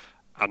fans,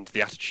 and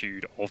the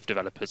attitude of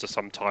developers are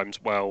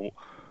sometimes, well,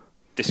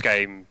 this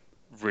game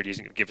really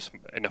isn't going to give us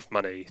enough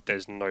money,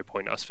 there's no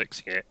point in us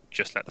fixing it,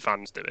 just let the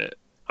fans do it.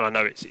 And I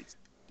know it's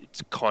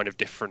kind of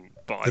different,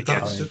 but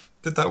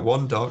did that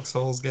one Dark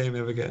Souls game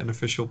ever get an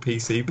official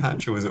PC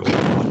patch, or was it all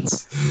at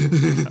once?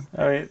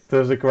 I mean, there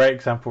was a great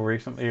example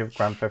recently of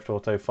Grand Theft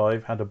Auto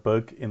 5 had a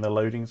bug in the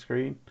loading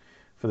screen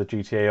for the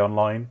GTA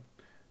Online,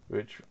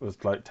 which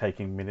was like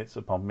taking minutes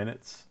upon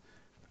minutes,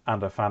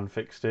 and a fan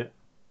fixed it,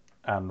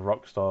 and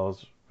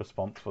Rockstar's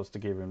response was to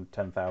give him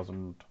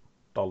 $10,000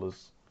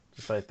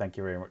 to say thank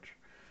you very much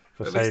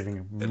for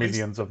saving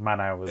millions of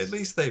man hours. At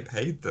least they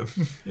paid them,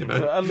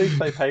 Well, at least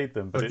they paid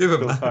them, but it's still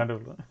kind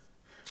of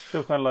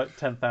like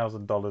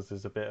 $10,000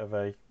 is a bit of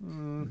a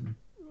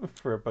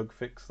for a bug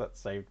fix that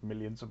saved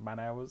millions of man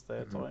hours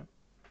their time.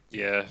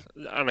 Yeah,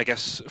 and I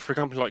guess for a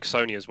company like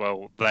Sony as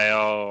well, they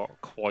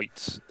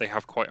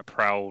have quite a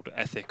proud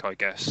ethic, I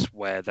guess,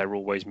 where they're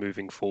always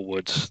moving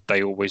forward.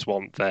 They always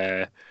want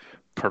their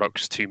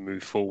products to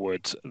move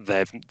forward.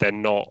 They're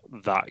not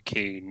that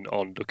keen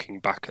on looking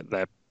back at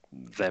their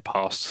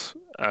past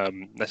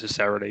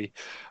necessarily.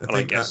 I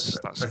think that's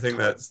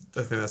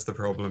the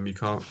problem. You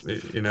can't,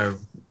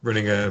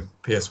 running a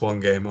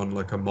PS1 game on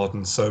like a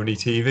modern Sony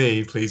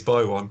TV. Please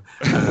buy one.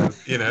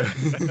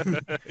 Exactly.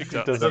 It's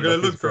not going to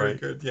look very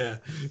good. Yeah.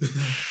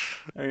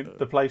 I mean,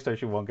 the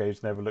PlayStation 1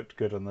 games never looked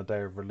good on the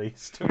day of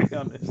release, to be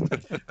honest.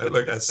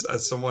 Look,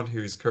 as someone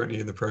who's currently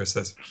in the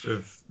process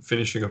of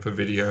finishing up a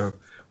video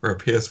where a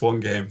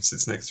PS1 game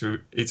sits next to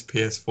its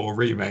PS4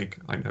 remake,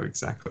 I know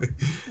exactly.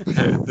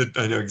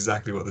 I know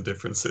exactly what the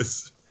difference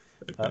is.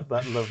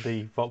 That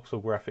lovely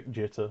voxel graphic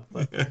jitter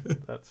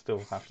that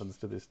still happens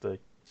to this day.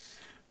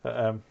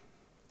 But,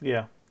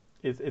 yeah,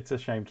 it's a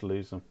shame to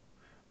lose them.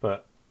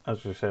 But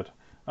as we said,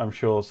 I'm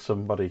sure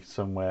somebody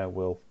somewhere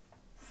will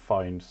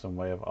find some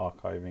way of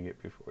archiving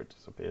it before it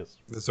disappears.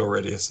 There's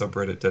already a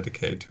subreddit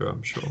dedicated to it,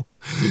 I'm sure.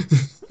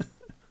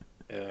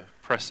 Yeah,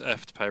 press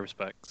F to pay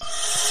respects.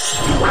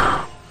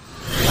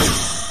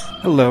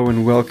 Hello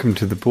and welcome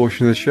to the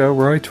portion of the show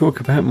where I talk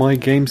about my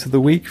games of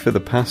the week for the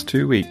past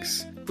 2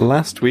 weeks.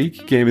 Last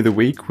week, Game of the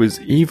Week was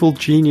Evil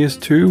Genius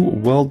 2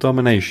 World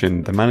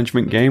Domination, the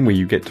management game where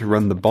you get to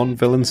run the Bond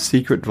villain's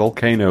secret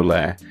volcano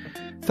lair.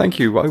 Thank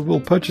you, I will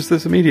purchase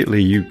this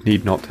immediately, you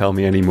need not tell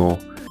me anymore.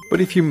 But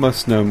if you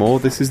must know more,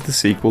 this is the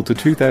sequel to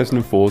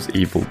 2004's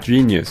Evil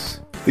Genius.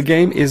 The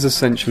game is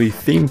essentially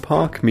Theme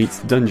Park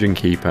meets Dungeon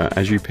Keeper,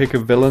 as you pick a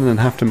villain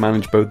and have to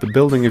manage both the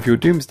building of your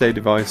Doomsday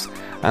device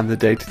and the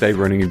day-to-day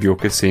running of your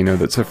casino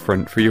that's a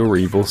front for your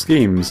evil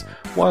schemes,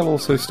 while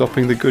also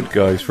stopping the good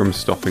guys from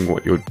stopping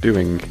what you're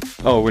doing.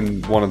 Oh,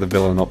 and one of the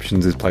villain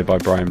options is played by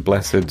Brian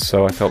Blessed,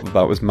 so I felt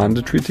that was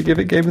mandatory to give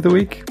it Game of the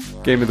Week.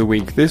 Game of the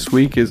Week this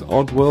week is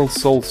Oddworld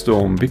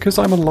Soulstorm, because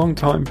I'm a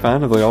long-time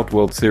fan of the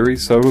Oddworld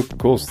series, so of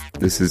course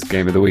this is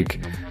Game of the Week.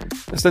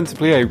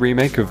 Ostensibly a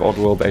remake of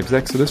Oddworld Abe's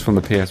Exodus from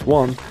the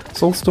PS1,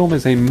 Soulstorm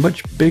is a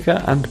much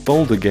bigger and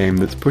bolder game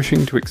that's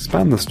pushing to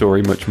expand the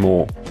story much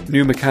more.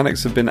 New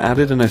mechanics have been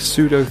added and a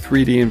pseudo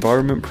 3D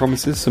environment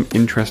promises some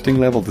interesting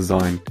level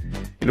design.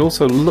 It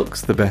also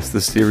looks the best the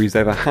series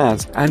ever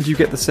has, and you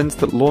get the sense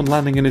that Lorne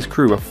Lanning and his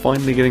crew are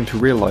finally getting to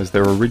realise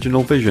their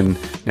original vision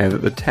now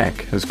that the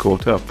tech has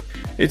caught up.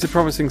 It's a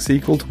promising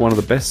sequel to one of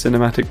the best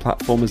cinematic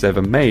platformers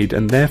ever made,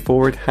 and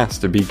therefore it has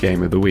to be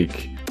Game of the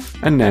Week.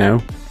 And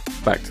now,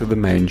 back to the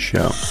main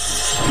show.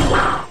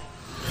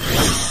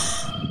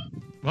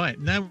 Right,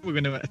 now we're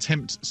going to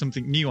attempt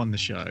something new on the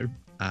show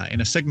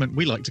in a segment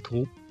we like to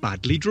call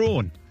Badly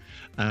Drawn.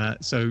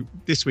 So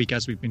this week,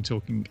 as we've been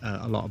talking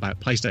a lot about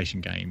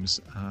PlayStation games,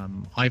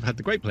 I've had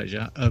the great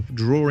pleasure of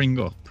drawing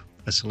up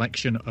a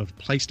selection of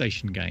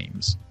PlayStation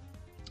games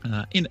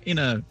in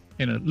a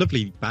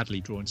lovely badly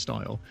drawn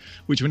style,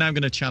 which we're now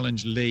going to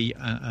challenge Lee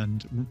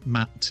and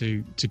Matt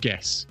to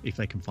guess if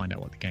they can find out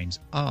what the games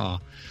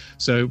are.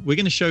 So we're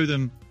going to show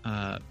them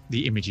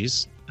the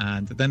images,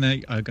 and then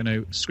they are going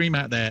to scream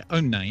out their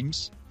own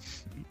names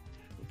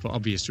for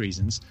obvious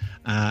reasons,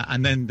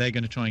 and then they're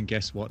going to try and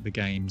guess what the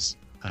games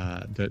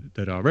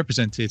that are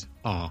represented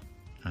are.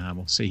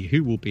 We'll see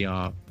who will be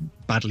our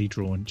badly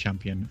drawn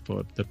champion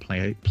for the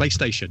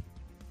PlayStation.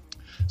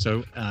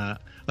 So I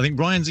think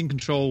Ryan's in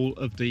control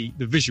of the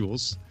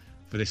visuals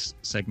for this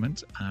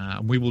segment,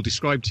 and we will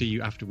describe to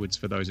you afterwards,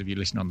 for those of you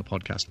listening on the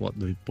podcast, what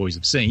the boys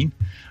have seen.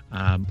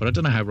 But I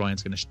don't know how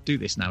Ryan's going to do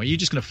this now. Are you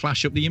just going to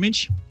flash up the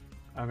image?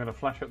 I'm going to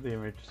flash up the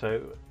image,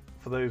 so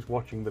for those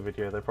watching the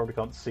video, they probably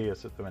can't see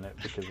us at the minute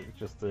because it's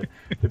just the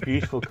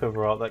beautiful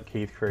cover art that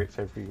Keith creates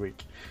every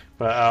week.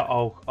 But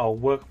I'll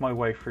work my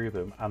way through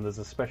them, and there's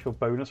a special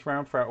bonus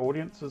round for our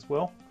audience as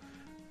well,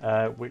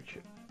 which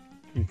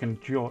you can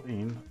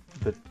join,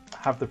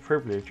 have the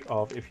privilege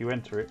of, if you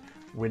enter it,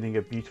 winning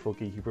a beautiful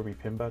Geeky Brummy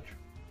pin badge.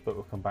 But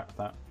we'll come back to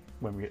that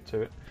when we get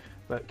to it.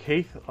 But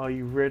Keith, are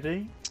you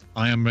ready?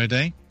 I am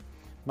ready.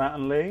 Matt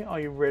and Lee, are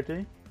you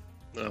ready?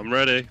 I'm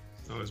ready.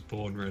 I was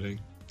born ready.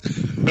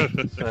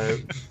 So,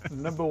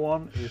 number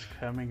one is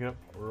coming up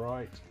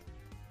right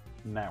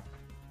now.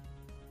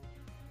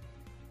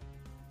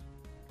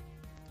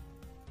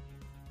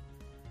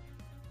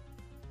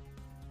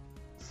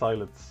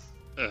 Silence.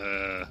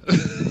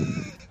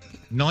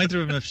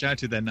 Neither of them have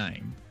shouted their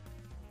name.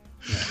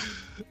 Yeah.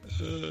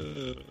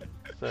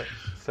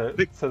 So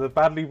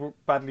the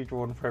badly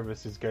drawn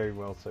premise is going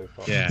well so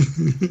far. Yeah.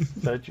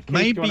 So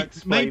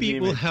Keith, maybe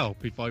it will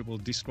help if I will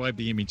describe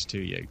the image to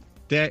you.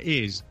 There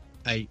is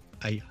a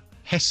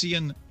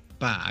Hessian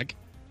bag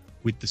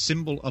with the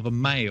symbol of a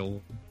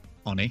male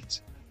on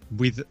it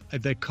with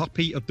the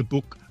copy of the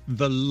book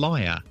The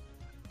Liar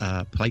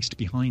placed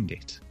behind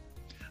it.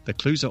 The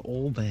clues are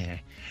all there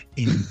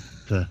in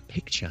the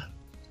picture.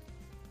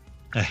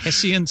 A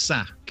Hessian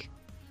sack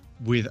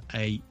with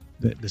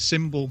the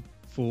symbol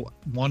for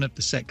one of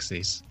the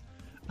sexes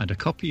and a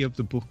copy of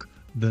the book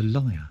The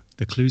Liar.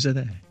 The clues are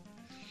there.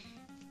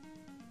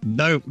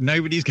 No,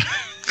 nobody's going.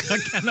 I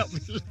cannot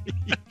believe.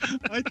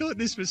 I thought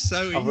this was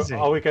so easy.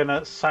 Are we going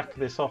to sack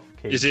this off,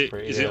 Keith? Is it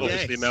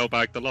obviously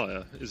Mailbag the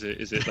Liar? Is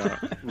it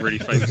that really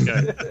famous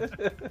game?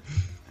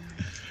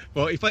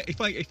 Well,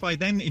 if I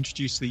then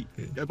introduce I'm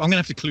going to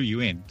have to clue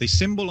you in. The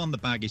symbol on the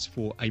bag is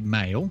for a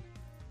male.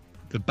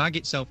 The bag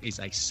itself is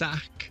a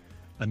sack,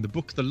 and the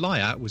book The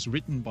Liar was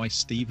written by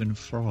Stephen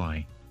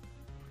Fry.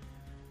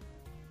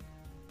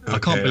 Okay, I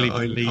can't believe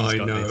Lee's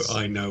got this.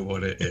 I know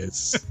what it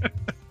is.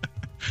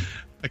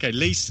 Okay,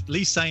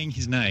 Lee's saying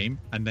his name,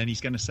 and then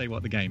he's going to say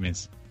what the game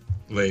is.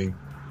 Lee,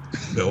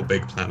 Little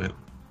Big Planet.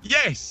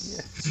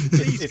 Yes!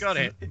 He's got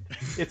it.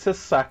 It's a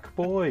sack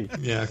boy.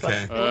 Yeah,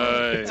 okay.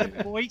 It's a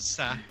boy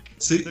sack.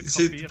 See,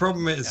 the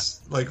problem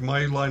is, like,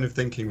 my line of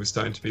thinking was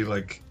starting to be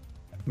like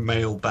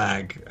mail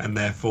bag, and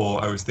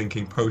therefore I was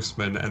thinking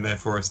postman, and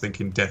therefore I was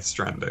thinking Death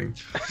Stranding.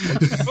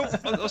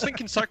 I was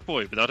thinking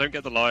Sackboy, but I don't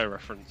get the Liar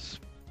reference.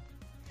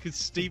 Because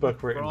Stephen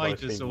Fry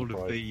does all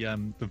of the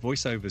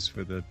voiceovers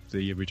for the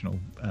original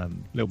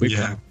Little Big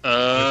Planet.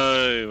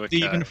 Oh, okay.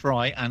 Stephen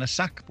Fry and a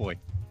sack boy.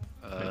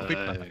 Big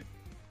Planet.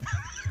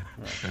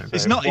 Okay.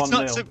 It's not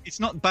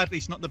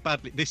the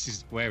badly. This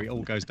is where it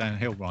all goes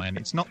downhill, Ryan.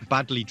 It's not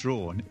badly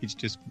drawn. It's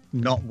just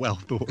not well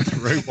thought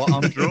through what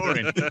I'm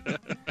drawing.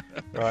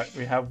 Right,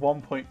 we have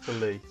 1 point for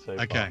Lee. So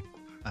okay,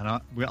 and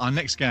our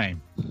next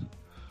game.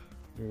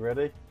 You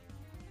ready?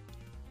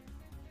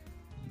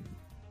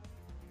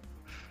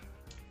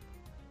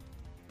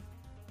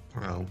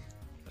 Well,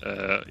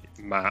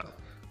 Matt,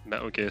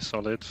 Metal Gear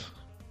Solid.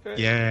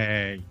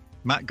 Yay,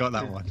 Matt got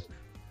that one.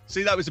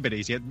 See, that was a bit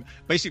easier.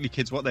 Basically,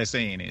 kids, what they're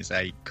seeing is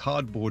a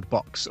cardboard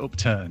box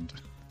upturned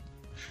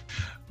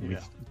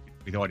with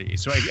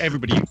oddities. So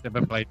everybody who's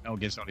ever played Metal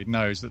Gear Solid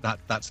knows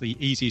that's the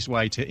easiest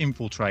way to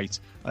infiltrate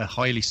a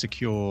highly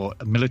secure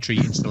military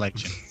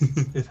installation.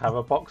 Is have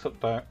a box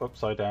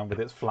upside down with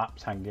its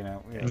flaps hanging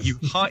out. Yeah.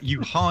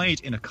 You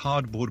hide in a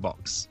cardboard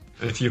box.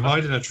 And if you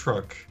hide in a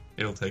truck,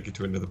 it'll take you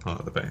to another part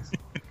of the base.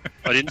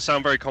 I didn't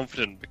sound very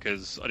confident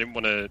because I didn't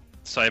want to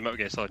say Metal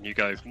Gear Solid and you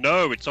go,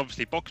 no, it's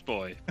obviously Box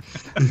Boy.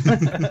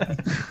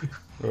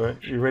 Right,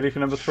 you ready for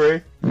number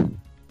 3?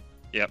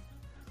 Yep.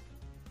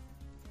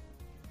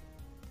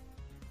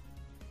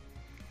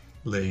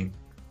 Lee,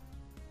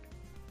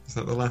 is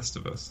that The Last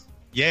of Us?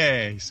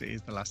 Yes, it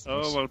is The Last of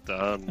Us. Oh, well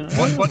done.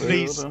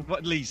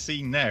 What Lee's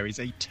seen there is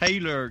a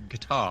Taylor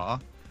guitar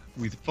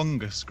with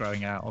fungus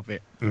growing out of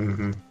it.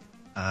 Mm-hmm.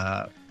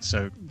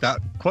 So that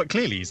quite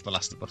clearly is The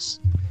Last of Us.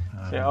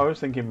 Yeah, I was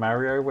thinking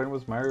Mario. When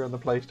was Mario on the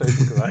PlayStation?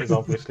 Because that is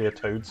obviously a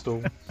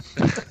toadstool.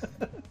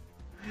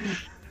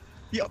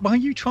 Yeah, why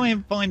you try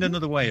and find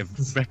another way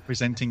of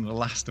representing The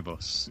Last of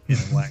Us in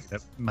a way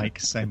that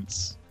makes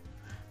sense?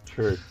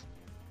 True.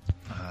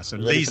 So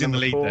Lee's in the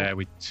lead there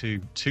with two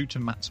to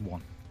Matt's 1.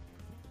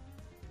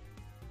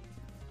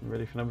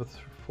 Ready for number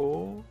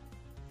 4?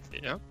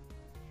 Yeah.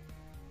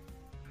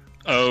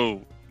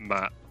 Oh,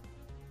 Matt.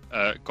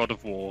 God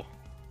of War.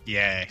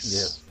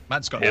 Yes.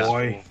 Matt's got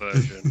Boy.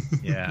 Version.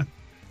 Yeah.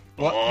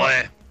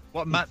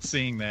 What Matt's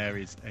seeing there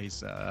is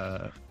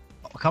I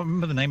can't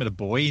remember the name of the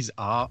boy. He's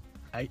Aramis.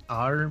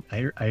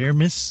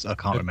 I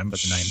can't remember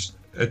the name.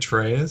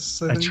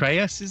 Atreus.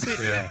 Atreus, is it?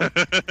 Yeah.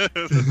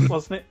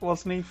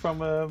 Wasn't he from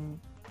the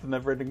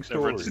Neverending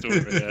Story?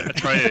 Yeah.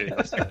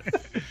 Atreus.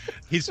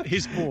 His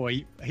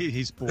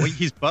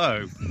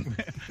bow,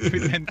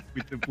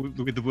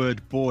 with the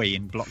word boy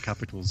in block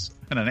capitals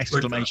and an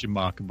exclamation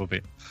mark above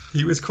it.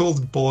 He was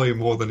called Boy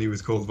more than he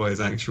was called by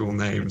his actual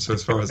name, so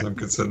as far as I'm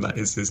concerned, that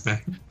is his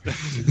name.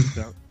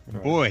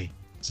 Boy.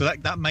 So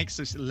that makes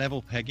us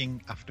level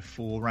pegging after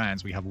 4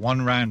 rounds. We have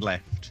 1 round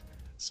left.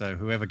 So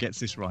whoever gets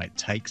this right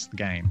takes the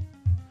game.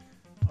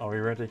 Are we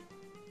ready?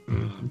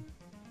 Mm-hmm.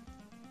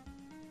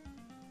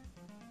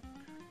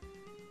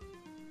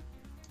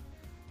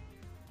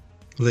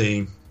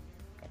 Lee,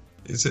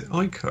 is it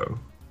Ico?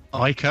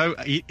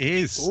 Ico, it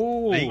is.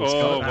 Ooh,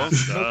 well done.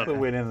 The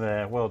win in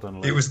there. Well done,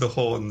 Lee. It was the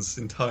horns,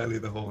 entirely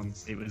the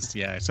horns. It was,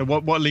 yeah. So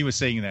what Lee was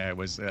seeing there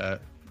was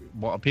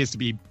what appears to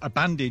be a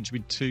bandage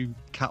with 2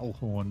 cattle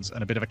horns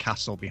and a bit of a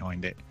castle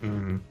behind it,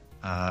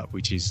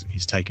 which is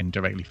taken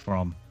directly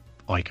from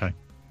Ico.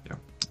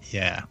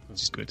 Yeah,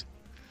 which is good.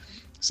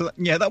 So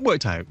that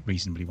worked out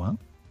reasonably well.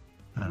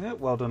 Yeah,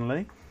 well done,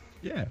 Lee.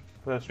 Yeah.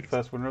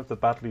 First winner of the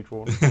badly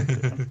drawn.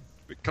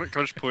 Can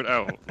I just point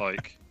out,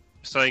 like,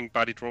 saying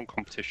badly drawn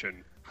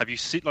competition, have you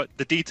seen, like,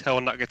 the detail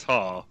on that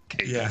guitar,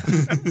 Keith? Yeah.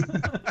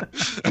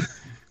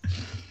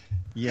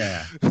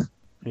 Yeah.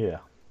 Yeah.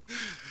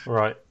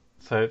 Right.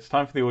 So it's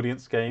time for the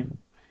audience game.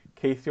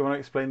 Keith, do you want to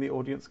explain the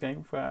audience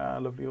game for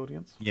our lovely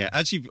audience? Yeah,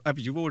 as you've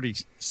already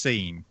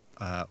seen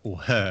or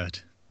heard,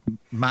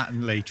 Matt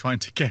and Lee trying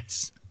to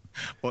guess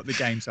what the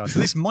games are. So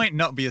this might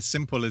not be as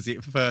simple as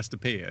it first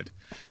appeared.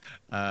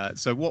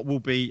 So what will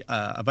be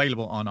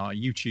available on our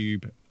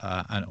YouTube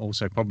and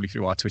also probably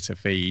through our Twitter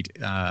feed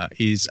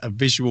is a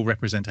visual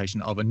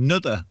representation of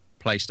another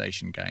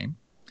PlayStation game.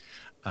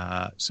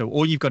 So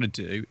all you've got to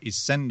do is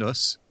send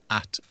us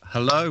at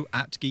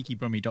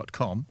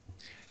hello@geekybrummy.com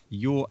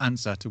your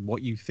answer to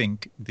what you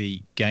think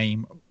the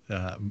game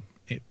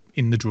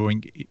in the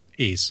drawing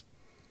is.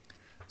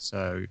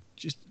 So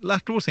just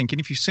after all thinking,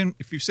 if you've seen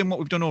what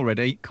we've done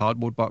already,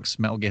 cardboard box,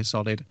 Metal Gear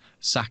Solid,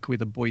 sack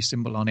with a boy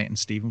symbol on it, and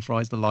Stephen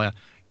Fry's The Liar,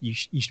 you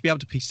should be able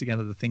to piece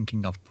together the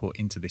thinking I've put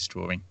into this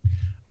drawing.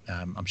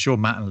 I'm sure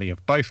Matt and Lee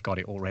have both got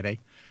it already.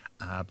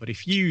 But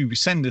if you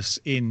send us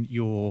in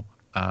your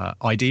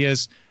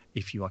ideas,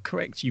 if you are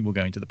correct, you will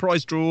go into the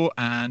prize draw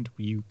and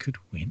you could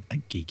win a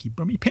Geeky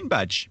Brummy pin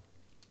badge.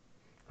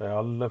 They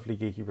are lovely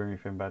Geeky Brummy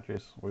pin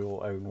badges. We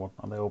all own one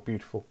and they're all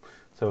beautiful.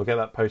 So we'll get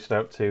that posted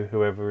out to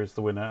whoever is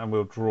the winner and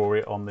we'll draw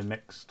it on the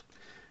next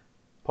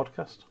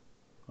podcast,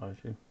 I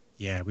assume.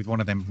 Yeah, with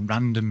one of them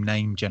random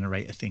name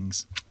generator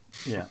things.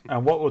 Yeah,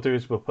 and what we'll do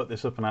is we'll put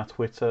this up on our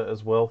Twitter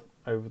as well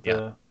over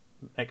the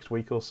next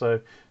week or so.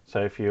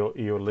 So if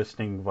you're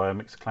listening via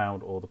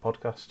Mixcloud or the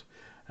podcast,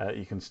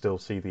 you can still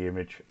see the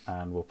image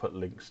and we'll put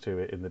links to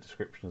it in the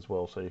description as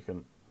well so you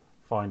can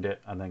find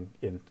it and then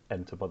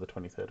enter by the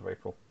 23rd of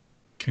April.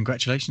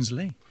 Congratulations,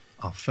 Lee.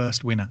 Our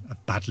first winner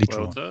of Badly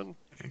Drawn. Well done.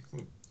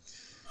 Excellent.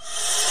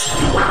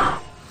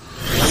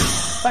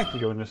 Thank you for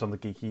joining us on the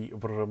Geeky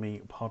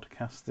Brummy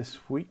podcast this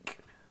week.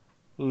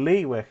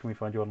 Lee, where can we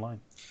find you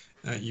online?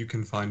 You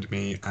can find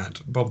me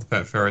at Bob the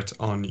Pet Ferret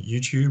on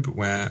YouTube,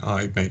 where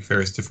I make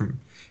various different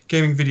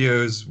gaming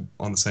videos.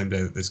 On the same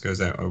day that this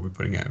goes out, I'll be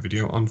putting out a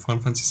video on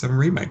Final Fantasy VII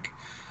Remake,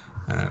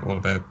 all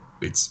about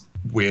its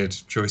weird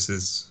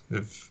choices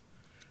of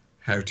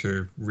how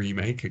to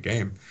remake a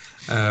game.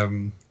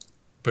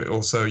 But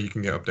also you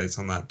can get updates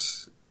on that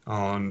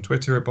on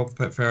Twitter at Bob the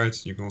Pet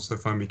Ferret. You can also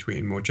find me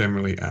tweeting more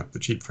generally at the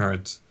Cheap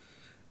Ferret,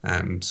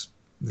 and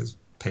there's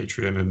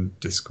Patreon and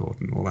Discord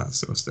and all that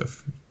sort of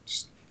stuff.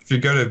 If you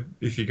go to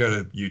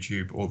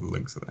YouTube, all the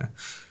links are there.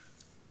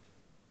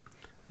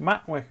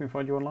 Matt, where can we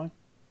find you online?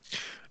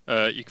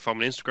 You can find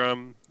me on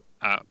Instagram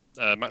at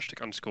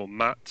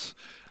matchstick_Matt,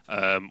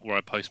 where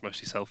I post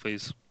mostly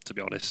selfies, to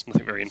be honest,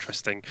 nothing very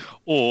interesting.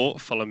 Or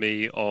follow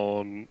me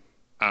on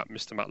at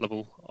Mr. Matt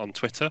Level on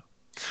Twitter.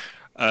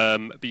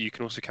 But you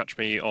can also catch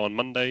me on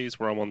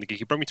Mondays, where I'm on the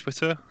Geeky Brummy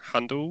Twitter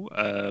handle,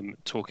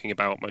 talking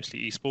about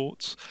mostly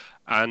esports,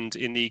 and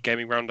in the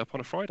Gaming Roundup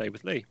on a Friday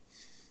with Lee.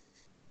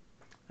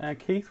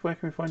 Keith, where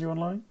can we find you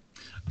online?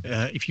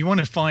 If you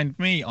want to find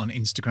me on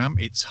Instagram,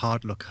 it's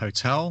Hard Luck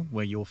Hotel,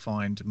 where you'll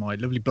find my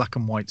lovely black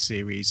and white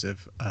series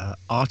of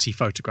arty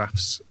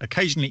photographs,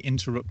 occasionally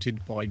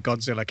interrupted by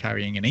Godzilla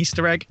carrying an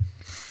Easter egg.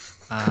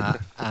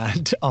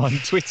 And on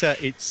Twitter,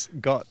 it's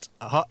at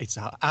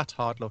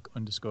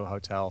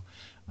hardluck_hotel,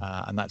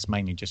 and that's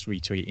mainly just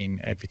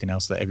retweeting everything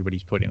else that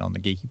everybody's putting on the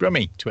Geeky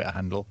Brummy Twitter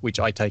handle, which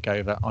I take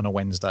over on a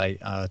Wednesday,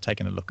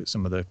 taking a look at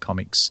some of the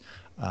comics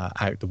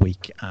out the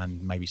week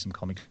and maybe some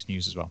comics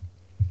news as well.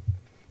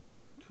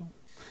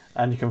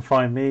 And you can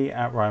find me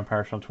at Ryan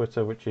Parrish on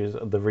Twitter, which is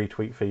the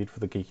retweet feed for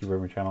the Geeky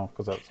Brummy channel,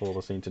 because that's all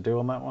I seem to do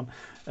on that one.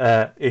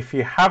 If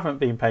you haven't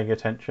been paying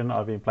attention,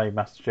 I've been playing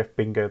MasterChef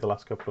Bingo the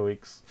last couple of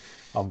weeks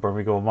on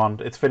Brummy Gourmand.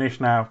 It's finished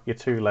now. You're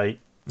too late.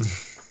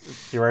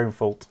 It's your own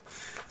fault.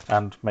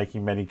 And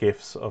making many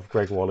GIFs of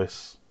Greg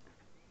Wallace.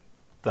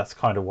 That's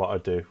kind of what I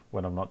do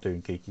when I'm not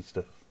doing geeky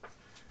stuff.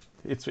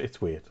 It's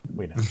weird,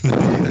 we know.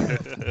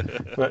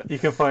 But you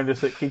can find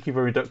us at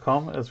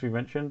geekybrummy.com, as we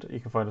mentioned.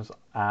 You can find us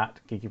at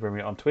Geeky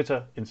Brummy on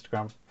Twitter,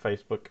 Instagram,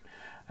 Facebook.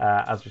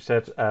 As we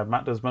said,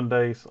 Matt does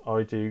Mondays,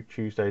 I do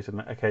Tuesdays and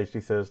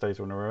occasionally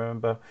Thursdays when I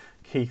remember.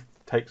 Keith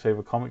takes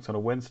over comics on a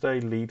Wednesday,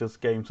 Lee does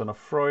games on a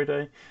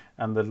Friday,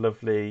 and the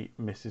lovely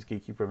Mrs.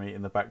 Geeky Brummy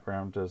in the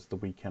background does the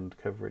weekend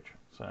coverage.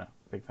 So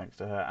big thanks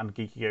to her. And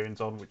Geeky Goings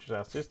On, which is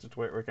our sister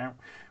Twitter account,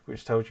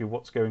 which tells you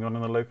what's going on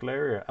in the local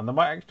area. And there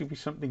might actually be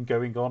something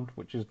going on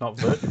which is not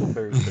virtual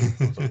very soon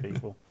for some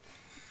people.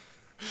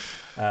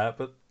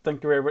 But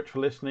thank you very much for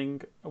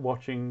listening,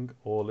 watching,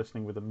 or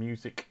listening with the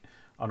music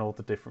on all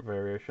the different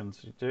variations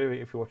you do.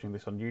 If you're watching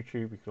this on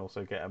YouTube, you can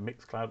also get a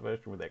Mixcloud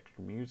version with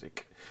extra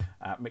music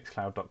at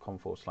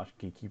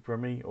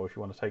mixcloud.com/geekybrummy. Or if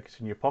you want to take us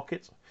in your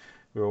pocket,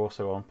 we're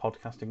also on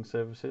podcasting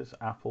services,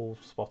 Apple,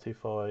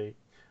 Spotify.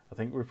 I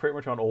think we're pretty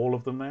much on all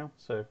of them now,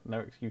 so no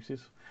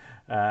excuses.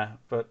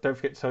 But don't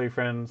forget to tell your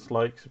friends,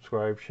 like,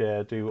 subscribe,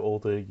 share, do all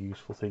the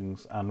useful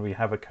things. And we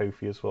have a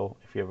Ko-fi as well,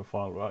 if you ever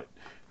feel right,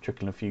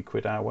 chucking a few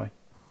quid our way.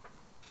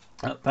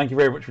 Thank you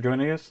very much for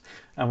joining us,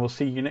 and we'll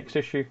see you next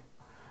issue.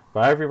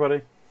 Bye,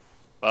 everybody.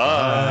 Bye.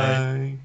 Bye.